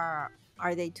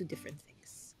are they two different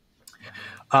things?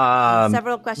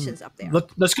 Several questions up there.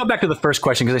 Let's go back to the first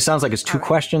question, because it sounds like it's two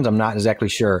questions. I'm not exactly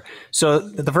sure. So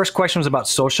the first question was about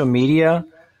social media.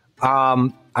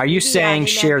 Are you saying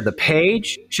share the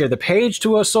page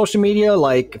to a social media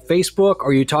like Facebook? Or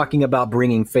are you talking about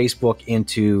bringing Facebook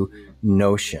into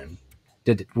Notion?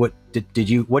 What did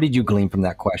you glean from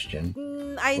that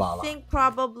question? I think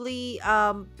probably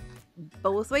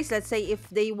both ways. Let's say if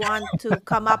they want to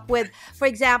come up with, for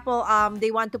example,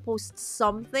 they want to post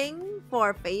something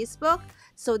for Facebook,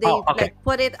 so they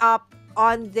put it up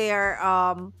on their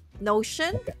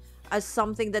Notion as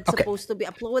something that's supposed to be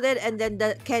uploaded, and then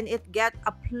can it get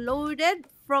uploaded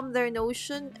from their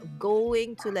Notion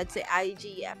going to, let's say,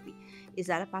 IGFB? Is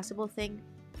that a possible thing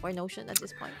for Notion at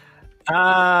this point?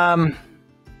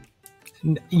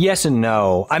 Yes and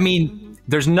no. I mean,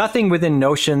 there's nothing within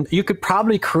Notion. You could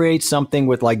probably create something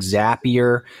with like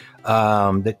Zapier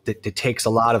that takes a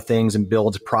lot of things and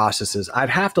builds processes. I'd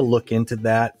have to look into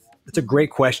that. It's a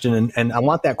great question, and I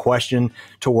want that question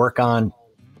to work on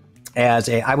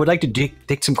I would like to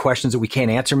take some questions that we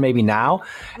can't answer maybe now,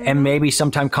 and maybe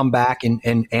sometime come back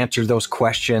and answer those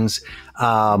questions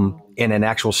in an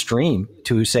actual stream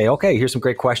to say, okay, here's some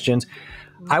great questions.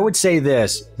 I would say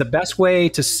this: the best way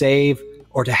to save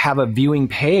or to have a viewing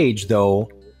page, though.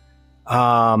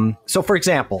 So, for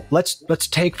example, let's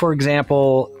take for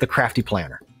example the Crafty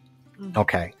Planner.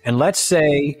 Okay, and let's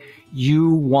say you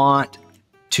want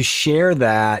to share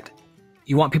that.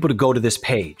 You want people to go to this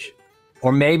page,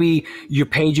 or maybe your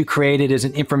page you created is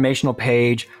an informational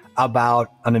page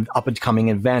about an up and coming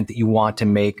event that you want to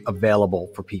make available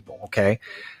for people. Okay,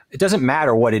 it doesn't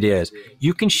matter what it is.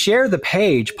 You can share the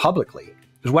page publicly.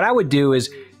 Because what I would do is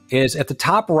at the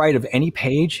top right of any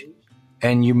page,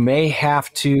 and you may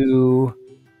have to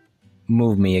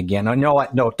move me again.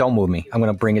 No, don't move me. I'm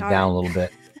going to bring it down a little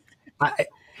bit.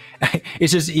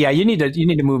 It's just, you need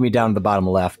to move me down to the bottom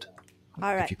left.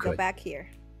 All right, go back here.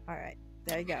 All right,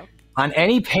 there you go. On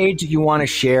any page that you want to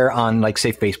share on, like,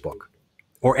 say, Facebook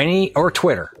or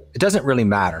Twitter, it doesn't really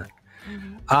matter.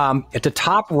 At the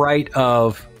top right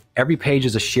of every page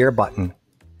is a share button.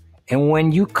 And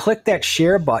when you click that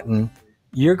share button,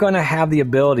 you're going to have the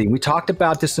ability. We talked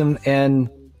about this in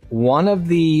one of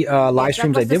the live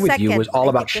streams I did with you was all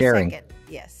about sharing.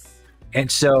 Yes.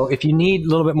 And so if you need a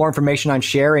little bit more information on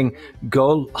sharing,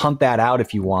 go hunt that out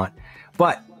if you want.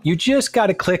 But you just got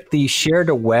to click the share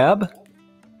to web.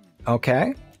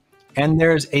 Okay. And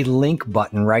there's a link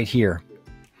button right here.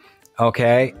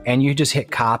 Okay. And you just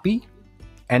hit copy.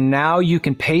 And now you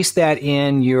can paste that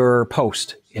in your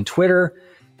post in Twitter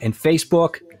and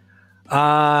Facebook.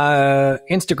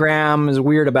 Instagram is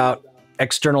weird about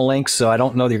external links, so I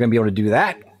don't know that you're going to be able to do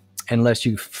that unless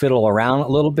you fiddle around a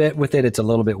little bit with it. It's a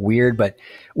little bit weird, but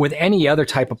with any other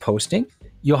type of posting,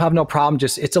 you'll have no problem.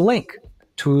 It's a link.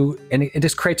 to, and it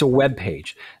just creates a web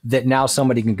page that now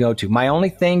somebody can go to. My only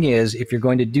thing is, if you're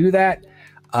going to do that,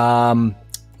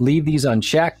 leave these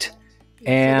unchecked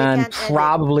and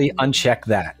probably uncheck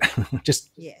that.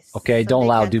 Just, okay, so don't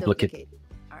allow duplicate.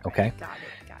 Right, okay. Got it.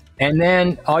 And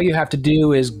then all you have to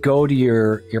do is go to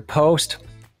your post.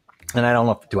 And I don't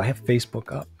know, do I have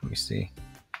Facebook up? Let me see.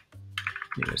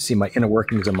 You can see my inner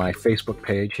workings of my Facebook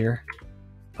page here.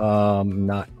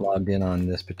 Not logged in on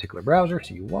this particular browser,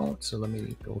 so you won't. So let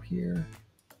me go here.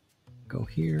 Let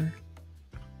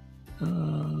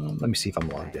me see if I'm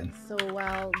logged in. So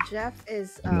while Jeff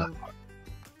is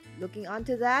looking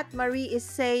onto that, Marie is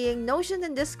saying Notion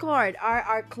and Discord are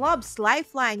our club's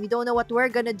lifeline. We don't know what we're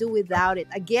gonna do without it.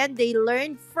 Again, they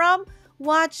learned from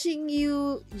watching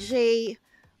you, Jay,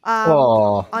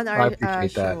 on our I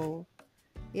appreciate show.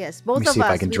 Yes, both of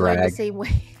us, we learn the same way.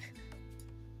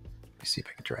 Let me see if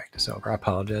I can drag this over. I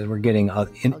apologize. We're getting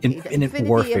infinite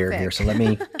warfare effect here. So let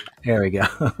me, there we go.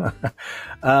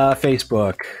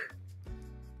 Facebook.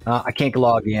 I can't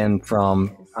log in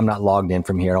from, I'm not logged in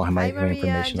from here. I don't have my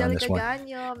information on this one.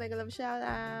 Ganyo, mega love shout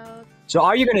out. So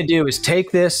all you're going to do is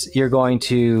take this. You're going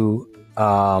to,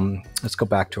 let's go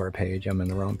back to our page. I'm in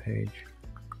the wrong page.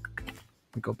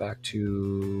 We go back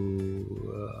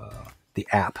to the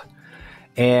app.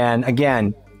 And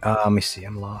again, let me see. I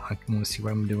want to see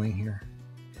what I'm doing here.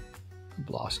 I've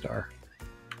lost our.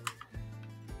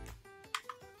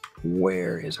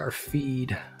 Where is our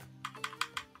feed?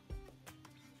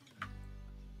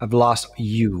 I've lost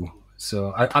you.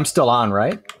 So I'm still on,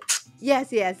 right?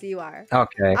 Yes, you are.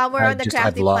 Okay. We're on the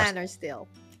Crafty Planner still.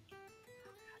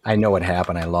 I know what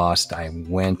happened. I lost. I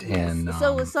went and.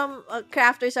 So some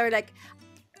crafters are like,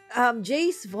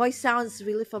 Jay's voice sounds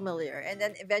really familiar, and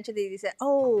then eventually they said,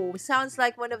 "Oh, sounds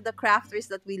like one of the crafters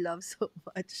that we love so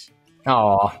much."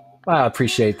 Oh, I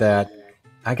appreciate that.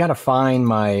 I gotta find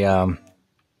my.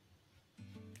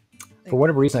 For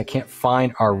whatever reason, I can't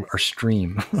find our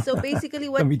stream. So basically,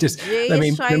 what let me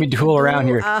Jay tool around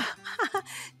here.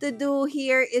 To do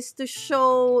here is to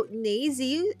show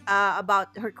Nazy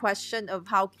about her question of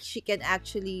how she can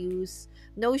actually use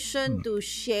Notion to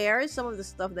share some of the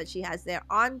stuff that she has there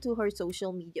onto her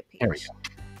social media page.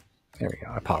 There we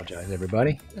go. I apologize,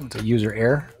 everybody. It was a user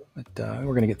error, but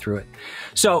we're going to get through it.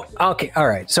 So, okay. All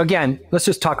right. So again, let's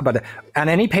just talk about it. On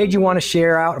any page you want to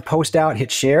share out or post out,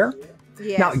 hit share.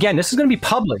 Yes. Now, again, this is going to be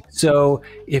public. So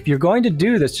if you're going to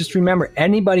do this, just remember,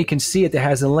 anybody can see it that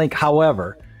has a link.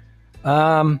 However,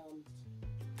 no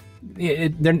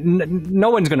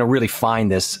one's going to really find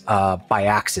this by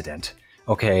accident.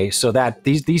 Okay, so that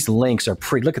these links are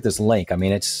pretty. Look at this link. I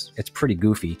mean, it's pretty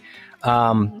goofy.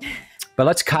 But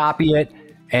let's copy it,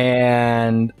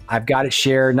 and I've got it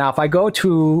shared. Now, if I go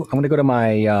to, I'm going to go to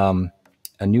my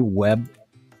a new web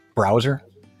browser,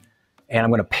 and I'm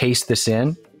going to paste this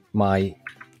in. You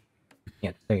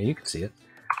can see it.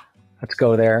 Let's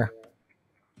go there.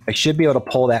 I should be able to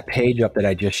pull that page up that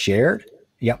I just shared.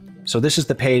 Yep. So this is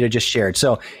the page I just shared.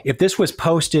 So if this was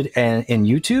posted in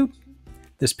YouTube,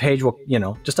 this page will,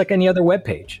 just like any other web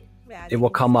page, it will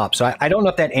come up. So I don't know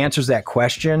if that answers that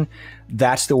question.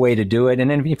 That's the way to do it.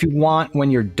 And then if you want,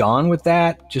 when you're done with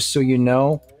that, just so you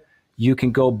know, you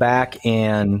can go back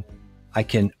and I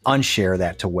can unshare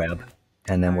that to web.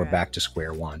 And then we're back to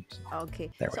square one. Okay.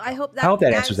 So I hope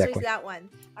that answers that one.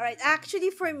 All right.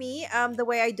 Actually, for me, the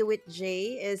way I do it,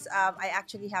 Jay, is I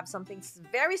actually have something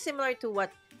very similar to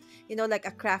what, like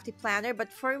a crafty planner.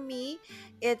 But for me,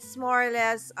 it's more or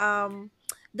less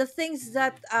the things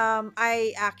that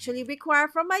I actually require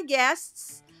from my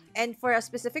guests and for a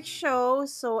specific show.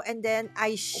 So, and then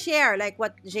I share like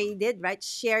what Jay did, right?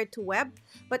 Share to web.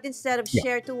 But instead of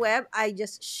share to web, I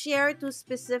just share to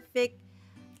specific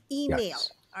email. Yes.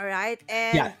 All right.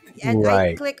 And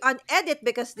I click on edit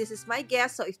because this is my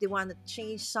guest. So if they want to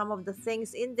change some of the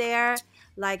things in there,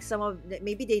 like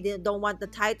maybe they don't want the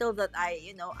title that I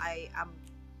am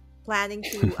planning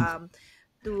to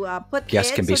put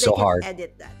guests in, can be so they can hard.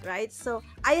 edit that, right? So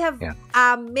I have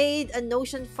made a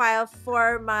Notion file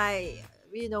for my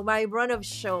my run of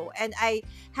show, and I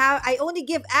only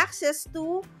give access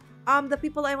to the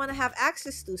people I want to have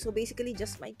access to. So basically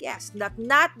just my guests,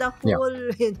 not the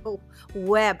whole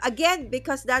web, again,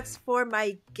 because that's for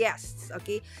my guests.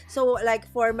 Okay, so like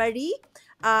for Marie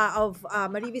of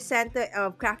Marie Vicente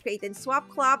of Craft Create and Swap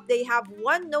Club, they have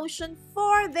one Notion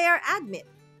for their admin.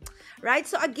 Right,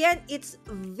 so again, it's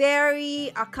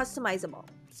very customizable.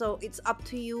 So it's up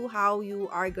to you how you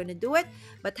are going to do it.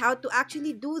 But how to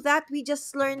actually do that, we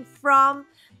just learned from,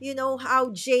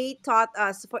 how Jay taught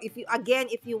us. For if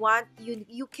you want,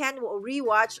 you can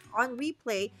rewatch on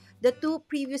replay the 2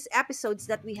 previous episodes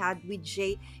that we had with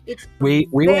Jay. It's we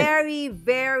went very,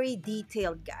 very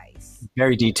detailed, guys.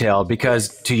 very detailed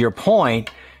because to your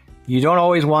point, you don't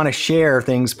always want to share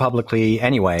things publicly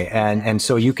anyway. And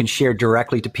so you can share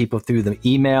directly to people through the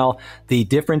email. The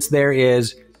difference there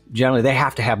is generally they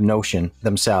have to have Notion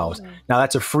themselves. Now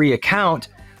that's a free account,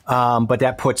 but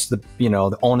that puts the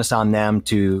onus on them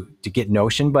to get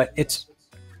Notion, but it's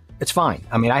fine.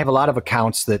 I mean, I have a lot of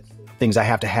accounts things I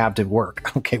have to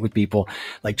work, okay, with people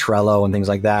like Trello and things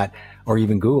like that, or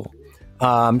even Google.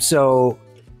 So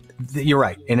you're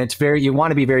right. And you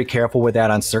want to be very careful with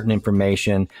that on certain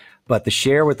information. But the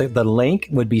share with the link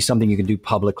would be something you can do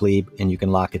publicly, and you can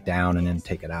lock it down and then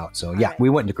take it out. So yeah, we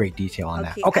went into great detail on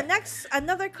that. Okay. And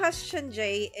another question,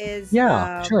 Jay, is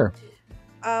sure.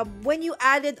 When you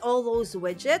added all those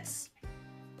widgets,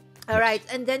 all right,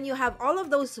 and then you have all of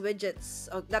those widgets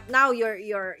that now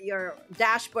your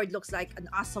dashboard looks like an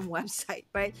awesome website,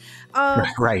 right?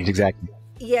 Right, exactly.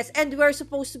 Yes, and we're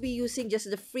supposed to be using just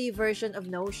the free version of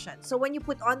Notion. So when you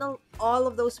put on all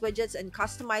of those widgets and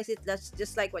customize it, that's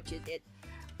just like what you did.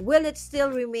 Will it still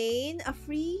remain a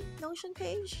free Notion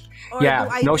page? Or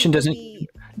Notion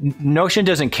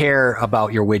doesn't care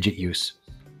about your widget use.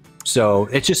 So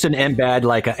it's just an embed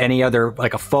like any other,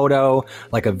 like a photo,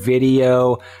 like a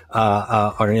video,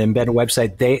 or an embedded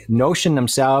website. Notion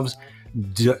themselves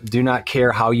do not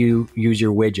care how you use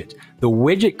your widget. The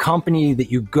widget company that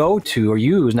you go to or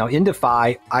use, now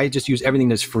Indify, I just use everything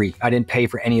that's free. I didn't pay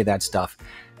for any of that stuff.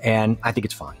 And I think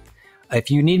it's fine.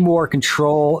 If you need more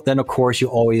control, then of course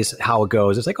how it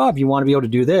goes. It's like, if you want to be able to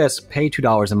do this, pay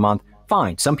 $2 a month.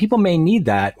 Fine. Some people may need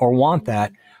that or want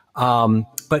that.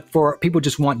 But for people who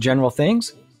just want general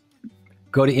things,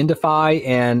 go to Indify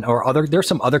there's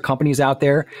some other companies out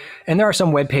there, and there are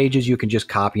some web pages you can just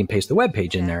copy and paste the web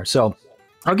page in there. So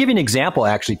I'll give you an example.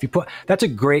 Actually, that's a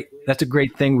great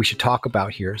thing we should talk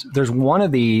about here. There's one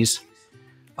of these,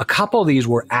 a couple of these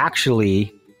were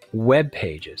actually web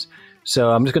pages.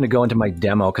 So I'm just going to go into my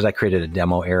demo because I created a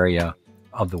demo area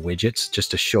of the widgets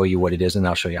just to show you what it is, and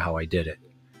I'll show you how I did it.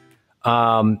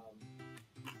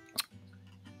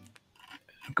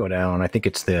 Go down. I think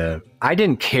I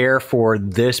didn't care for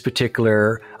this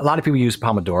particular, a lot of people use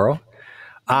Pomodoro.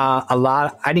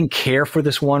 I didn't care for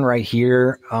this one right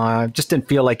here. Just didn't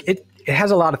feel like it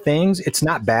has a lot of things. It's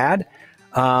not bad.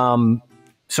 You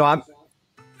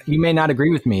may not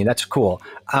agree with me. That's cool.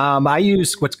 I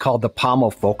use what's called the Pomo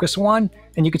Focus one.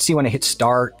 And you can see when I hit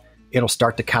start, it'll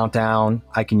start to count down.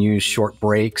 I can use short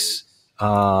breaks.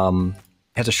 Has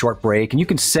a short break, and you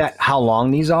can set how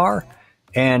long these are.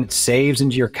 And it saves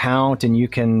into your account, and you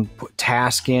can put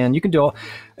task in. You can do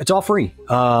it's all free.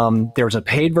 There's a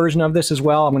paid version of this as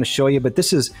well. I'm going to show you, but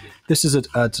this is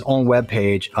its own web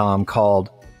page called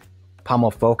Pomo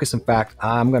Focus. In fact,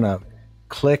 I'm going to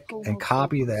click and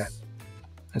copy that.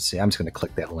 Let's see. I'm just going to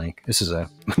click that link. This is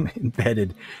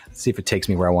embedded. Let's see if it takes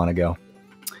me where I want to go.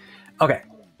 Okay.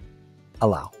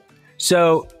 Allow.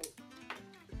 So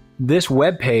this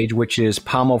web page, which is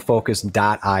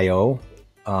pomofocus.io.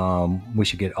 We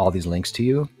should get all these links to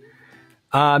you.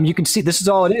 You can see this is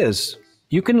all it is.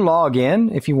 You can log in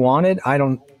if you wanted. I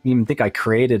don't even think I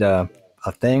created a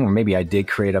thing, or maybe I did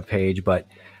create a page, but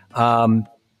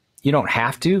you don't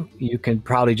have to. You can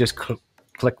probably just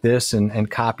click this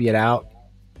and copy it out.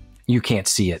 You can't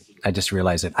see it. I just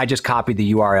realized it. I just copied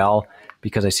the URL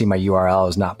because I see my URL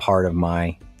is not part of my,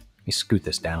 let me scoot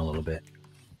this down a little bit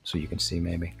so you can see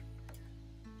maybe.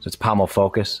 So it's Pomo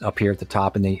Focus up here at the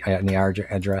top in the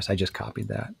address. I just copied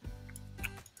that.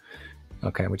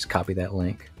 Okay, we just copy that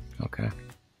link. Okay.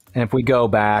 And if we go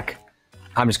back,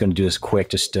 I'm just going to do this quick,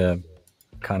 just to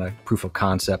kind of proof of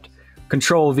concept.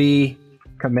 Control V,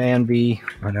 Command V,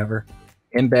 whatever.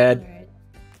 Embed.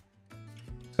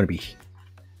 It's going to be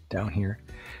down here.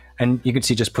 And you can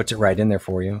see it just puts it right in there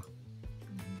for you.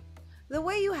 The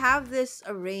way you have this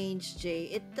arranged, Jay,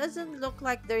 it doesn't look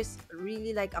like there's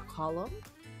really like a column.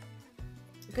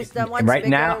 Because the one's right bigger,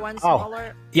 now, one's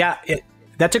smaller. Yeah,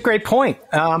 that's a great point.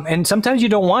 And sometimes you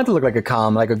don't want it to look like a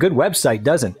column, like a good website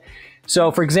doesn't.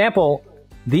 So, for example,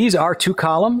 these are 2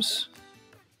 columns.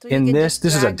 So in this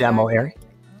is a demo area.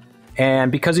 And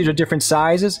because these are different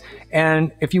sizes,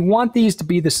 and if you want these to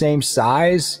be the same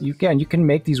size, you can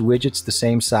make these widgets the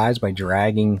same size by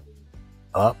dragging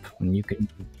up, and you can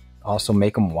also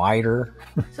make them wider.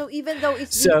 So even though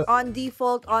it's on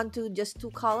default onto just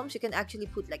 2 columns, you can actually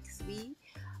put like 3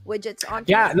 widgets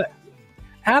onto it.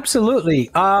 Absolutely.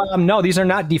 No, these are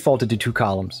not defaulted to two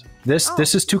columns.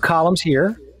 This is two columns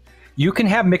here. You can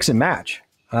have mix and match.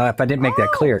 If I didn't make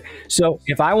that clear. So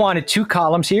if I wanted two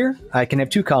columns here, I can have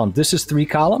two columns. This is three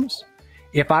columns.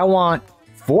 If I want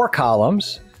four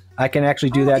columns, I can actually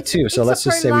do that too. So let's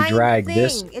just say we drag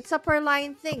this. It's a per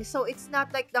line thing. So it's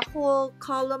not like the whole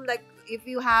column, like if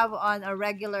you have on a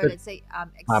regular, let's say,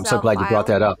 Excel I'm so glad you brought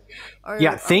that up.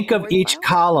 Yeah, think of each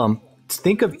column.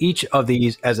 Think of each of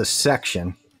these as a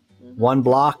section. One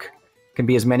block can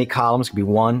be as many columns, could be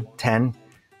 1, 10.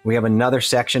 We have another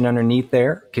section underneath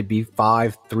there, could be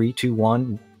 5, 3, 2,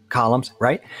 1 columns,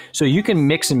 right? So you can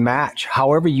mix and match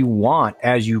however you want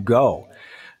as you go.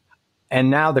 And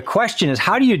now the question is,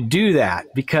 how do you do that?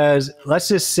 Because let's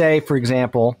just say, for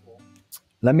example,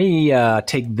 let me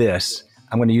take this.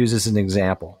 I'm going to use this as an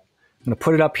example. I'm going to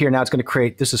put it up here. Now it's going to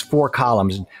create, this is 4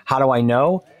 columns. How do I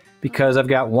know? Because I've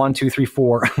got 1, 2, 3,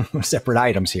 4 separate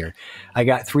items here. I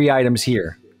got 3 items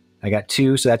here. I got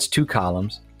 2, so that's 2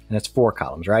 columns, and that's 4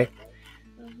 columns, right?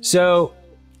 So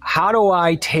how do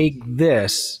I take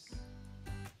this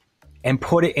and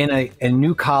put it in a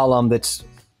new column that's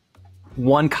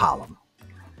 1 column?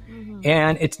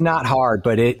 And it's not hard,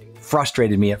 but it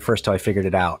frustrated me at first till I figured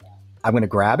it out. I'm going to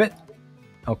grab it,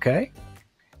 okay?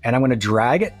 And I'm going to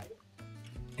drag it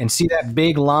and see that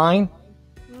big line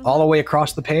all the way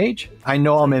across the page? I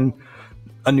know I'm in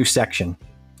a new section,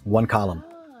 1 column.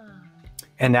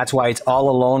 And that's why it's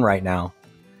all alone right now.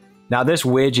 Now this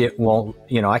widget won't,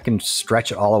 you know, I can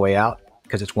stretch it all the way out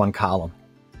because it's 1 column.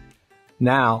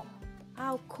 Now,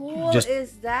 how cool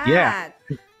is that? Yeah.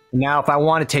 Now, if I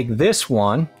want to take this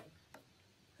one,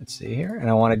 let's see here, and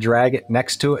I want to drag it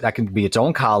next to it, that can be its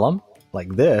own column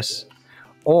like this.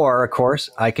 Or, of course,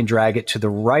 I can drag it to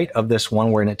the right of this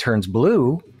one where it turns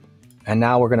blue. And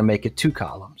now we're going to make it 2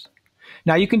 columns.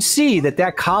 Now you can see that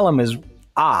that column is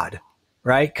odd,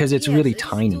 right? Because it's really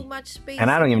tiny. Too much space and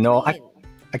I don't even know.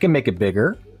 I can make it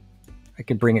bigger. I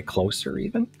can bring it closer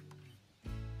even.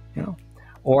 You know,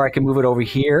 or I can move it over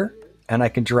here and I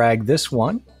can drag this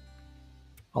one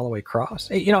all the way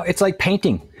across. You know, it's like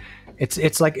painting.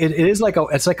 It's like it is like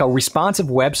a responsive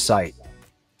website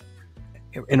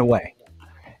in a way.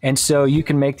 And so you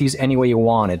can make these any way you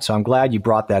wanted. So I'm glad you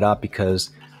brought that up because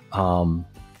I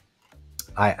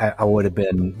would have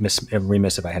been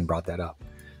remiss if I hadn't brought that up.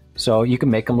 So you can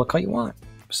make them look how you want.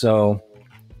 So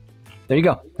there you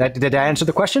go. Did I answer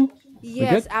the question?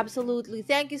 Yes, absolutely.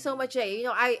 Thank you so much, Jay. You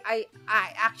know, I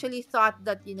actually thought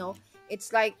that, you know,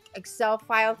 it's like Excel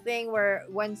file thing where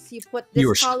once you put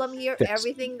this column here,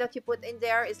 everything that you put in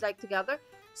there is like together.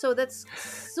 So that's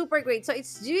super great. So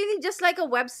it's really just like a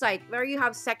website where you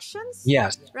have sections,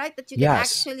 yes, right? That you can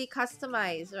actually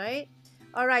customize, right?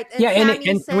 All right. And yeah,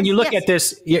 and when you look at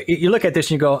this, you look at this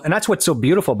and you go, and that's what's so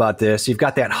beautiful about this. You've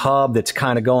got that hub that's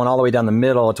kind of going all the way down the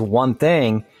middle. It's one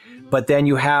thing, but then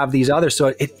you have these others.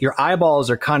 So your eyeballs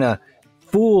are kind of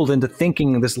fooled into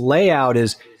thinking this layout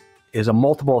is a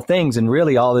multiple of things, and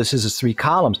really all this is 3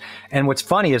 columns. And what's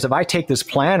funny is if I take this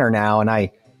planner now and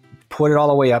I put it all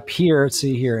the way up here, let's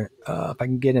see here, if I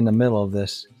can get in the middle of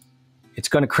this, it's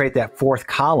going to create that 4th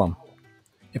column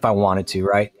if I wanted to,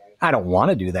 right? I don't want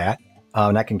to do that.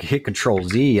 And I can hit Control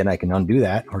Z and I can undo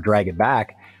that or drag it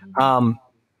back.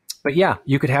 But yeah,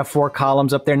 you could have 4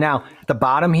 columns up there. Now, at the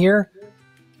bottom here,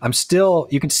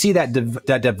 you can see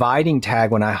that dividing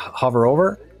tag when I hover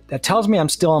over. That tells me I'm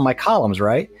still on my columns,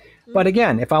 right? But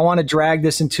again, if I want to drag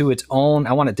this into its own,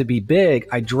 I want it to be big,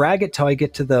 I drag it till I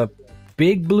get to the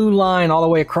big blue line all the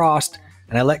way across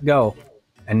and I let go.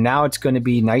 And now it's going to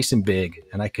be nice and big.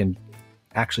 And I can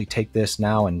actually take this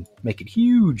now and make it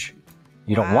huge.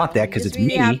 You don't want that because it's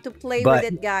me. You have to play with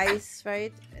it, guys,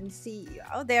 right? And see.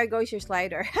 Oh, there goes your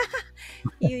slider.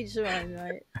 Huge one,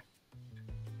 right?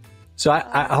 So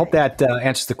I hope that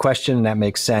answers the question and that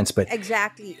makes sense. But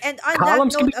exactly. And on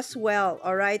that note as well,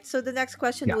 all right? So the next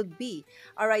question would be,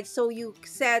 all right, so you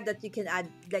said that you can add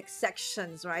like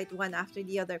sections, right? One after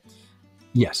the other.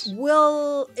 Yes.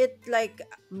 Will it like,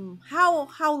 how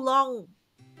long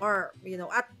or, you know,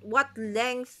 at what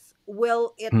length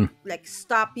will it like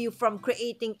stop you from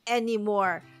creating any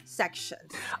more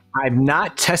sections? I've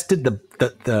not tested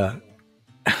the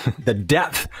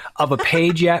depth of a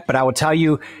page yet, but I will tell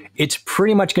you, it's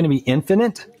pretty much going to be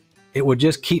infinite. It will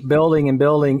just keep building and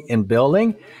building and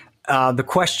building. The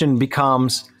question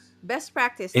becomes, best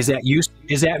practice. Is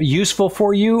that useful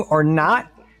for you or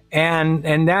not?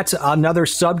 And that's another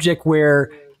subject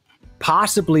where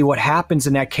possibly what happens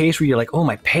in that case where you're like, oh,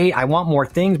 my page, I want more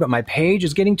things, but my page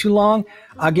is getting too long.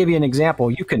 I'll give you an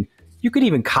example. You could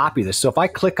even copy this. So if I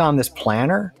click on this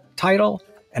planner title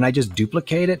and I just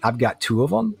duplicate it, I've got 2 of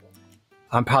them.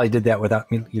 I probably did that without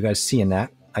you guys seeing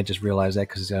that. I just realized that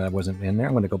because I wasn't in there.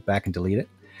 I'm going to go back and delete it.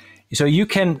 So you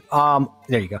can,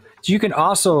 there you go. So you can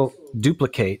also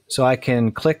duplicate. So I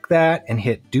can click that and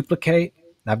hit duplicate.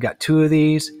 I've got 2 of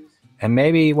these. And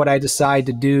maybe what I decide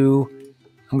to do,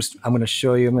 I'm going to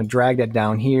show you. I'm going to drag that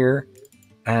down here.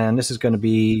 And this is going to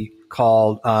be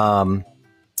called, I'm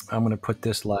going to put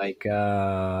this like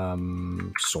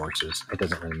sources. It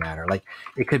doesn't really matter. Like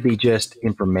it could be just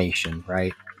information,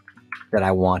 right, that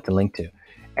I want to link to.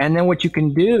 And then what you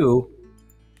can do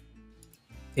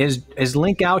is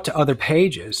link out to other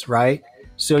pages, right?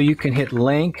 So you can hit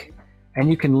link and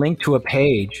you can link to a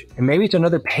page. And maybe it's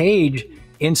another page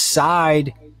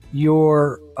inside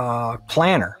your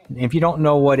planner. If you don't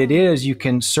know what it is, you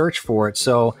can search for it.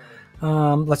 So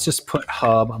let's just put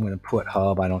hub. I'm going to put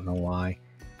hub. I don't know why.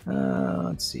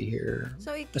 Let's see here.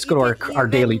 So let's go to our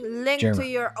daily link journal. To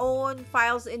your own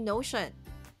files in Notion.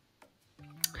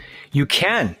 You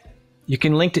can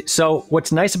link it. So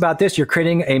what's nice about this, you're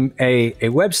creating a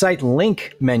website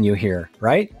link menu here,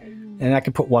 right? And I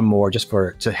can put one more just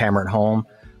to hammer it home.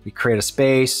 We create a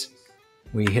space.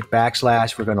 We hit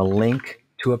backslash. We're going to link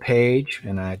to a page,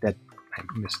 and I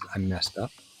messed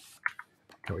up.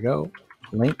 Here we go.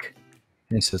 Link,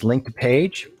 and it says link to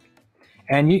page.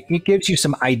 And it gives you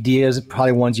some ideas,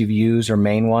 probably ones you've used or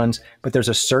main ones, but there's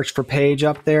a search for page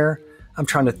up there. I'm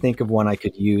trying to think of one I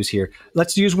could use here.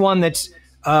 Let's use one that's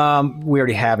we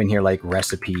already have in here, like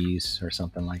recipes or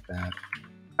something like that.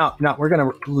 No, we're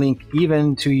going to link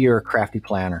even to your Crafty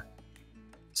Planner.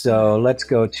 So let's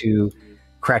go to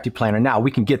Crafty Planner. Now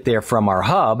we can get there from our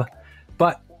hub,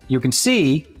 but you can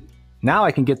see now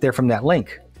I can get there from that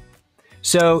link.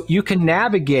 So you can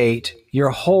navigate your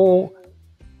whole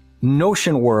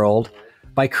Notion world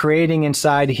by creating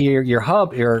inside here your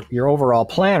hub, your overall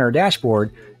planner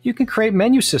dashboard. You can create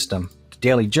menu system,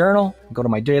 daily journal, go to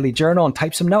my daily journal and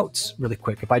type some notes really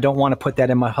quick. If I don't want to put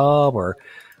that in my hub or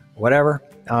whatever,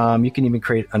 you can even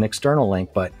create an external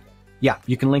link. But yeah,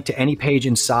 you can link to any page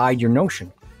inside your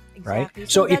Notion, Exactly.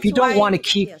 right? So if you don't want to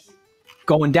keep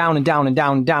going down and down and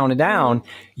down and down and down,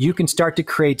 you can start to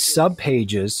create sub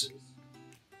pages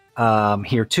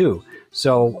here too.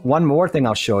 So one more thing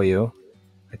I'll show you.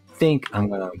 I think I'm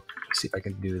going to see if I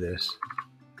can do this.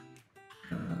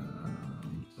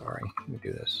 Sorry, let me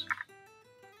do this.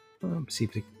 See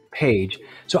if the page.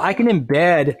 So I can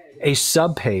embed a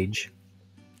sub page.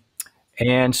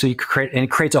 And so you create, and it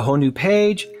creates a whole new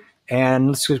page. And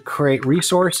let's just create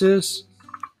resources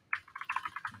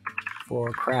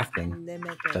for crafting.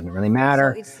 Limited. Doesn't really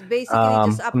matter. So it's basically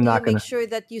just up to you to make sure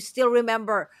that you still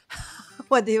remember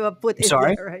what you have put in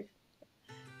there, right?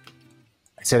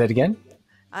 Say that again?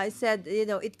 I said,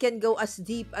 it can go as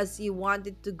deep as you want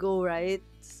it to go, right?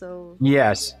 So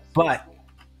yes, but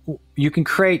you can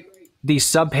create these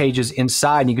sub pages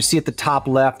inside, and you can see at the top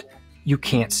left, you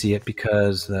can't see it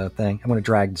because the thing. I'm going to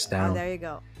drag this down. Oh, there you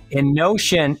go. In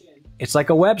Notion, it's like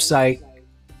a website.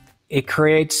 It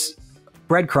creates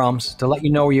breadcrumbs to let you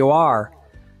know where you are.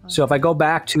 So if I go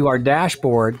back to our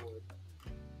dashboard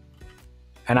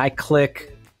and I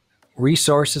click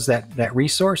resources, that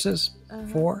resources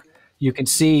for, you can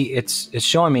see it's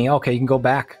showing me, okay, you can go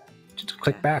back, just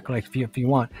click back like if you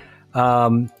want.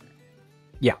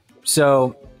 Yeah,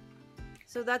 so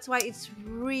that's why it's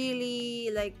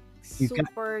really like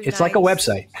super it's nice. like a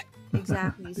website.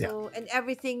 Exactly. Yeah. So, and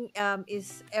everything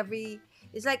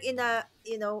it's like in a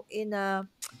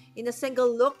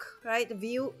single look, right?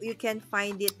 View, you can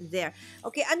find it there.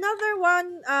 Okay, another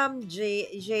one, Jay,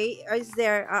 is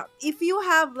there, if you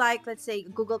have like, let's say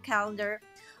Google Calendar,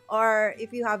 or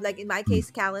if you have like, in my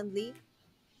case, Calendly,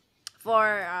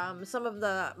 for some of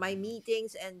my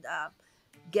meetings and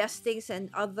guestings and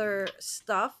other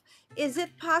stuff, is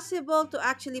it possible to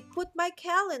actually put my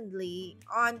Calendly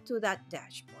onto that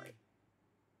dashboard?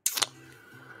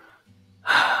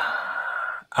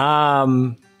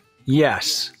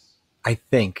 Yes, I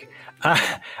think.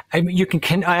 I mean, you can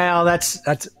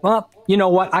that's well, you know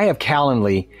what? I have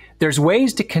Calendly. There's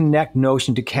ways to connect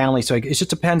Notion to Calendly, so it just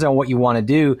depends on what you want to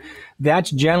do. That's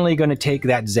generally going to take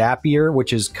that Zapier,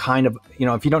 which is kind of,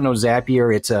 if you don't know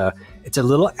Zapier, it's a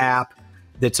little app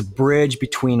that's a bridge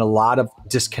between a lot of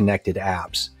disconnected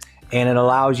apps. And it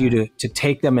allows you to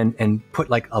take them and put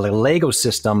like a Lego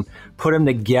system, put them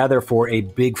together for a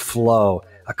big flow,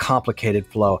 a complicated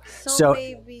flow. So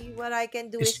maybe what I can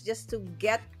do is just to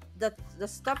get the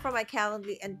stuff from my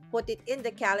Calendly and put it in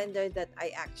the calendar that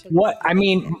I actually What I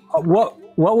mean,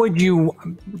 what would you?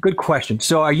 Good question.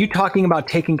 So, are you talking about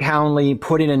taking Calendly,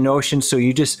 putting in Notion? So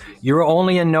you're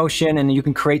only in Notion, and you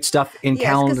can create stuff in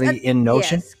Calendly in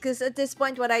Notion. yes, because at this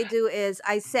point, what I do is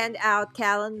I send out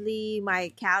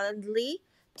my Calendly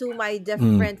to my Mm,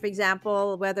 different, for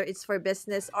example, whether it's for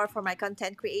business or for my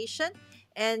content creation.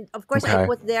 And of course, I okay.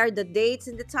 put there the dates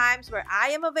and the times where I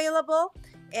am available.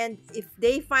 And if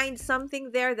they find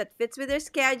something there that fits with their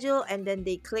schedule, and then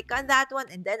they click on that one,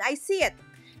 and then I see it,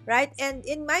 right? And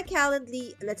in my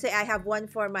Calendly, let's say I have one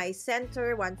for my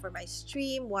center, one for my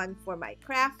stream, one for my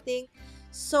crafting.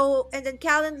 So, and then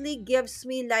Calendly gives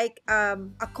me like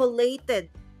a collated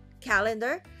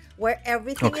calendar where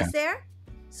everything Okay. is there.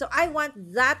 So I want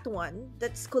that one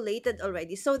that's collated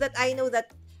already, so that I know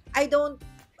that I don't,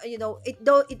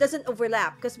 it doesn't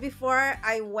overlap. Because before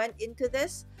I went into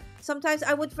this, sometimes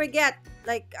I would forget,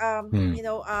 like, Hmm.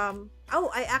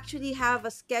 oh, I actually have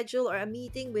a schedule or a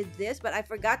meeting with this, but I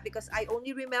forgot because I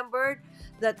only remembered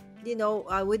that,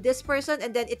 with this person,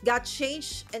 and then it got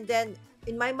changed, and then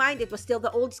in my mind it was still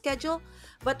the old schedule.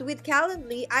 But with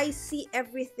Calendly, I see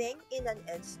everything in an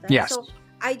instant. Yes. So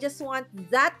I just want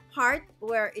that part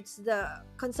where it's the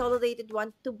consolidated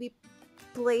one to be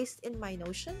placed in my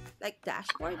Notion, like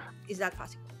dashboard. Is that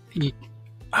possible? Y-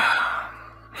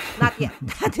 Not yet.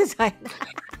 That is fine.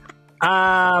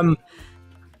 Um,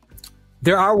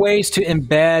 there are ways to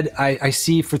embed. I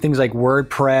see for things like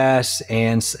WordPress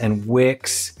and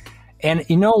Wix. And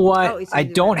you know what? Oh, it's I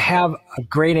really don't well. have a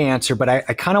great answer, but I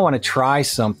kind of want to try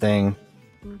something.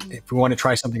 Mhm. If we want to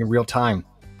try something in real time.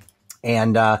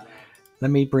 And let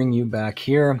me bring you back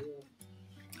here.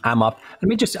 I'm up. I'm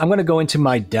going to go into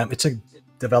my it's a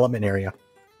development area.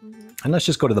 Mhm. And let's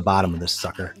just go to the bottom of this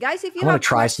sucker. Guys, if you I want have to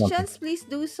try questions, something. please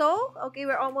do so. Okay,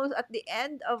 we're almost at the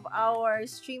end of our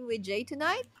stream with Jay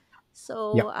tonight.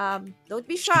 So Yep. don't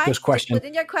be Shoot shy. those Just questions. put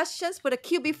in your questions. Put a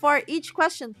Q before each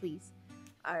question, please.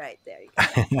 All right, there you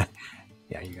go.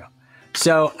 Yeah, you go.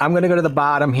 So I'm going to go to the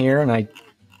bottom here, and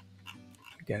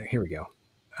here we go.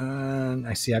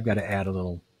 I see I've got to add a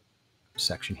little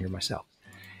section here myself.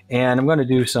 And I'm going to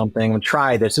do something. I'm going to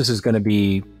try this. This is going to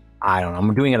be, I don't know.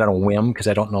 I'm doing it on a whim because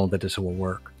I don't know that this will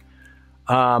work.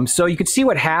 So you can see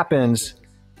what happens.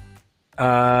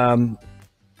 I'm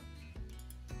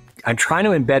trying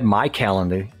to embed my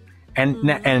calendar,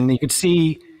 and you can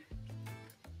see.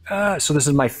 So this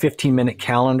is my 15-minute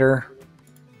calendar.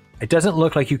 It doesn't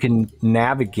look like you can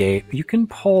navigate. You can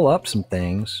pull up some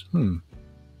things.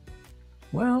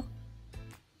 Well,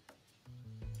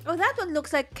 Oh, that one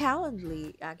looks like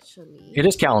Calendly, actually. it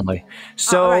is Calendly.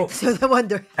 So All right. So no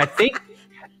wonder. I think,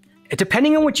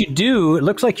 depending on what you do, it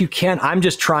looks like you can. I'm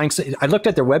just trying. I looked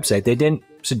at their website. They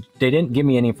didn't give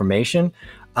me any information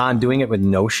on doing it with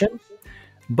Notion.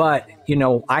 But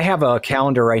I have a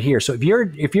calendar right here. So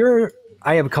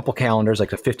I have a couple calendars,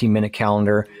 like a 15-minute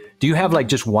calendar. Do you have like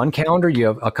just one calendar? You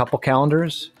have a couple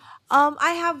calendars?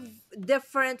 I have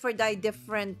different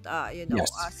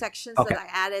Yes. sections Okay. that I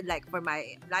added, like for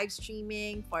my live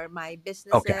streaming, for my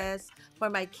businesses, Okay. for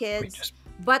my Let me kids. just-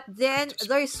 But then just-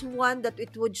 there's one that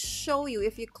it would show you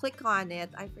if you click on it.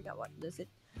 I forgot what does it.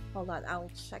 Hold on,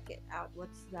 I'll check it out.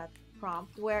 What's that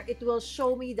prompt where it will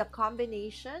show me the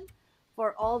combination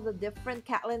for all the different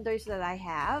calendars that I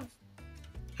have.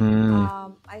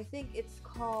 I think it's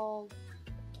called.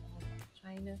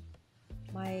 China.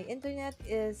 My internet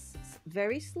is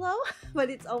very slow, but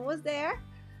it's almost there.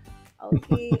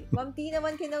 Okay. Ma'am Tina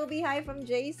Man Kenobi, hi from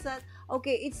Jason.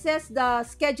 Okay, it says the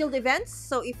scheduled events.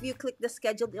 So if you click the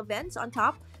scheduled events on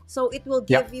top, so it will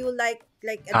Yep. give you like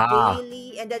a Ah.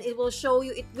 daily, and then it will show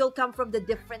you. It will come from the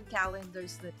different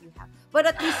calendars that you have. But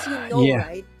at least you know, Yeah.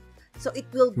 right? So it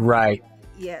will. Right.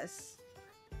 Yes.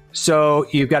 So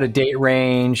you've got a date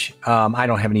range. I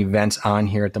don't have any events on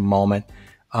here at the moment.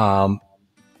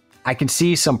 I can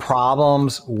see some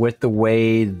problems with the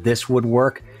way this would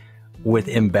work with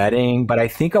embedding, but I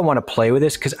think I want to play with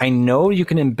this because I know you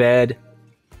can embed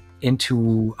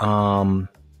into,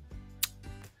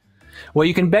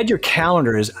 you can embed your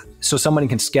calendars so somebody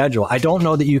can schedule. I don't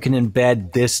know that you can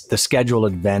embed the schedule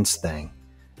events thing.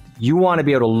 You want to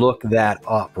be able to look that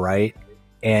up, right?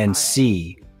 And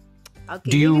see. Okay.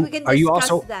 Do you- Maybe we can are you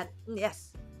discuss also- that.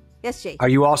 Yes. Yes, Jay. Are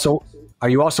you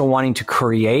also wanting to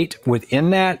create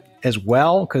within that as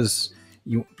well? Because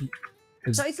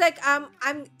So it's like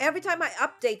I'm every time I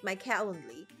update my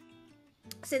Calendly,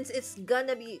 since it's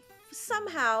gonna be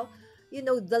somehow,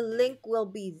 the link will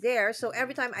be there. So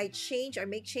every time I change or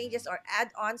make changes or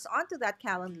add-ons onto that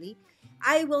Calendly,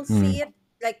 I will see it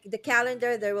like the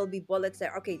calendar, there will be bullets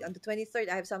there. Okay, on the 23rd,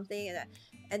 I have something,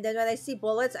 and then when I see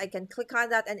bullets, I can click on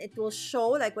that, and it will show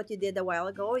like what you did a while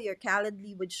ago. Your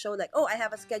Calendly would show like, oh, I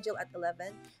have a schedule at 11,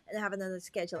 and I have another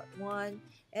schedule at 1,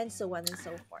 and so on and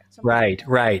so forth. Something Right,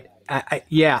 like that. right.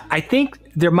 Yeah, I think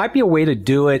there might be a way to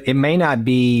do it. It may not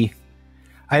be.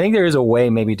 I think there is a way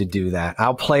maybe to do that.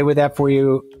 I'll play with that for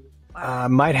you.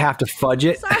 Might have to fudge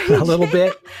it Sorry, a little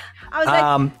bit. I was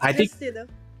like, I think. just, you know.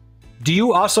 Do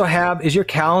you also have? Is your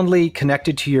Calendly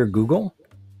connected to your Google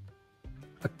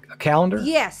a calendar?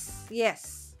 Yes,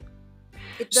 yes.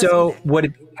 It does So connect.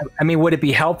 would it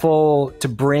be helpful to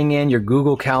bring in your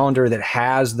Google Calendar that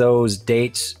has those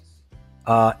dates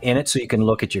in it so you can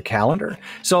look at your calendar?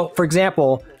 So, for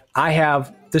example,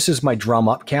 this is my Drum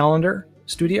Up Calendar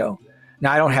Studio.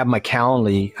 Now, I don't have my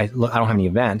Calendly. I don't have any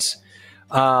events,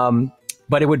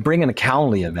 but it would bring in a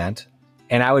Calendly event,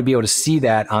 and I would be able to see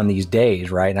that on these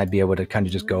days, right? And I'd be able to kind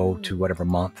of just go to whatever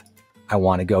month I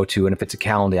want to go to, and if it's a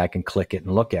Calendly, I can click it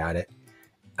and look at it.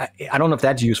 I don't know if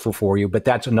that's useful for you, but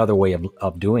that's another way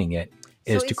of doing it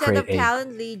is So to instead create of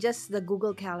Calendly, just the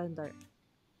Google Calendar.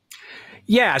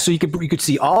 Yeah, so you could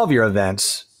see all of your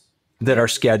events that are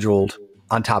scheduled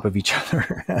on top of each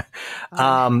other.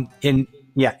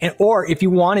 Or if you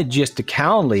wanted just a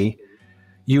Calendly,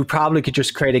 you probably could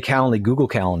just create a Calendly Google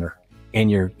Calendar in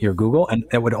your Google, and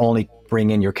it would only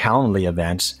bring in your Calendly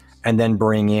events, and then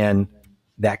bring in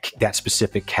that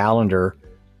specific calendar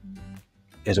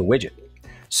as a widget.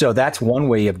 So that's one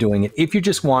way of doing it. If you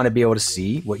just want to be able to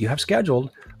see what you have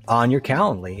scheduled on your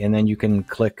Calendly, and then you can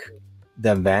click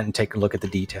the event and take a look at the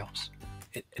details.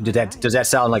 Does that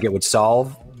sound like it would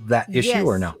solve that issue Yes.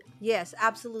 or no? Yes,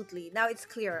 absolutely. Now it's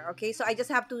clear. Okay, so I just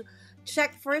have to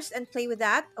check first and play with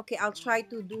that. Okay, I'll try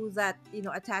to do that,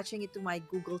 attaching it to my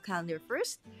Google Calendar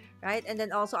first, right? And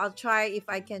then also I'll try if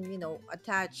I can,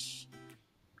 attach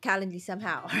Calendly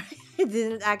somehow. I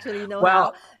didn't actually know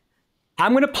Well, how.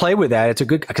 I'm going to play with that. It's a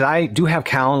good, because I do have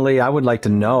Calendly. I would like to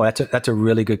know. That's a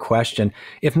really good question.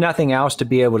 If nothing else, to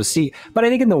be able to see. But I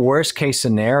think in the worst case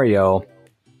scenario,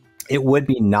 it would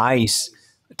be nice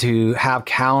to have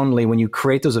Calendly, when you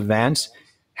create those events,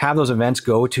 have those events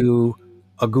go to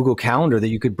a Google Calendar that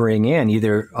you could bring in,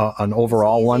 either an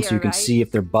overall one so easier, you can right? see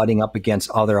if they're butting up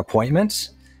against other appointments,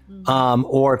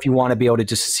 or if you want to be able to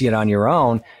just see it on your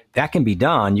own, that can be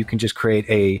done. You can just create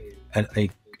a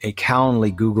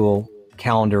Calendly Google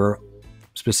Calendar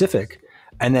specific,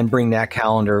 and then bring that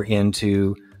calendar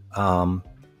into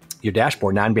your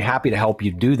dashboard. Now, I'd be happy to help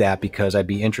you do that because I'd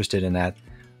be interested in that.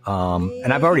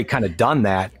 And I've already kind of done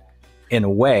that in a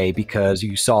way because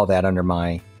you saw that under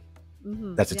my.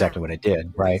 That's exactly what I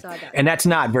did, right? And that's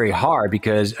not very hard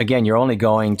because, again, you're only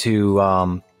going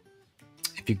to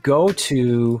if you go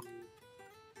to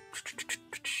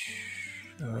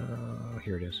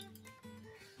here it is.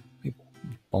 Let me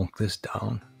bunk this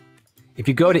down. If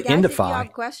you go to Guys, if you Indify,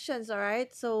 have questions, all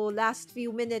right? So last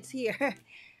few minutes here.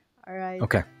 All right.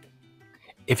 okay.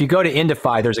 If you go to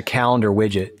Indify, there's a calendar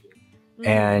widget,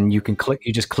 and you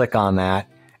just click on that,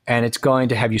 and it's going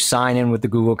to have you sign in with the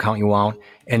Google account you want,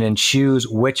 and then choose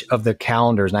which of the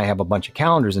calendars. And I have a bunch of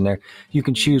calendars in there. You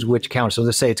can choose which calendar. So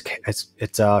let's say it's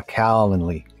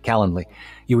Calendly. Calendly.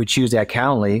 You would choose that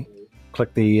Calendly,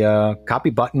 click the copy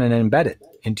button, and then embed it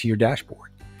into your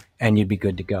dashboard, and you'd be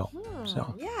good to go.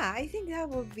 So Yeah, I think that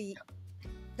would be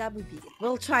it.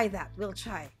 We'll try that. We'll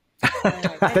try.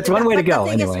 that's one way to go.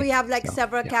 The thing Anyway, is, we have like So,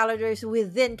 several yeah. calendars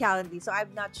within Calendly, so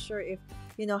I'm not sure if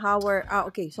how we're.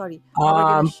 Okay, sorry. How we're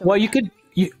gonna show Well, you that.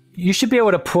 could you should be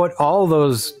able to put all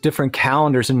those different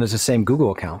calendars into the same Google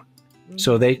account,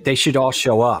 so they should all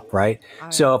show up, right?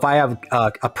 So if I have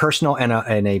a personal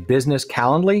and a business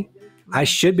Calendly, I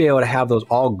should be able to have those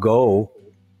all go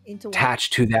Into one.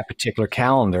 attached to that particular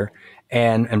calendar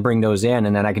and bring those in,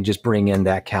 and then I can just bring in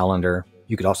that calendar.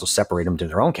 You could also separate them to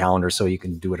their own calendar so you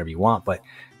can do whatever you want, but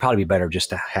probably be better just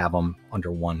to have them under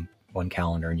one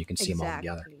calendar and you can see them all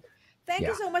together. Thank you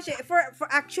Yeah. so much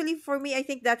for me. I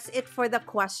think that's it for the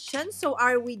questions. So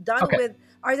are we done Okay. with?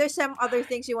 Are there some other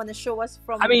things you want to show us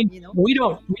from? I mean, we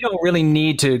don't really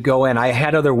need to go in. I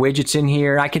had other widgets in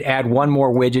here. I could add one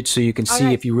more widget so you can see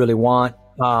right. if you really want.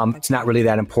 It's not really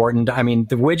that important. I mean,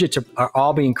 the widgets are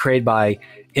all being created by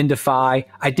Indify.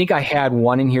 I think I had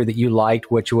one in here that you liked,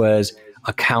 which was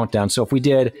a countdown. So if we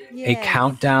did a Yes.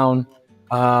 countdown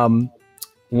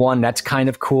one, that's kind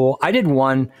of cool. I did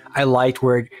one I liked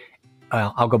where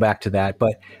I'll go back to that,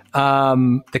 but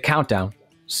the countdown.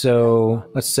 So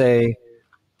let's say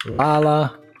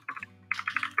Lala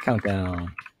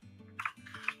countdown.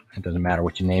 It doesn't matter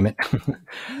what you name it.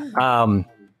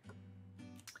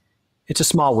 It's a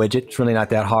small widget. It's really not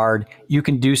that hard. You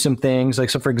can do some things like,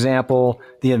 so for example,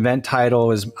 the event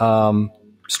title is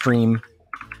stream.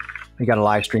 You got a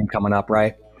live stream coming up,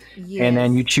 right? Yes. And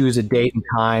then you choose a date and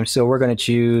time. So we're going to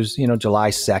choose, July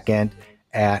 2nd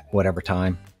at whatever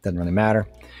time. Doesn't really matter.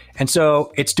 And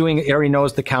so it already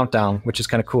knows the countdown, which is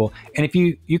kind of cool. And if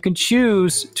you can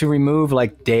choose to remove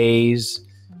like days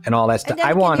and all that stuff.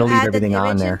 I want to leave everything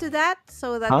on there. Into that,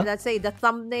 so that let's say the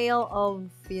thumbnail of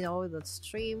the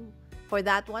stream for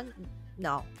that one.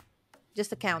 No,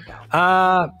 just a countdown.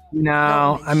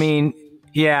 No. I mean,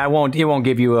 yeah, it won't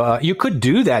give you you could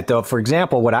do that though. For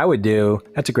example, what I would do,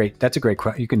 that's a great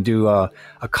question. You can do a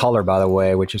color, by the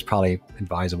way, which is probably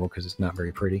advisable because it's not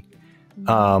very pretty.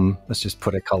 Let's just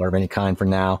put a color of any kind for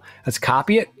now. Let's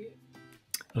copy it.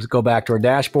 Let's go back to our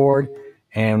dashboard,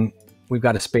 and we've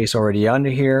got a space already under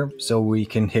here, so we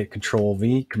can hit Control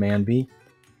V, Command V.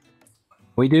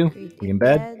 We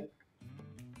embed.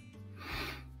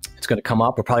 It's going to come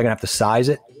up. We're probably going to have to size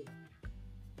it.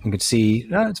 You can see,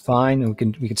 no, it's fine. We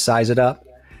can size it up.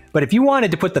 But if you wanted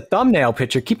to put the thumbnail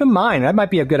picture, keep in mind that might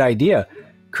be a good idea.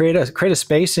 Create a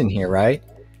space in here, right?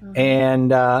 And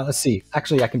let's see.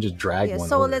 Actually, I can just drag one.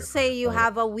 So let's say you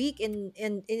have a week. In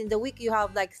the week, you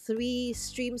have like 3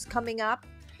 streams coming up,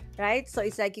 right? So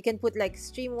it's like you can put like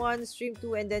stream 1, stream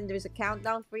 2, and then there's a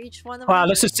countdown for each one of them. Well,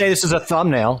 let's just say this is a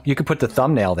thumbnail. You could put the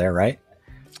thumbnail there, right?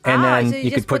 And then so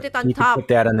you could put it on top. You could put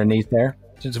that underneath there.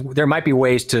 There might be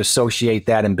ways to associate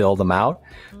that and build them out.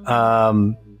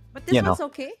 But this one's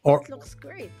okay. It looks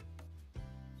great.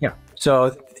 Yeah.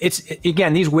 So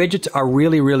again, these widgets are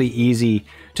really, really easy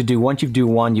to do. Once you do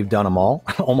one, you've done them all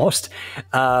almost.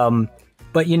 But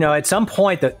at some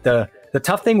point, the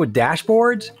tough thing with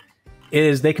dashboards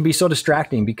is they can be so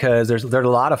distracting because they're a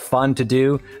lot of fun to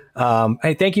do.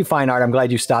 Hey, thank you, Fine Art. I'm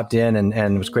glad you stopped in, and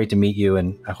it was great to meet you.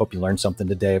 And I hope you learned something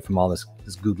today from all this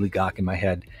googly gawk in my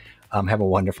head. Have a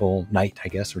wonderful night, I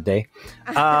guess, or day.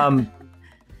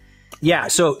 Yeah,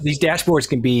 so these dashboards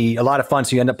can be a lot of fun.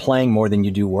 So you end up playing more than you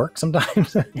do work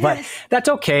sometimes, but that's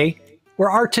okay.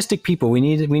 We're artistic people. We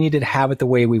need to have it the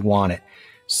way we want it.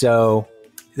 So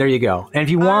there you go. And if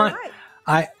you want,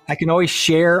 I can always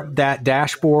share that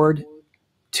dashboard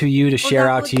to you to share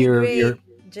out to your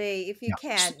Jay, if you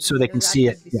can, so they can see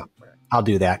it. Yeah, I'll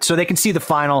do that. So they can see the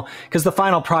final, because the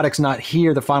final product's not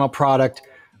here. The final product,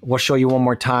 we'll show you one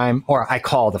more time, or I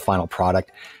call the final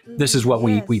product. This is what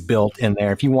we built in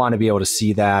there. If you want to be able to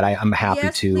see that, I'm happy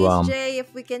to. Please, Jay,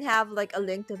 if we can have like a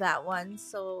link to that one,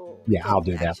 so yeah, I'll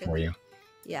do that for you.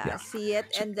 Yeah, see it,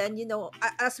 and then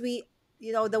as we,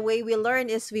 the way we learn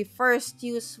is we first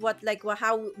use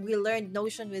how we learned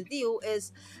Notion with you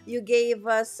is you gave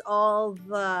us all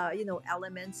the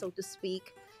elements, so to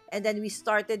speak, and then we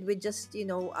started with just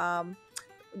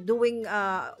doing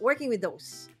working with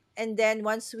those. And then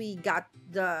once we got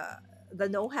the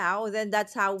know-how, then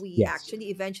that's how we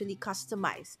actually eventually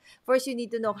customize. First, you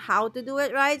need to know how to do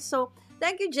it, right? So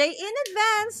thank you, Jay, in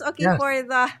advance. Okay,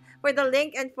 for the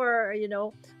link and for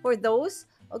for those.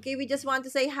 Okay, we just want to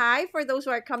say hi for those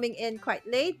who are coming in quite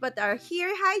late but are here.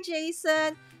 Hi,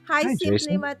 Jason. Hi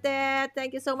Simply Mate.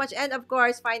 Thank you so much. And of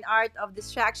course, Fine Art of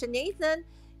Distraction. Nathan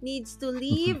needs to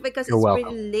leave because it's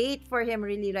really late for him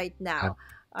really right now.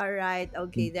 All right.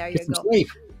 Okay, there you go.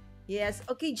 Yes.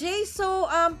 Okay, Jay. So,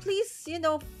 please,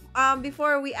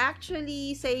 before we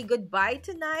actually say goodbye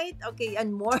tonight, okay,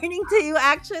 and morning to you,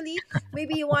 actually,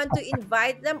 maybe you want to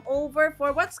invite them over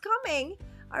for what's coming.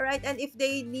 All right. And if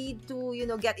they need to,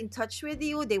 get in touch with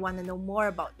you, they want to know more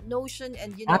about Notion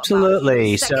and,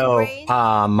 absolutely. About,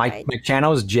 so, my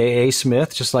channel is J.A.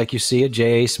 Smith, just like you see it,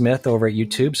 J.A. Smith over at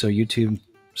YouTube. So,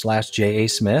 YouTube/J.A.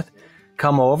 Smith.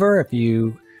 Come over if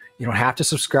you don't have to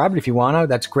subscribe, but if you want to,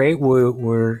 that's great.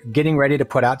 We're getting ready to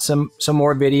put out some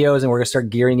more videos, and we're going to start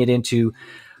gearing it into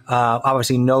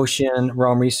obviously Notion,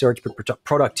 Rome Research, but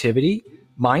productivity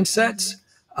mindsets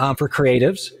for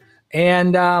creatives.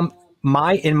 And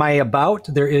in my about,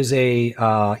 there is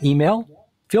a email.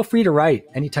 Feel free to write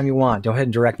anytime you want. Go ahead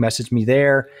and direct message me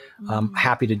there. I'm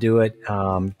happy to do it.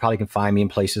 Probably can find me in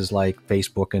places like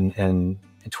Facebook and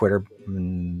Twitter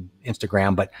and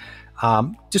Instagram, but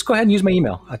just go ahead and use my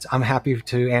email. I'm happy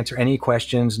to answer any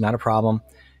questions, not a problem.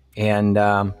 And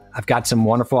I've got some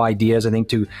wonderful ideas, I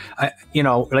think,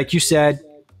 like you said,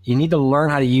 you need to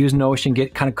learn how to use Notion,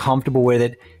 get kind of comfortable with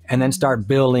it, and then start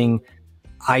building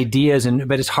ideas.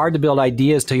 But it's hard to build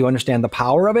ideas till you understand the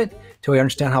power of it, till you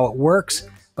understand how it works.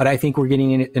 But I think we're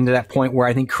getting into that point where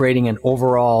I think creating an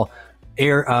overall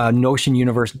Notion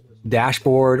universe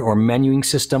dashboard or menuing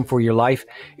system for your life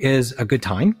is a good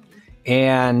time.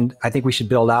 And I think we should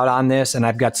build out on this. And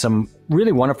I've got some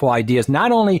really wonderful ideas,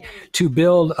 not only to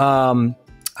build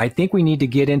a I think we need to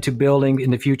get into building in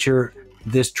the future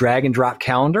this drag and drop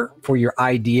calendar for your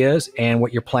ideas and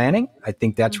what you're planning. I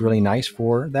think that's really nice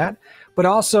for that. But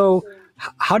also,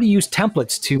 how to use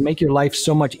templates to make your life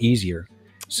so much easier.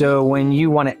 So when you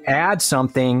want to add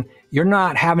something, you're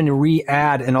not having to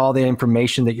re-add and all the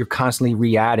information that you're constantly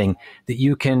re-adding, that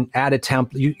you can add a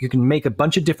template. You can make a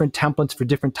bunch of different templates for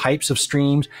different types of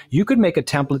streams. You could make a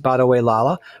template, by the way,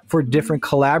 Lala, for different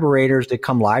collaborators that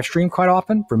come live stream quite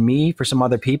often, for me, for some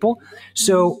other people.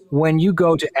 So when you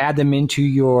go to add them into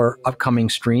your upcoming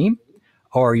stream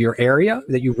or your area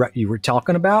that you were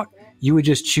talking about, you would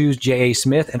just choose J.A.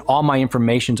 Smith and all my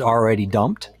information's already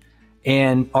dumped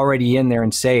and already in there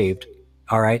and saved.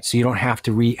 All right. So you don't have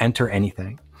to re-enter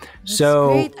anything. That's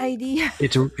so great idea.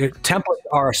 Templates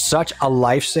are such a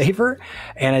lifesaver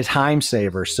and a time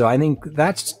saver. So I think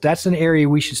that's an area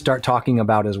we should start talking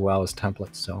about as well as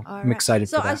templates. So All I'm right. excited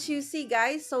So for that. as you see,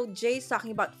 guys, so Jay's talking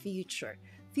about future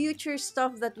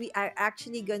stuff that we are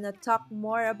actually gonna talk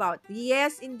more about.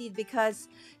 Yes, indeed, because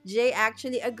Jay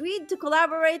actually agreed to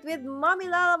collaborate with Mommy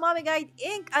Lala Mommy Guide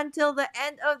Inc. until the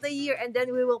end of the year, and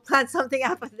then we will plan something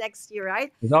up for next year,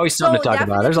 right? There's always something So to talk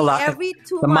about. There's a definitely lot. every The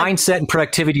 2 months. mindset and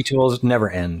productivity tools never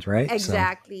end, right?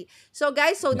 Exactly. So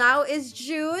guys, so now is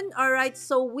June. All right.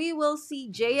 So we will see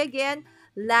Jay again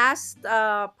last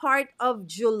part of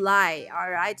July. All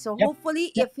right. So Yep.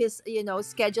 hopefully Yep. if his,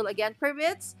 schedule again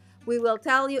permits, we will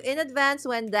tell you in advance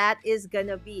when that is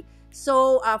gonna be.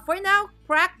 So for now,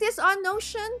 practice on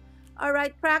Notion. All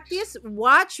right,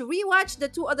 rewatch the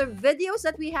two other videos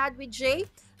that we had with Jay.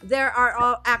 There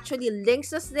are actually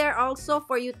links as there also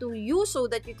for you to use so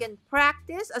that you can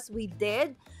practice as we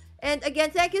did. And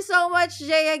again, thank you so much,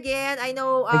 Jay. Again, I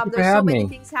know Thank you for there's so having many me.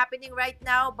 things happening right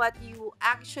now, but you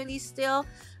actually still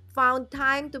found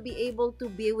time to be able to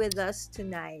be with us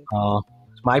tonight.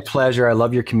 It's my pleasure. I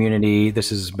love your community. This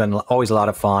has been always a lot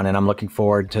of fun, and I'm looking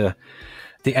forward to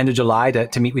the end of July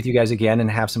to meet with you guys again and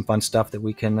have some fun stuff that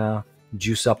we can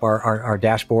juice up our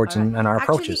dashboards All right. and our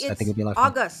Actually, approaches. I think it's it'd be a lot of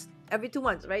fun. August. Every 2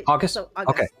 months, right? August? So Okay.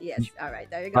 August. Yes. All right.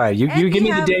 There you go. All right, you And give we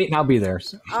me the have- date and I'll be there.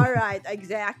 So. All right,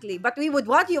 exactly. But we would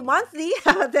want you monthly.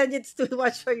 Then it's too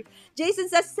much for you. Jason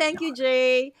says, thank you,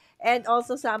 Jay. And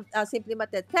also some Simply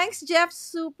Matet. Thanks, Jeff.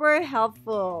 Super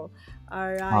helpful.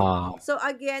 All right. So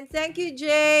again, thank you,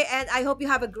 Jay. And I hope you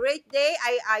have a great day.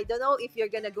 I don't know if you're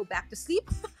going to go back to sleep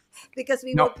because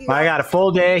we No, woke you I up. got a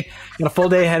full day. Got a full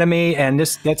day ahead of me, and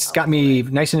that's got me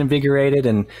nice and invigorated.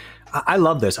 And I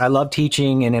love this. I love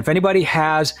teaching. And if anybody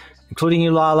has, including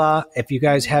you, Lala, if you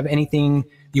guys have anything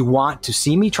you want to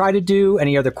see me try to do,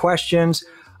 any other questions,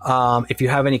 if you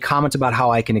have any comments about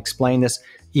how I can explain this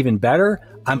even better,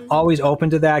 I'm always open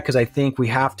to that because I think we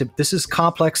have to. This is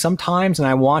complex sometimes, and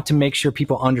I want to make sure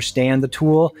people understand the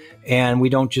tool and we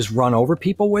don't just run over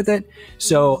people with it.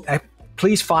 So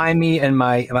please find me in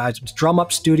my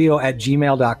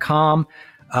drumupstudio@gmail.com.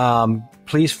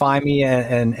 Please find me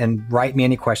and write me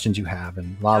any questions you have.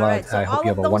 And Lala, All right, so I hope all you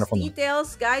have of a those wonderful night.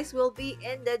 details, guys, will be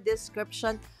in the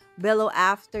description below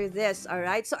after this. All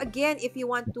right. So again, if you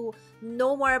want to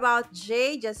know more about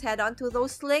Jay, just head on to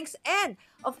those links. And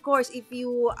of course, if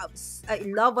you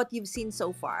love what you've seen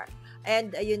so far,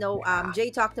 and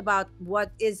Jay talked about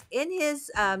what is in his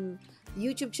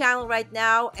YouTube channel right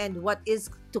now and what is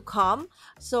to come.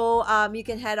 So you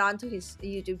can head on to his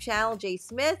YouTube channel, Jay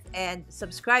Smith, and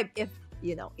subscribe if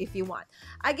you want.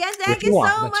 Again, thank you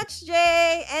so much,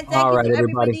 Jay. And thank All you right, to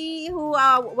everybody. everybody who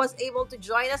was able to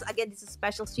join us. Again, this is a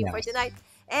special stream for Yes. tonight.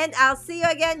 And I'll see you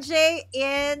again, Jay,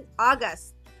 in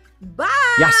August. Bye.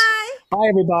 Yes. Bye,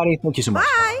 everybody. Thank you so much.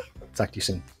 Bye. Talk to you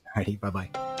soon. All righty. Bye-bye.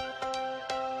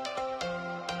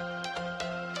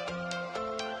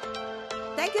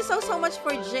 Thank you so much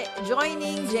for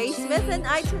joining Jay Smith and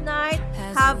I tonight.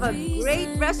 Have a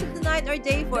great rest of the night or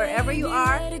day wherever you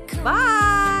are.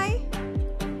 Bye.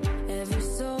 Every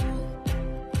soul,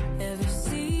 every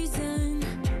season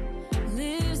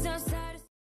lives outside.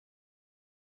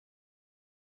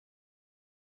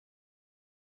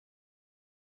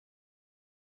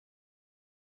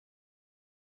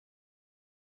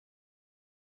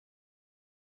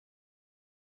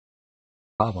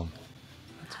 Problem.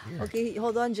 Okay,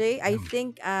 hold on, Jay. I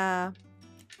think